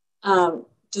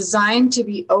 Designed to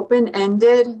be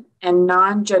open-ended and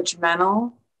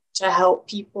non-judgmental to help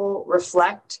people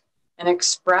reflect and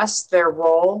express their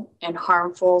role in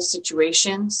harmful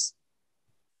situations.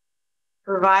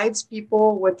 Provides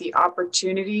people with the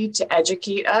opportunity to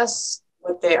educate us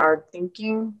what they are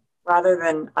thinking rather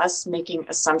than us making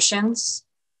assumptions.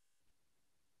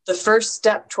 The first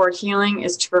step toward healing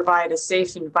is to provide a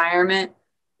safe environment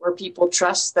where people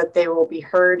trust that they will be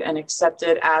heard and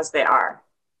accepted as they are.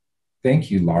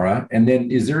 Thank you, Laura. And then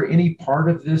is there any part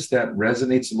of this that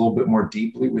resonates a little bit more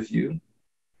deeply with you?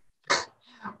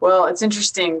 Well, it's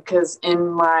interesting because in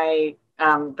my,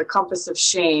 the compass of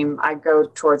shame, I go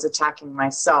towards attacking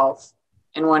myself.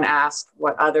 And when asked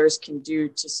what others can do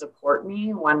to support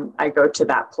me, when I go to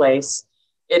that place,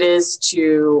 it is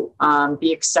to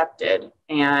be accepted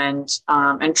and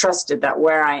trusted that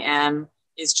where I am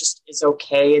is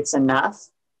okay, it's enough.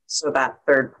 So that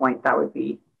third point, that would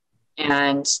be.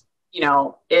 And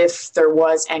if there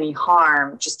was any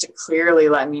harm, just to clearly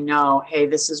let me know, hey,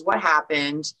 this is what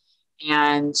happened.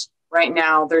 And right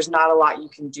now, there's not a lot you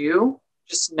can do.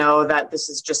 Just know that this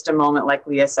is just a moment, like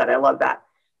Leah said, I love that.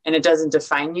 And it doesn't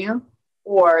define you,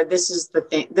 or this is the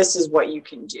thing, this is what you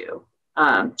can do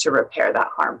to repair that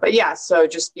harm. But yeah, so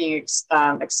just being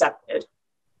accepted.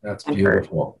 That's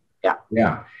beautiful. Heard.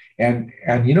 Yeah. And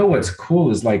what's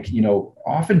cool is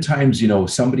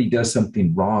oftentimes, somebody does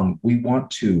something wrong. We want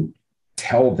to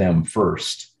tell them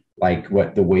first, like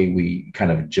the way we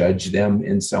kind of judge them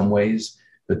in some ways.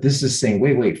 But this is saying,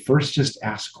 wait, first just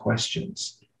ask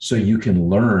questions so you can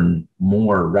learn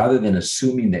more rather than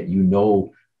assuming that you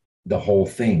know the whole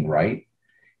thing, right?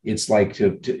 It's like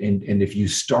and if you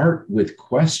start with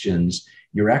questions,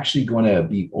 you're actually going to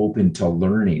be open to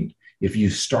learning. If you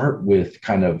start with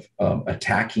kind of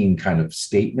attacking kind of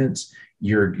statements,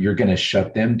 you're going to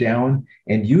shut them down,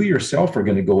 and you yourself are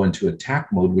going to go into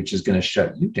attack mode, which is going to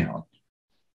shut you down.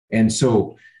 And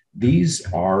so these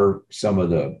are some of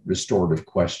the restorative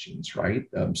questions, right?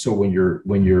 So when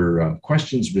your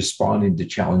questions responding to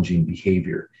challenging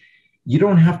behavior, you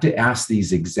don't have to ask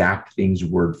these exact things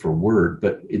word for word,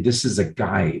 but this is a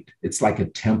guide. It's like a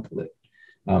template.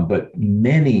 But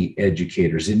many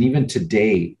educators, and even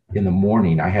today in the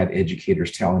morning, I had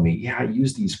educators telling me, yeah, I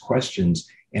use these questions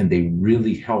and they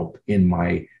really help in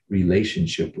my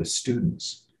relationship with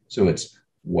students. So it's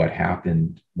what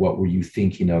happened? What were you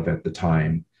thinking of at the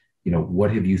time?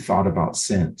 What have you thought about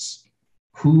since?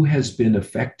 Who has been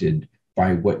affected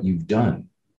by what you've done?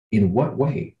 In what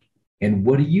way? And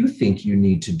what do you think you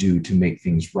need to do to make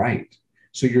things right?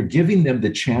 So you're giving them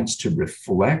the chance to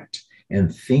reflect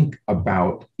and think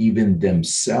about even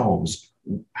themselves,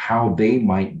 how they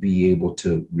might be able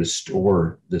to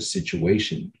restore the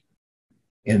situation.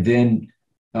 And then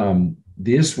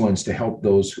this one's to help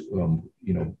those who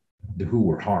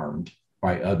were harmed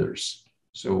by others.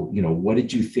 So, what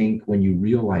did you think when you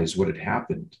realized what had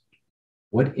happened?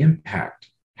 What impact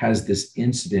has this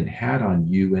incident had on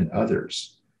you and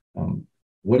others?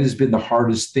 What has been the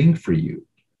hardest thing for you?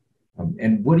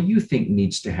 And what do you think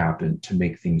needs to happen to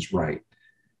make things right?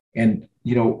 And,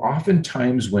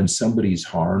 oftentimes when somebody's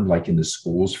harmed, like in the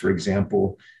schools, for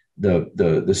example,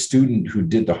 the student who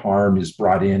did the harm is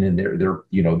brought in and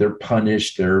they're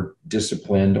punished, they're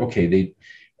disciplined. Okay,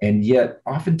 and yet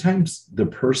oftentimes the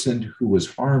person who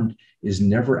was harmed is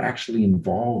never actually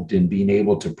involved in being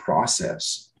able to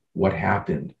process what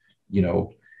happened.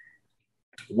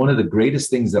 One of the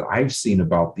greatest things that I've seen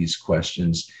about these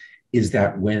questions is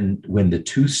that when the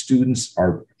two students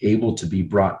are able to be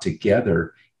brought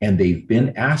together and they've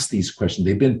been asked these questions,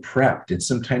 they've been prepped, and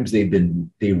sometimes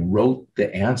they wrote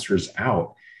the answers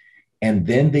out, and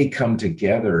then they come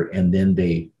together and then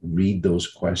they read those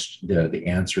questions, the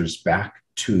answers back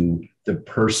to the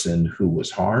person who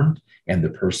was harmed and the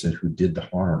person who did the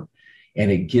harm. And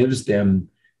it gives them,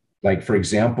 like, for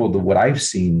example, what I've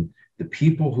seen, the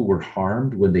people who were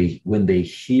harmed, when they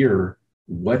hear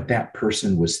what that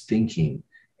person was thinking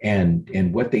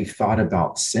and what they thought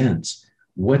about since,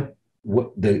 that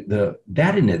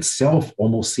in itself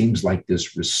almost seems like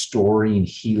this restoring,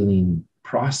 healing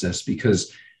process,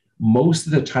 because most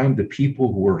of the time the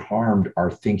people who are harmed are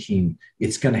thinking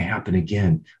it's going to happen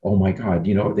again. Oh my God,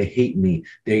 they hate me.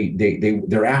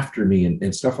 They're after me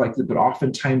and stuff like that. But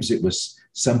oftentimes it was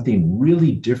something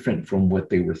really different from what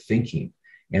they were thinking.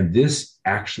 And this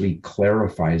actually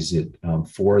clarifies it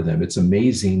for them. It's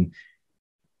amazing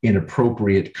in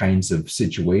appropriate kinds of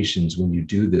situations when you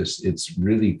do this. It's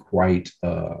really quite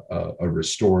a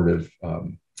restorative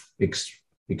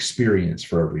experience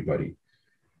for everybody.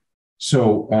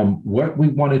 So what we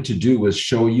wanted to do was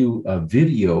show you a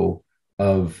video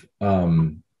of,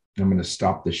 I'm going to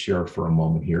stop the share for a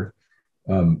moment here.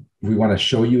 We want to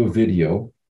show you a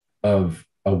video of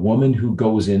a woman who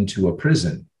goes into a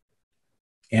prison.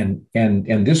 And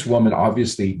this woman,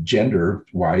 obviously gender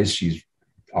wise, she's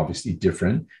obviously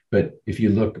different, but if you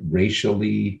look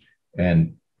racially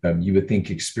and you would think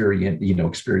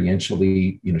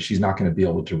experientially, she's not going to be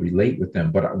able to relate with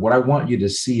them. But what I want you to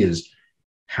see is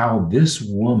how this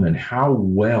woman, how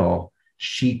well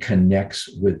she connects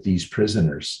with these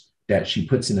prisoners, that she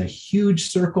puts in a huge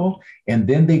circle and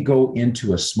then they go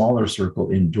into a smaller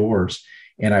circle indoors.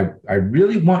 And I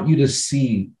really want you to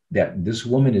see that this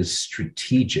woman is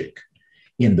strategic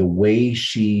in the way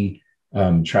she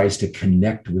tries to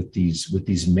connect with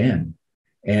these men.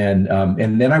 And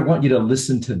then I want you to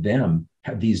listen to them,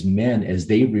 these men, as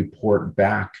they report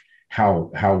back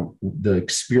how the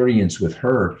experience with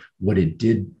her, what it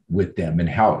did with them and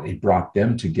how it brought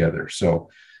them together. So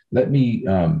let me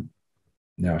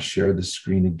now share the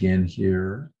screen again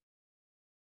here.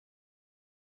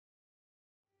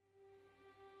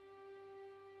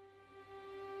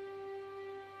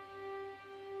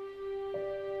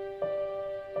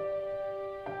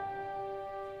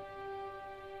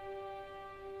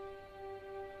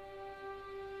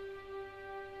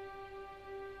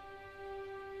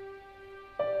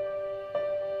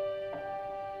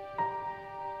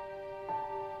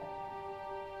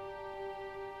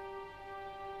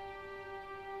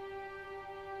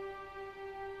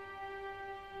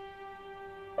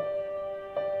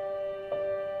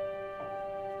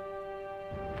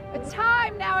 It's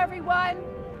time now, everyone.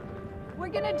 We're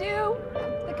gonna do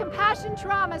the compassion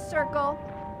trauma circle.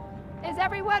 Is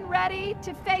everyone ready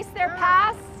to face their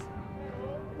past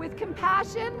with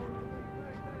compassion?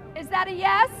 Is that a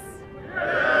yes?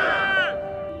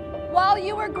 Yeah. While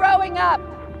you were growing up,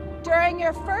 during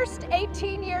your first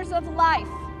 18 years of life,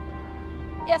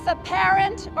 if a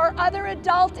parent or other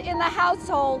adult in the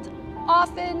household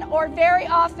often or very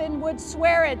often would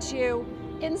swear at you,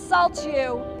 insult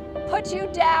you, put you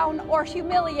down, or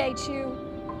humiliate you,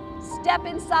 step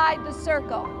inside the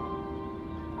circle.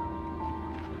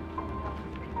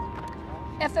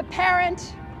 If a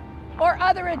parent or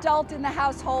other adult in the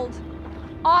household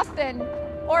often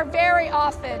or very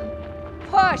often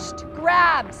pushed,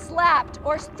 grabbed, slapped,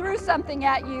 or threw something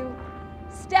at you,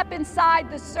 step inside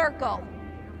the circle.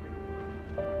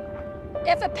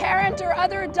 If a parent or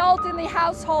other adult in the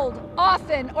household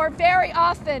often or very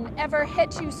often ever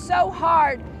hit you so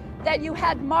hard that you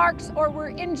had marks or were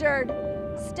injured,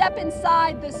 step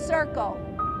inside the circle.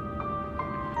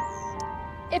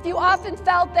 If you often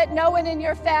felt that no one in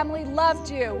your family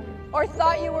loved you or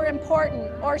thought you were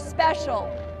important or special,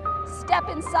 step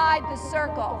inside the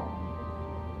circle.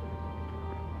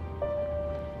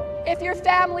 If your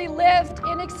family lived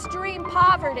in extreme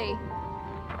poverty,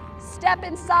 step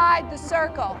inside the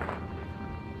circle.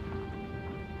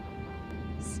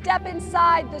 Step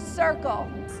inside the circle.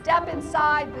 Step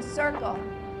inside the circle.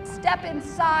 Step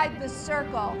inside the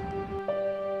circle.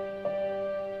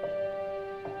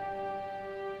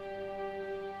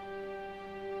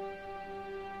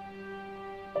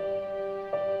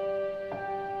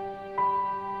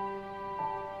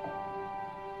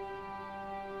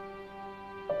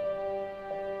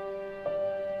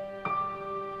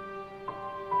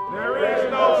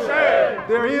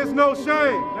 There is no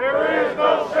shame. There is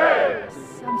no shame.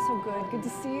 I'm so good. Good to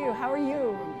see you. How are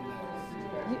you?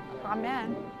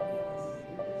 Amen.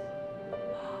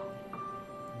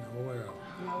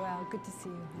 Noel, good to see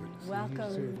you.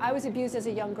 Welcome. I was abused as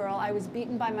a young girl. I was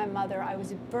beaten by my mother. I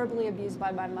was verbally abused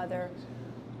by my mother.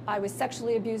 I was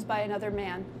sexually abused by another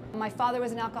man. My father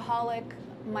was an alcoholic.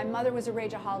 My mother was a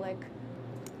rageaholic.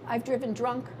 I've driven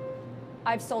drunk.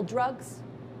 I've sold drugs.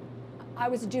 I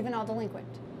was a juvenile delinquent.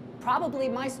 Probably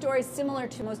my story is similar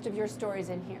to most of your stories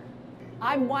in here.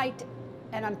 I'm white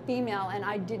and I'm female and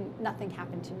nothing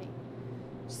happened to me.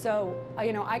 So,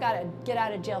 I got a get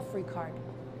out of jail free card.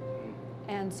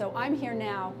 And so I'm here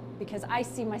now because I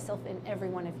see myself in every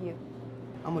one of you.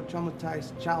 I'm a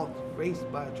traumatized child,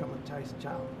 raised by a traumatized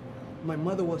child. My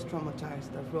mother was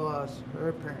traumatized as well as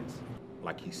her parents.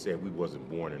 Like he said, we wasn't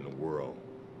born in the world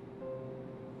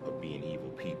of being evil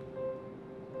people.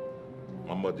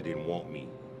 My mother didn't want me.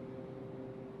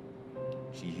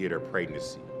 She hid her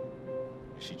pregnancy,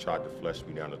 and she tried to flush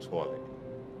me down the toilet.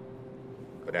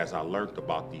 But as I learned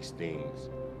about these things,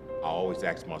 I always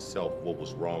asked myself what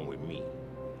was wrong with me.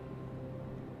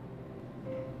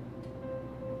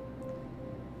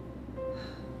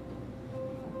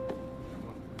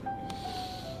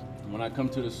 When I come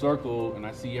to the circle and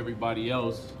I see everybody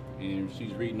else, and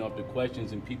she's reading off the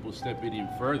questions and people stepping in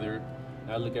further,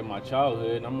 and I look at my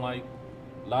childhood and I'm like,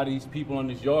 a lot of these people in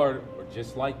this yard are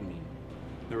just like me.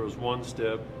 There was one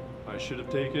step I should have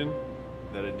taken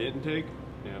that I didn't take,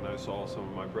 and I saw some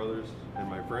of my brothers and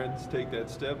my friends take that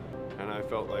step, and I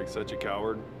felt like such a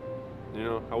coward.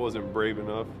 I wasn't brave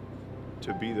enough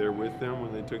to be there with them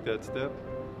when they took that step.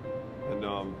 And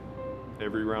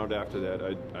every round after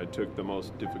that, I took the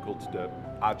most difficult step.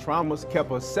 Our traumas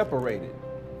kept us separated.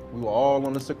 We were all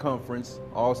on the circumference,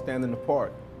 all standing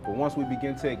apart. But once we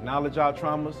began to acknowledge our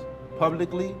traumas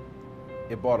publicly,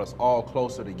 it brought us all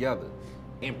closer together.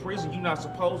 In prison, you're not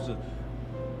supposed to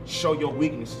show your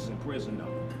weaknesses in prison,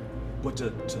 though. But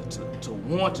to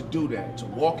want to do that, to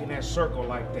walk in that circle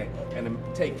like that, and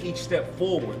to take each step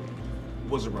forward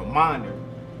was a reminder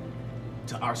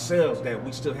to ourselves that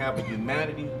we still have a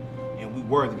humanity and we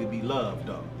worthy to be loved,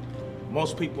 though.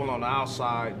 Most people on the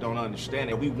outside don't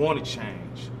understand that we want to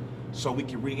change so we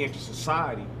can re-enter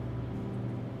society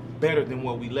better than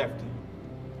what we left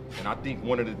it. And I think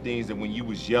one of the things that when you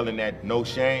was yelling at no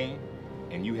shame,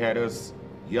 and you had us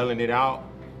yelling it out,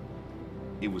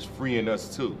 it was freeing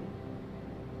us too.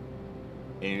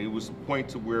 And it was a point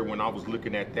to where when I was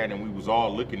looking at that and we was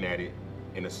all looking at it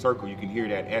in a circle, you can hear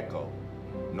that echo,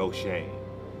 no shame.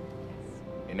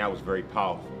 And that was very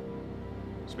powerful,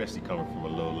 especially coming from a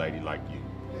little lady like you.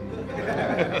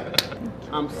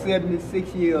 I'm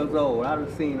 76 years old.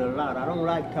 I've seen a lot. I don't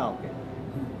like talking.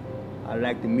 I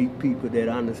like to meet people that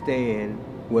understand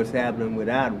what's happening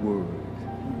without words.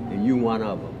 And you one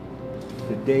of them.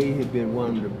 Today has been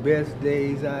one of the best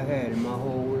days I had in my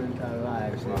whole entire entire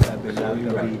life since I've been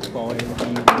locked up these 40 years.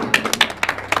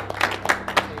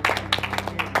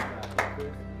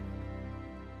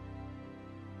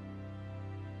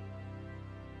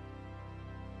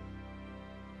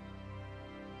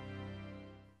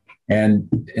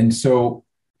 And so,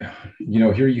 you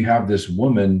know, here you have this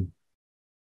woman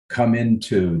come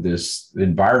into this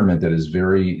environment that is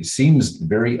seems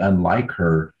very unlike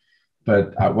her.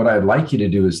 But what I'd like you to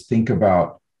do is think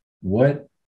about what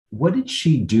did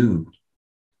she do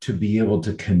to be able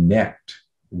to connect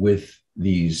with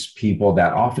these people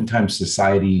that oftentimes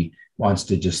society wants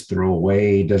to just throw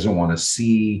away, doesn't want to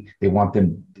see, they want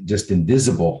them just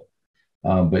invisible.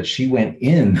 But she went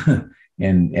in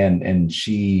and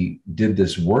she did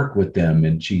this work with them,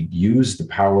 and she used the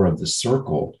power of the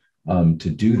circle to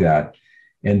do that.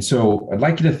 And so I'd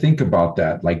like you to think about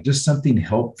that, like just something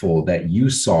helpful that you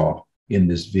saw in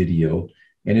this video.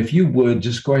 And if you would,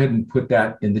 just go ahead and put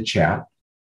that in the chat.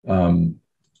 And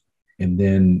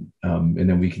then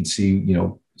we can see, you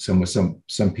know,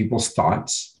 some people's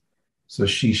thoughts. So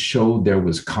she showed there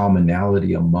was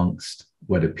commonality amongst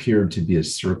what appeared to be a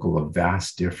circle of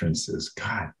vast differences.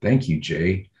 God, thank you,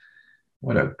 Jay.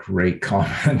 What a great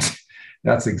comment.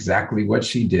 That's exactly what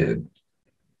she did.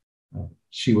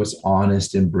 She was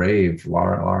honest and brave.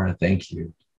 Laura, thank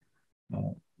you.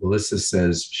 Melissa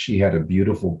says she had a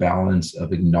beautiful balance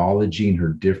of acknowledging her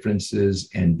differences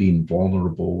and being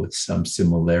vulnerable with some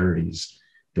similarities.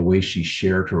 The way she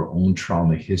shared her own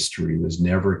trauma history was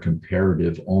never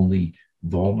comparative, only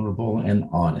vulnerable and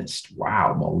honest.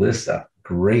 Wow, Melissa,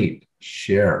 great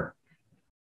share.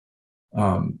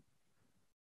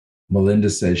 Melinda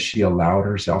says she allowed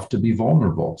herself to be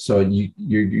vulnerable. So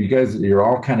you guys, you're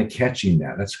all kind of catching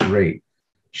that. That's great.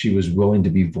 She was willing to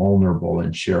be vulnerable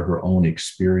and share her own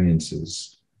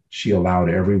experiences. She allowed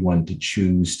everyone to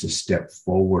choose to step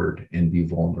forward and be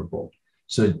vulnerable.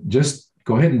 So just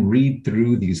go ahead and read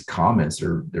through these comments.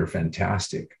 They're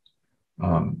fantastic.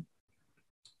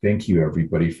 Thank you,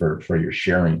 everybody, for your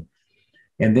sharing.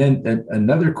 And then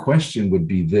another question would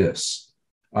be this.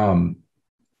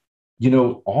 You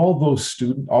know, all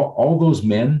those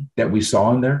men that we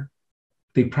saw in there,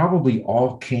 they probably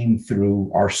all came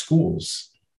through our schools,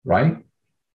 right?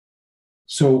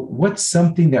 So what's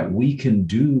something that we can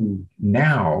do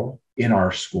now in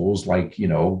our schools, like, you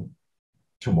know,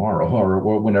 tomorrow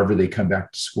or whenever they come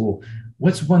back to school?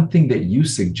 What's one thing that you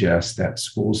suggest that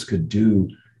schools could do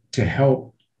to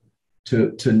help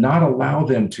to not allow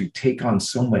them to take on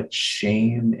so much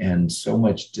shame and so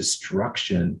much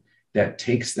destruction that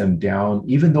takes them down,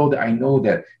 even though I know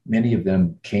that many of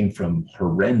them came from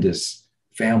horrendous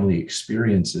family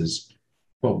experiences?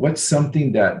 But what's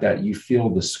something that you feel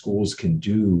the schools can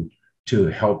do to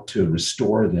help to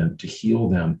restore them, to heal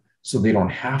them, so they don't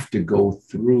have to go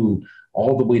through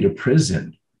all the way to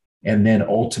prison? And then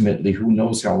ultimately, who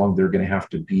knows how long they're going to have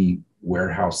to be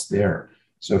warehoused there.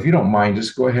 So if you don't mind,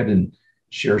 just go ahead and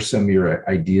share some of your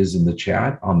ideas in the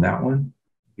chat on that one.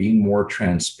 Being more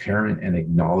transparent and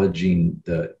acknowledging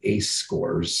the ACE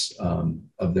scores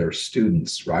of their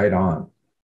students. Right on.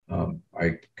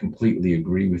 I completely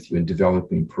agree with you in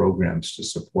developing programs to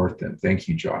support them. Thank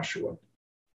you, Joshua.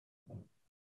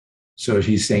 So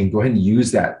he's saying, go ahead and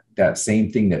use that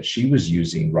same thing that she was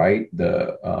using, right?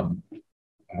 That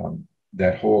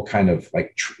whole kind of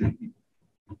like,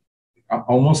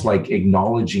 almost like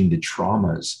acknowledging the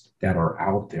traumas that are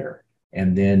out there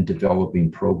and then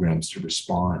developing programs to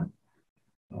respond.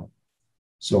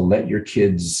 So let your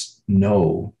kids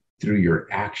know through your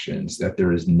actions that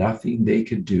there is nothing they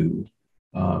could do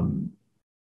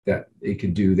that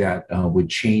would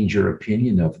change your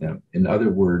opinion of them. In other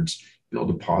words, build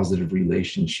a positive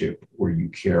relationship where you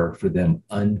care for them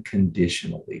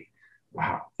unconditionally.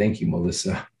 Wow. Thank you,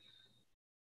 Melissa.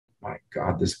 My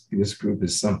God, this group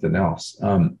is something else.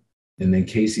 And then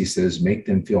Casey says, make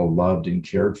them feel loved and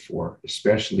cared for,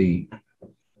 especially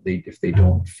if they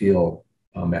don't feel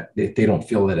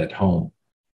it at home.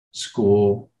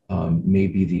 School may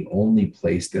be the only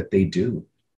place that they do.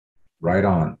 Right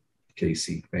on,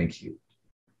 Casey. Thank you.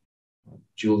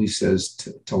 Julie says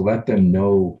to let them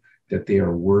know that they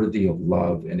are worthy of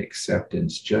love and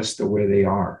acceptance just the way they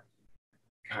are.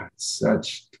 God,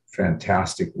 such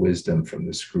fantastic wisdom from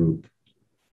this group.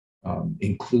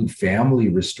 Include family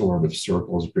restorative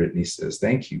circles, Brittany says.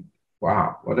 Thank you.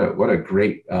 Wow, what a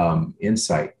great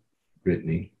insight,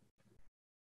 Brittany.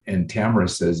 And Tamara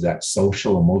says that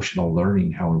social emotional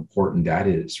learning, how important that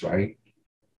is, right?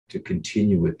 To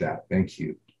continue with that. Thank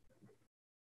you.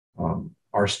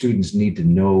 Our students need to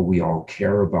know we all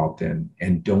care about them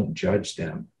and don't judge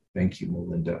them. Thank you,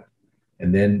 Melinda.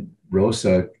 And then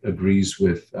Rosa agrees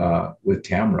with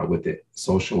Tamara with the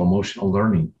social emotional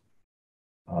learning.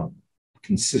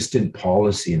 Consistent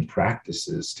policy and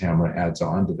practices, Tamara adds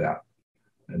on to that.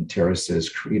 And Tara says,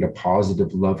 create a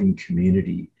positive, loving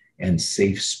community and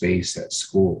safe space at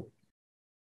school.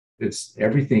 It's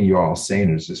everything you're all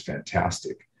saying is just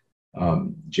fantastic.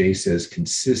 Jay says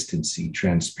consistency,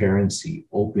 transparency,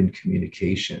 open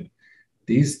communication.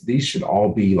 These should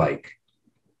all be like,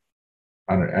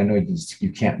 I know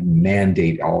you can't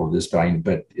mandate all of this,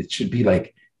 but it should be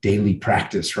like daily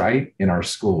practice, right? In our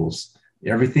schools.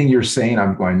 Everything you're saying,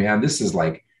 I'm going, man, this is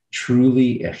like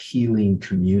truly a healing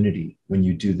community when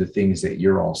you do the things that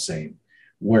you're all saying,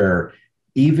 where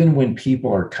even when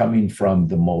people are coming from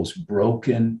the most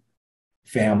broken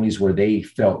families where they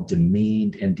felt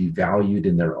demeaned and devalued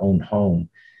in their own home,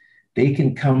 they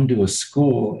can come to a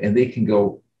school and they can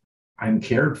go, I'm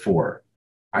cared for.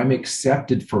 I'm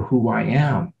accepted for who I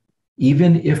am,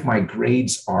 even if my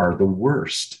grades are the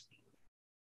worst,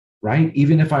 right?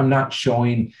 Even if I'm not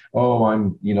showing, oh,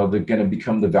 I'm, they're going to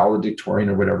become the valedictorian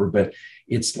or whatever, but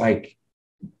it's like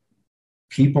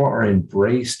people are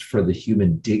embraced for the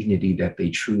human dignity that they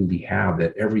truly have,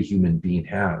 that every human being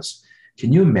has.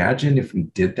 Can you imagine if we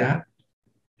did that?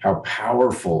 How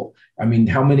powerful. I mean,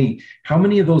 how many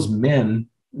of those men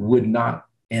would not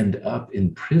end up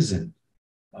in prison,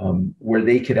 where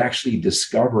they could actually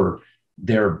discover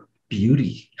their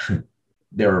beauty,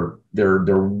 their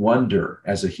wonder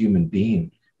as a human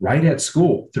being right at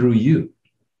school through you,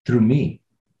 through me,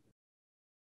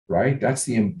 right? That's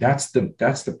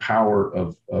the power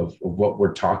of what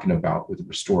we're talking about with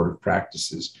restorative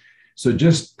practices. So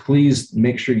just please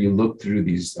make sure you look through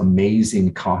these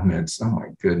amazing comments. Oh my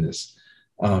goodness.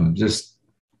 Just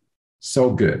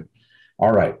so good.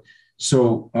 All right.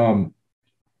 So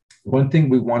one thing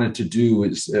we wanted to do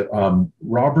is,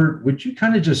 Robert, would you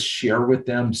kind of just share with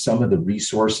them some of the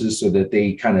resources so that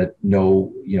they kind of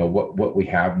know, what we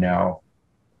have now?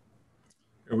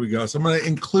 Here we go. So I'm going to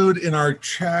include in our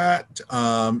chat,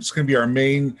 it's going to be our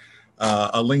main,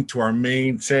 a link to our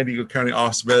main San Diego County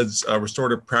Office of Ed's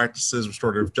restorative practices,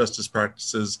 restorative justice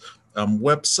practices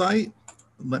website.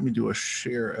 Let me do a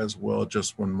share as well.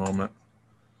 Just one moment.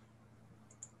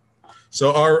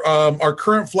 So our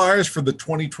current flyers for the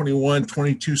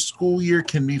 2021-22 school year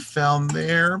can be found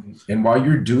there. And while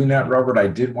you're doing that, Robert, I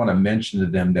did want to mention to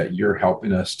them that you're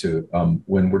helping us to,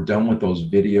 when we're done with those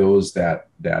videos that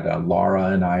Laura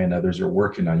and I and others are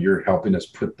working on, you're helping us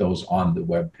put those on the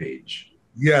webpage.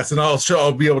 Yes, and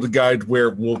I'll be able to guide where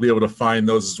we'll be able to find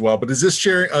those as well. But is this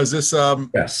sharing? Is this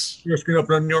yes, your screen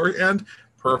open on your end?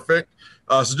 Perfect.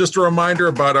 So just a reminder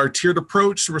about our tiered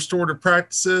approach to restorative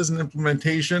practices and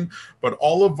implementation. But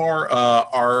all of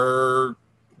our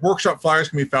workshop flyers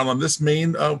can be found on this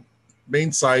main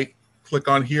site. Click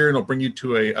on here and it'll bring you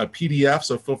to a PDF.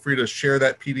 So feel free to share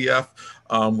that PDF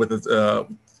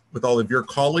with all of your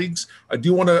colleagues. I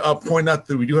do want to point out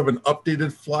that we do have an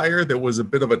updated flyer. There was a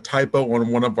bit of a typo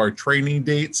on one of our training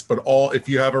dates, but if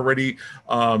you have already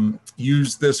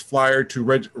used this flyer to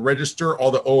register,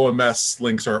 all the OMS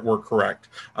links were correct.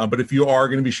 But if you are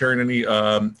going to be sharing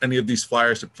any of these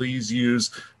flyers, so please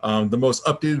use the most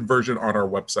updated version on our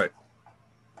website.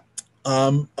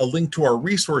 A link to our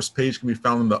resource page can be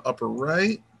found in the upper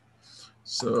right.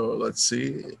 So let's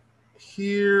see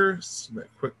here, so that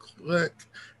quick click.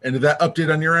 And did that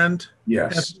update on your end?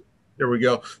 Yes. There we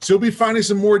go. So you'll be finding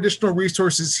some more additional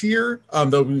resources here.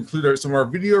 They'll include some of our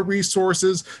video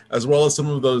resources, as well as some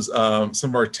of those, some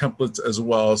of our templates as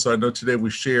well. So I know today we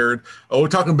shared, we're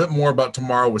talking a bit more about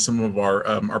tomorrow with some of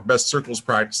our best circles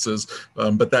practices,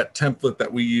 but that template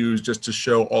that we use just to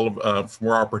show all of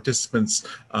where our participants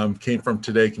came from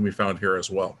today can be found here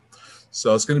as well.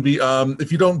 So it's going to be,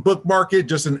 if you don't bookmark it,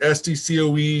 just an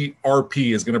SDCOE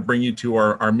RP is going to bring you to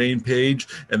our main page,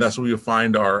 and that's where you'll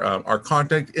find our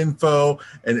contact info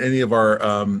and any of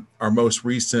our most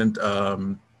recent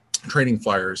training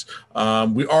flyers.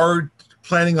 We are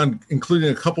planning on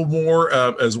including a couple more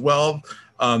as well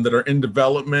that are in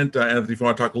development. Anthony, if you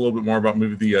want to talk a little bit more about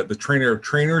maybe the trainer of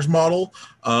trainers model,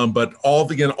 but all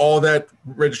that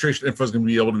registration info is going to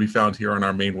be able to be found here on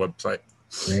our main website.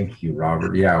 Thank you,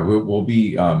 Robert. Yeah, we'll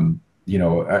be,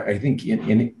 I think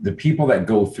in the people that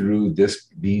go through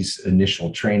these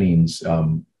initial trainings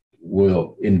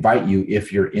will invite you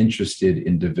if you're interested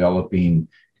in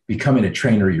becoming a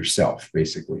trainer yourself,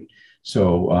 basically.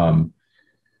 So,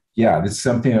 yeah, this is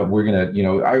something that we're going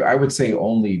to, I would say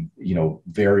only,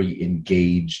 very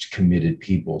engaged, committed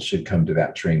people should come to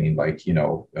that training. Like,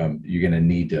 you're going to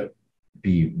need to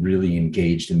be really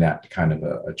engaged in that kind of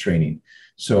a training.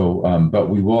 So, but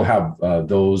we will have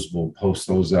we'll post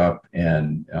those up,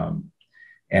 and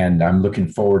And I'm looking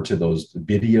forward to those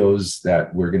videos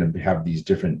that we're going to have, these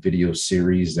different video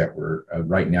series that we're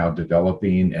right now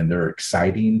developing, and they're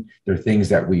exciting. They're things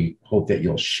that we hope that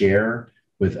you'll share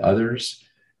with others.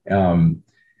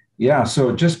 Yeah,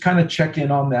 so just kind of check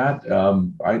in on that.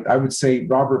 I would say,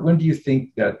 Robert, when do you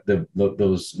think that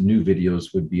those new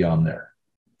videos would be on there?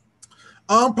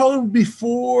 Probably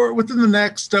within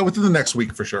the next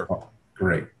week for sure. Oh,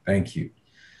 great, thank you.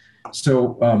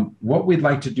 So what we'd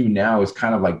like to do now is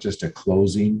kind of like just a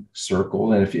closing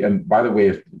circle. And by the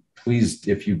way, please,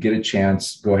 if you get a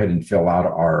chance, go ahead and fill out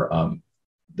our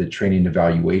the training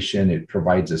evaluation. It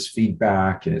provides us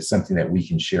feedback, and it's something that we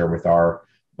can share with our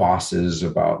bosses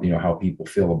about, how people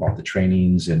feel about the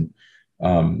trainings. And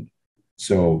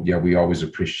so, yeah, we always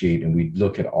appreciate, and we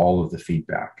look at all of the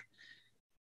feedback.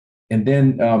 And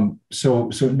then, so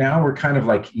now we're kind of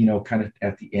like, kind of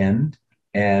at the end.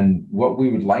 And what we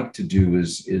would like to do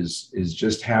is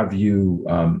just have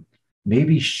you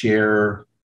maybe share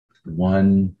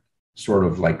one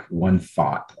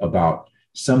thought about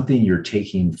something you're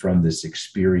taking from this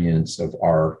experience of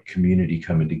our community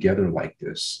coming together like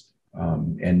this.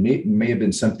 And may have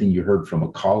been something you heard from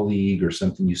a colleague, or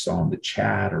something you saw in the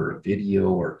chat, or a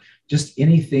video, or just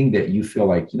anything that you feel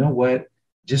like, what,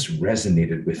 just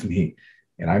resonated with me,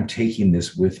 and I'm taking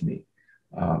this with me.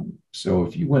 So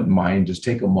if you wouldn't mind, just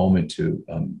take a moment to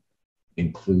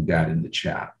include that in the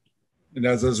chat. And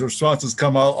as responses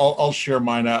come, I'll share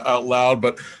mine out loud.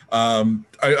 But I'm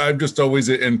just always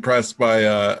impressed by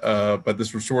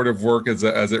this restorative work, as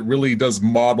it really does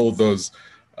model those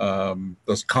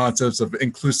concepts of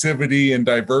inclusivity and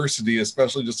diversity,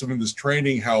 especially just in this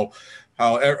training. How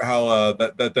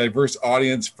that diverse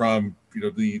audience from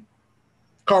the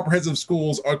comprehensive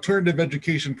schools, alternative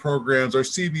education programs, our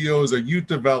CBOs, our youth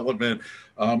development,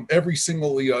 it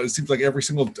seems like every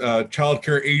single child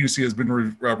care agency has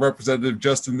been represented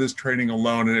just in this training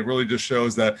alone. And it really just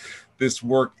shows that this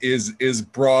work is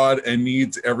broad and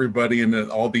needs everybody, and that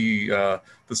all the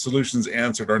solutions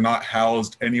answered are not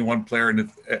housed any one player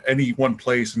in any one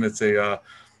place, and it's a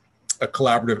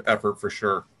collaborative effort for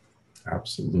sure.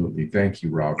 Absolutely. Thank you,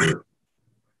 Robert.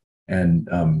 And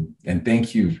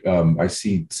thank you. I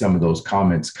see some of those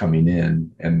comments coming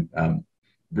in. And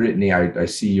Brittany, I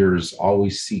see yours: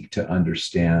 always seek to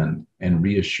understand and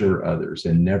reassure others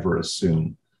and never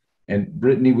assume. And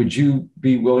Brittany, would you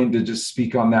be willing to just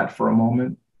speak on that for a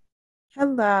moment?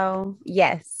 Hello.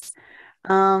 Yes.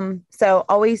 So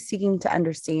always seeking to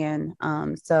understand.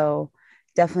 So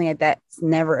definitely that's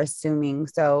never assuming.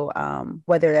 So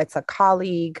whether that's a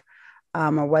colleague,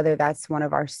 or whether that's one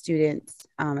of our students,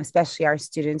 especially our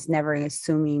students, never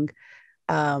assuming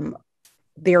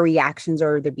their reactions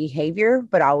or their behavior,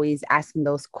 but always asking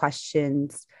those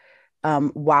questions,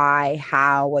 why,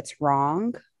 how, what's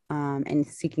wrong, and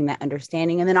seeking that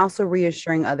understanding, and then also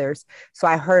reassuring others. So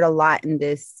I heard a lot in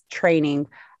this training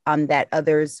that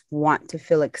others want to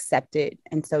feel accepted.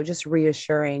 And so just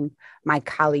reassuring my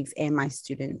colleagues and my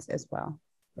students as well.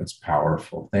 That's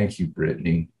powerful. Thank you,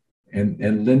 Brittany.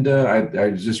 And Linda, I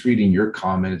was just reading your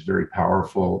comment. It's very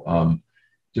powerful,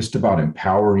 just about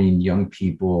empowering young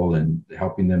people and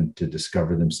helping them to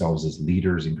discover themselves as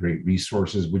leaders and great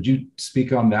resources. Would you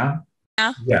speak on that?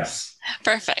 Yeah. Yes.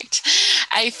 Perfect.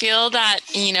 I feel that,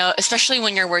 especially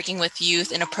when you're working with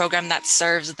youth in a program that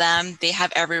serves them, they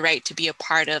have every right to be a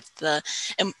part of the,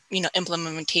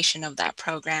 implementation of that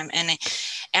program.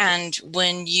 And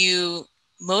when you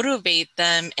motivate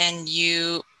them and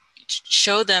you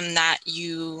show them that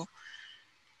you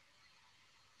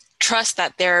trust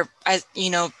that they're, as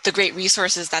the great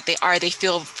resources that they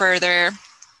feel further,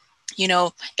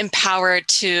 empowered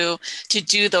to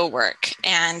do the work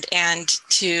and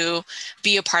to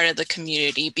be a part of the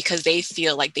community, because they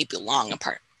feel like they belong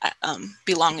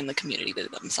in the community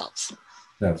themselves.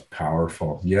 That's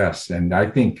powerful. Yes. And I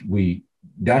think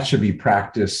that should be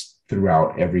practiced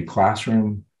throughout every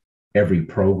classroom, every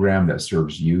program that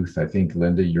serves youth. I think,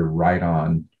 Linda, you're right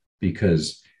on,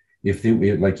 because if they,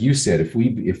 like you said, if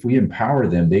we empower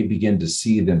them, they begin to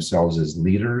see themselves as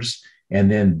leaders, and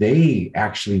then they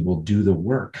actually will do the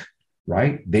work,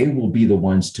 right? They will be the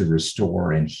ones to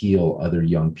restore and heal other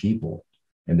young people.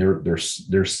 And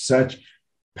they're such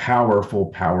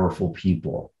powerful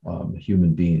people,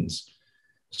 human beings.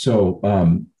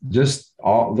 So just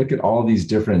look at all these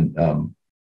different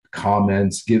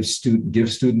comments, give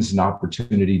students an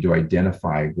opportunity to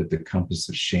identify with the compass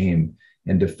of shame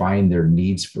and define their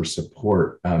needs for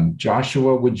support.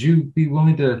 Joshua, would you be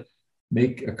willing to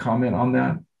make a comment on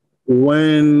that?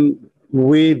 When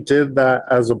we did that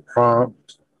as a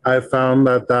prompt, I found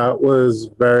that was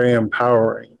very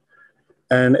empowering.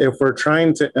 And if we're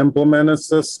trying to implement a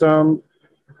system,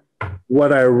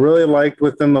 what I really liked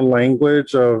within the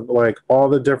language of like all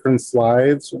the different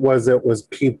slides was it was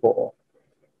people,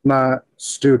 not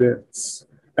students.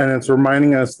 And it's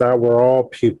reminding us that we're all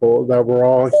people, that we're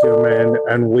all human,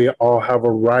 and we all have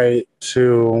a right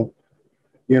to,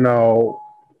 you know,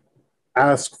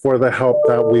 ask for the help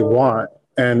that we want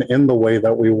and in the way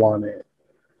that we want it.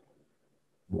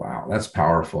 Wow, that's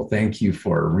powerful. Thank you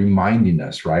for reminding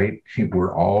us, right?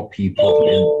 We're all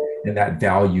people and that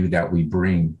value that we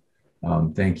bring.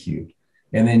 Thank you.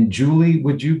 And then Julie,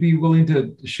 would you be willing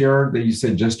to share that you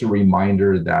said just a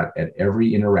reminder that at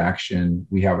every interaction,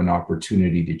 we have an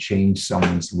opportunity to change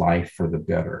someone's life for the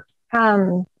better?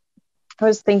 I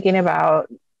was thinking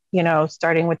about, you know,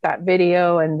 starting with that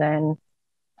video and then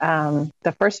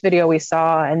the first video we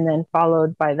saw and then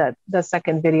followed by the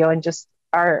second video and just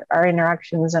our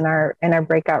interactions in our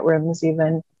breakout rooms,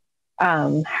 even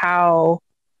how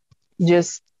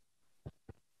just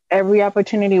every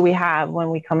opportunity we have when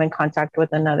we come in contact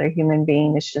with another human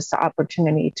being is just an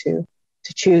opportunity to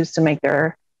choose to make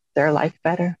their life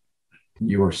better.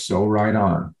 You are so right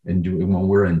on. And when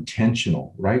we're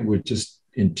intentional, right? We're just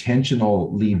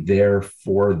intentionally there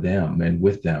for them and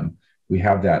with them. We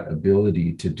have that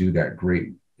ability to do that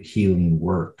great healing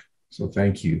work. So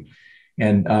thank you.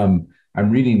 And I'm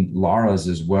reading Laura's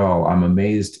as well. I'm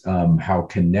amazed how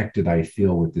connected I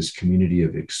feel with this community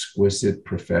of exquisite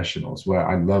professionals. Well,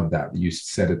 I love that you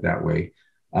said it that way.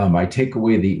 I take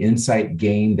away the insight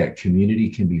gained that community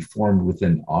can be formed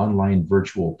within online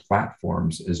virtual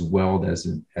platforms as well as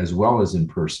in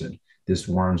person. This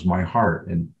warms my heart.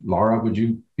 And Laura, would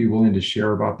you be willing to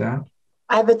share about that?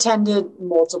 I've attended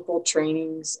multiple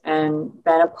trainings and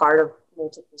been a part of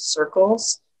multiple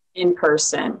circles in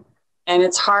person. And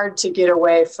it's hard to get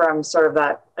away from sort of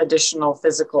that additional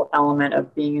physical element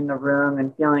of being in the room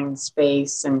and feeling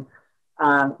space. And,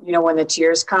 you know, when the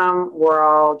tears come, we're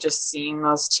all just seeing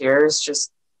those tears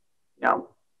just, you know,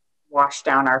 wash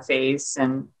down our face.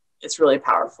 And it's really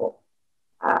powerful.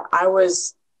 I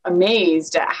was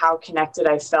amazed at how connected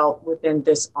I felt within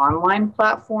this online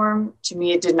platform. To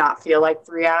me, it did not feel like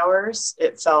 3 hours.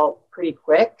 It felt pretty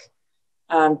quick.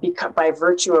 Because by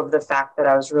virtue of the fact that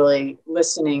I was really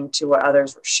listening to what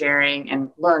others were sharing and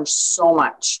learned so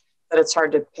much that it's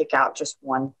hard to pick out just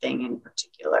one thing in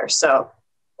particular. So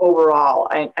overall,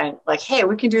 I like, hey,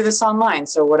 we can do this online.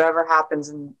 So whatever happens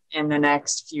in the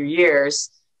next few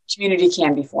years, community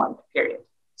can be formed, period.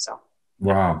 So.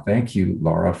 Wow. Thank you,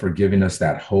 Laura, for giving us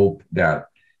that hope that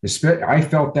I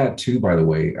felt that too, by the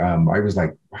way. I was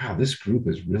like, wow, this group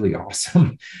is really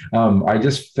awesome. I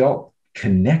just felt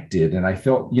connected. And I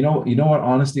felt, you know what,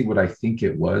 honestly, what I think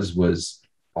it was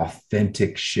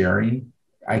authentic sharing.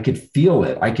 I could feel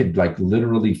it. I could like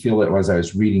literally feel it as I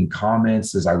was reading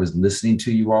comments, as I was listening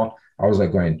to you all. I was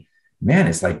like going, man,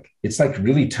 it's like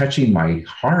really touching my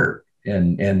heart.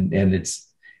 And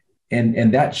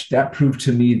that proved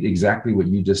to me exactly what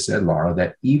you just said, Laura,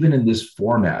 that even in this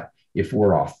format, if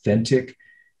we're authentic,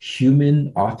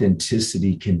 human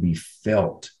authenticity can be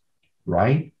felt,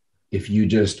 right? If you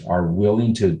just are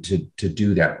willing to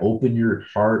do that, open your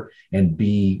heart and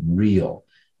be real.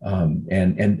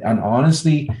 And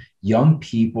honestly, young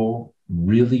people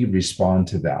really respond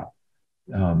to that.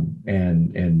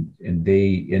 And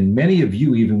many of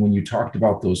you, even when you talked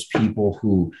about those people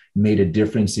who made a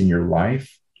difference in your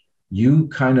life, you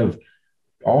kind of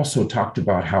also talked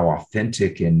about how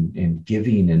authentic and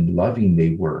giving and loving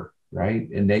they were, right?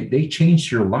 And they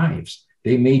changed your lives.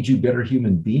 They made you better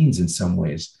human beings in some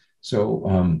ways.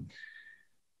 So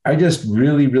I just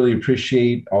really, really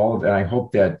appreciate all of it. I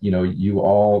hope that, you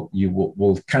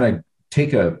will kind of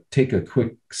take a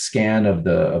quick scan of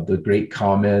the great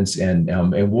comments and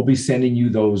we'll be sending you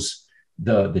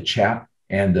the chat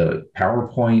and the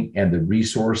PowerPoint and the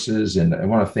resources. And I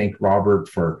want to thank Robert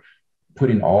for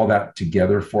putting all that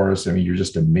together for us. I mean, you're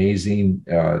just amazing.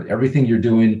 Everything you're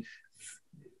doing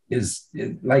is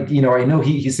like, I know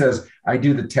he says I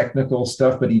do the technical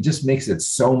stuff, but he just makes it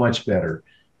so much better.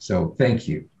 So thank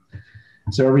you.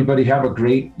 So everybody have a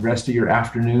great rest of your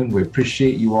afternoon. We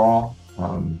appreciate you all.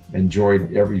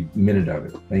 Enjoyed every minute of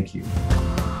it. Thank you.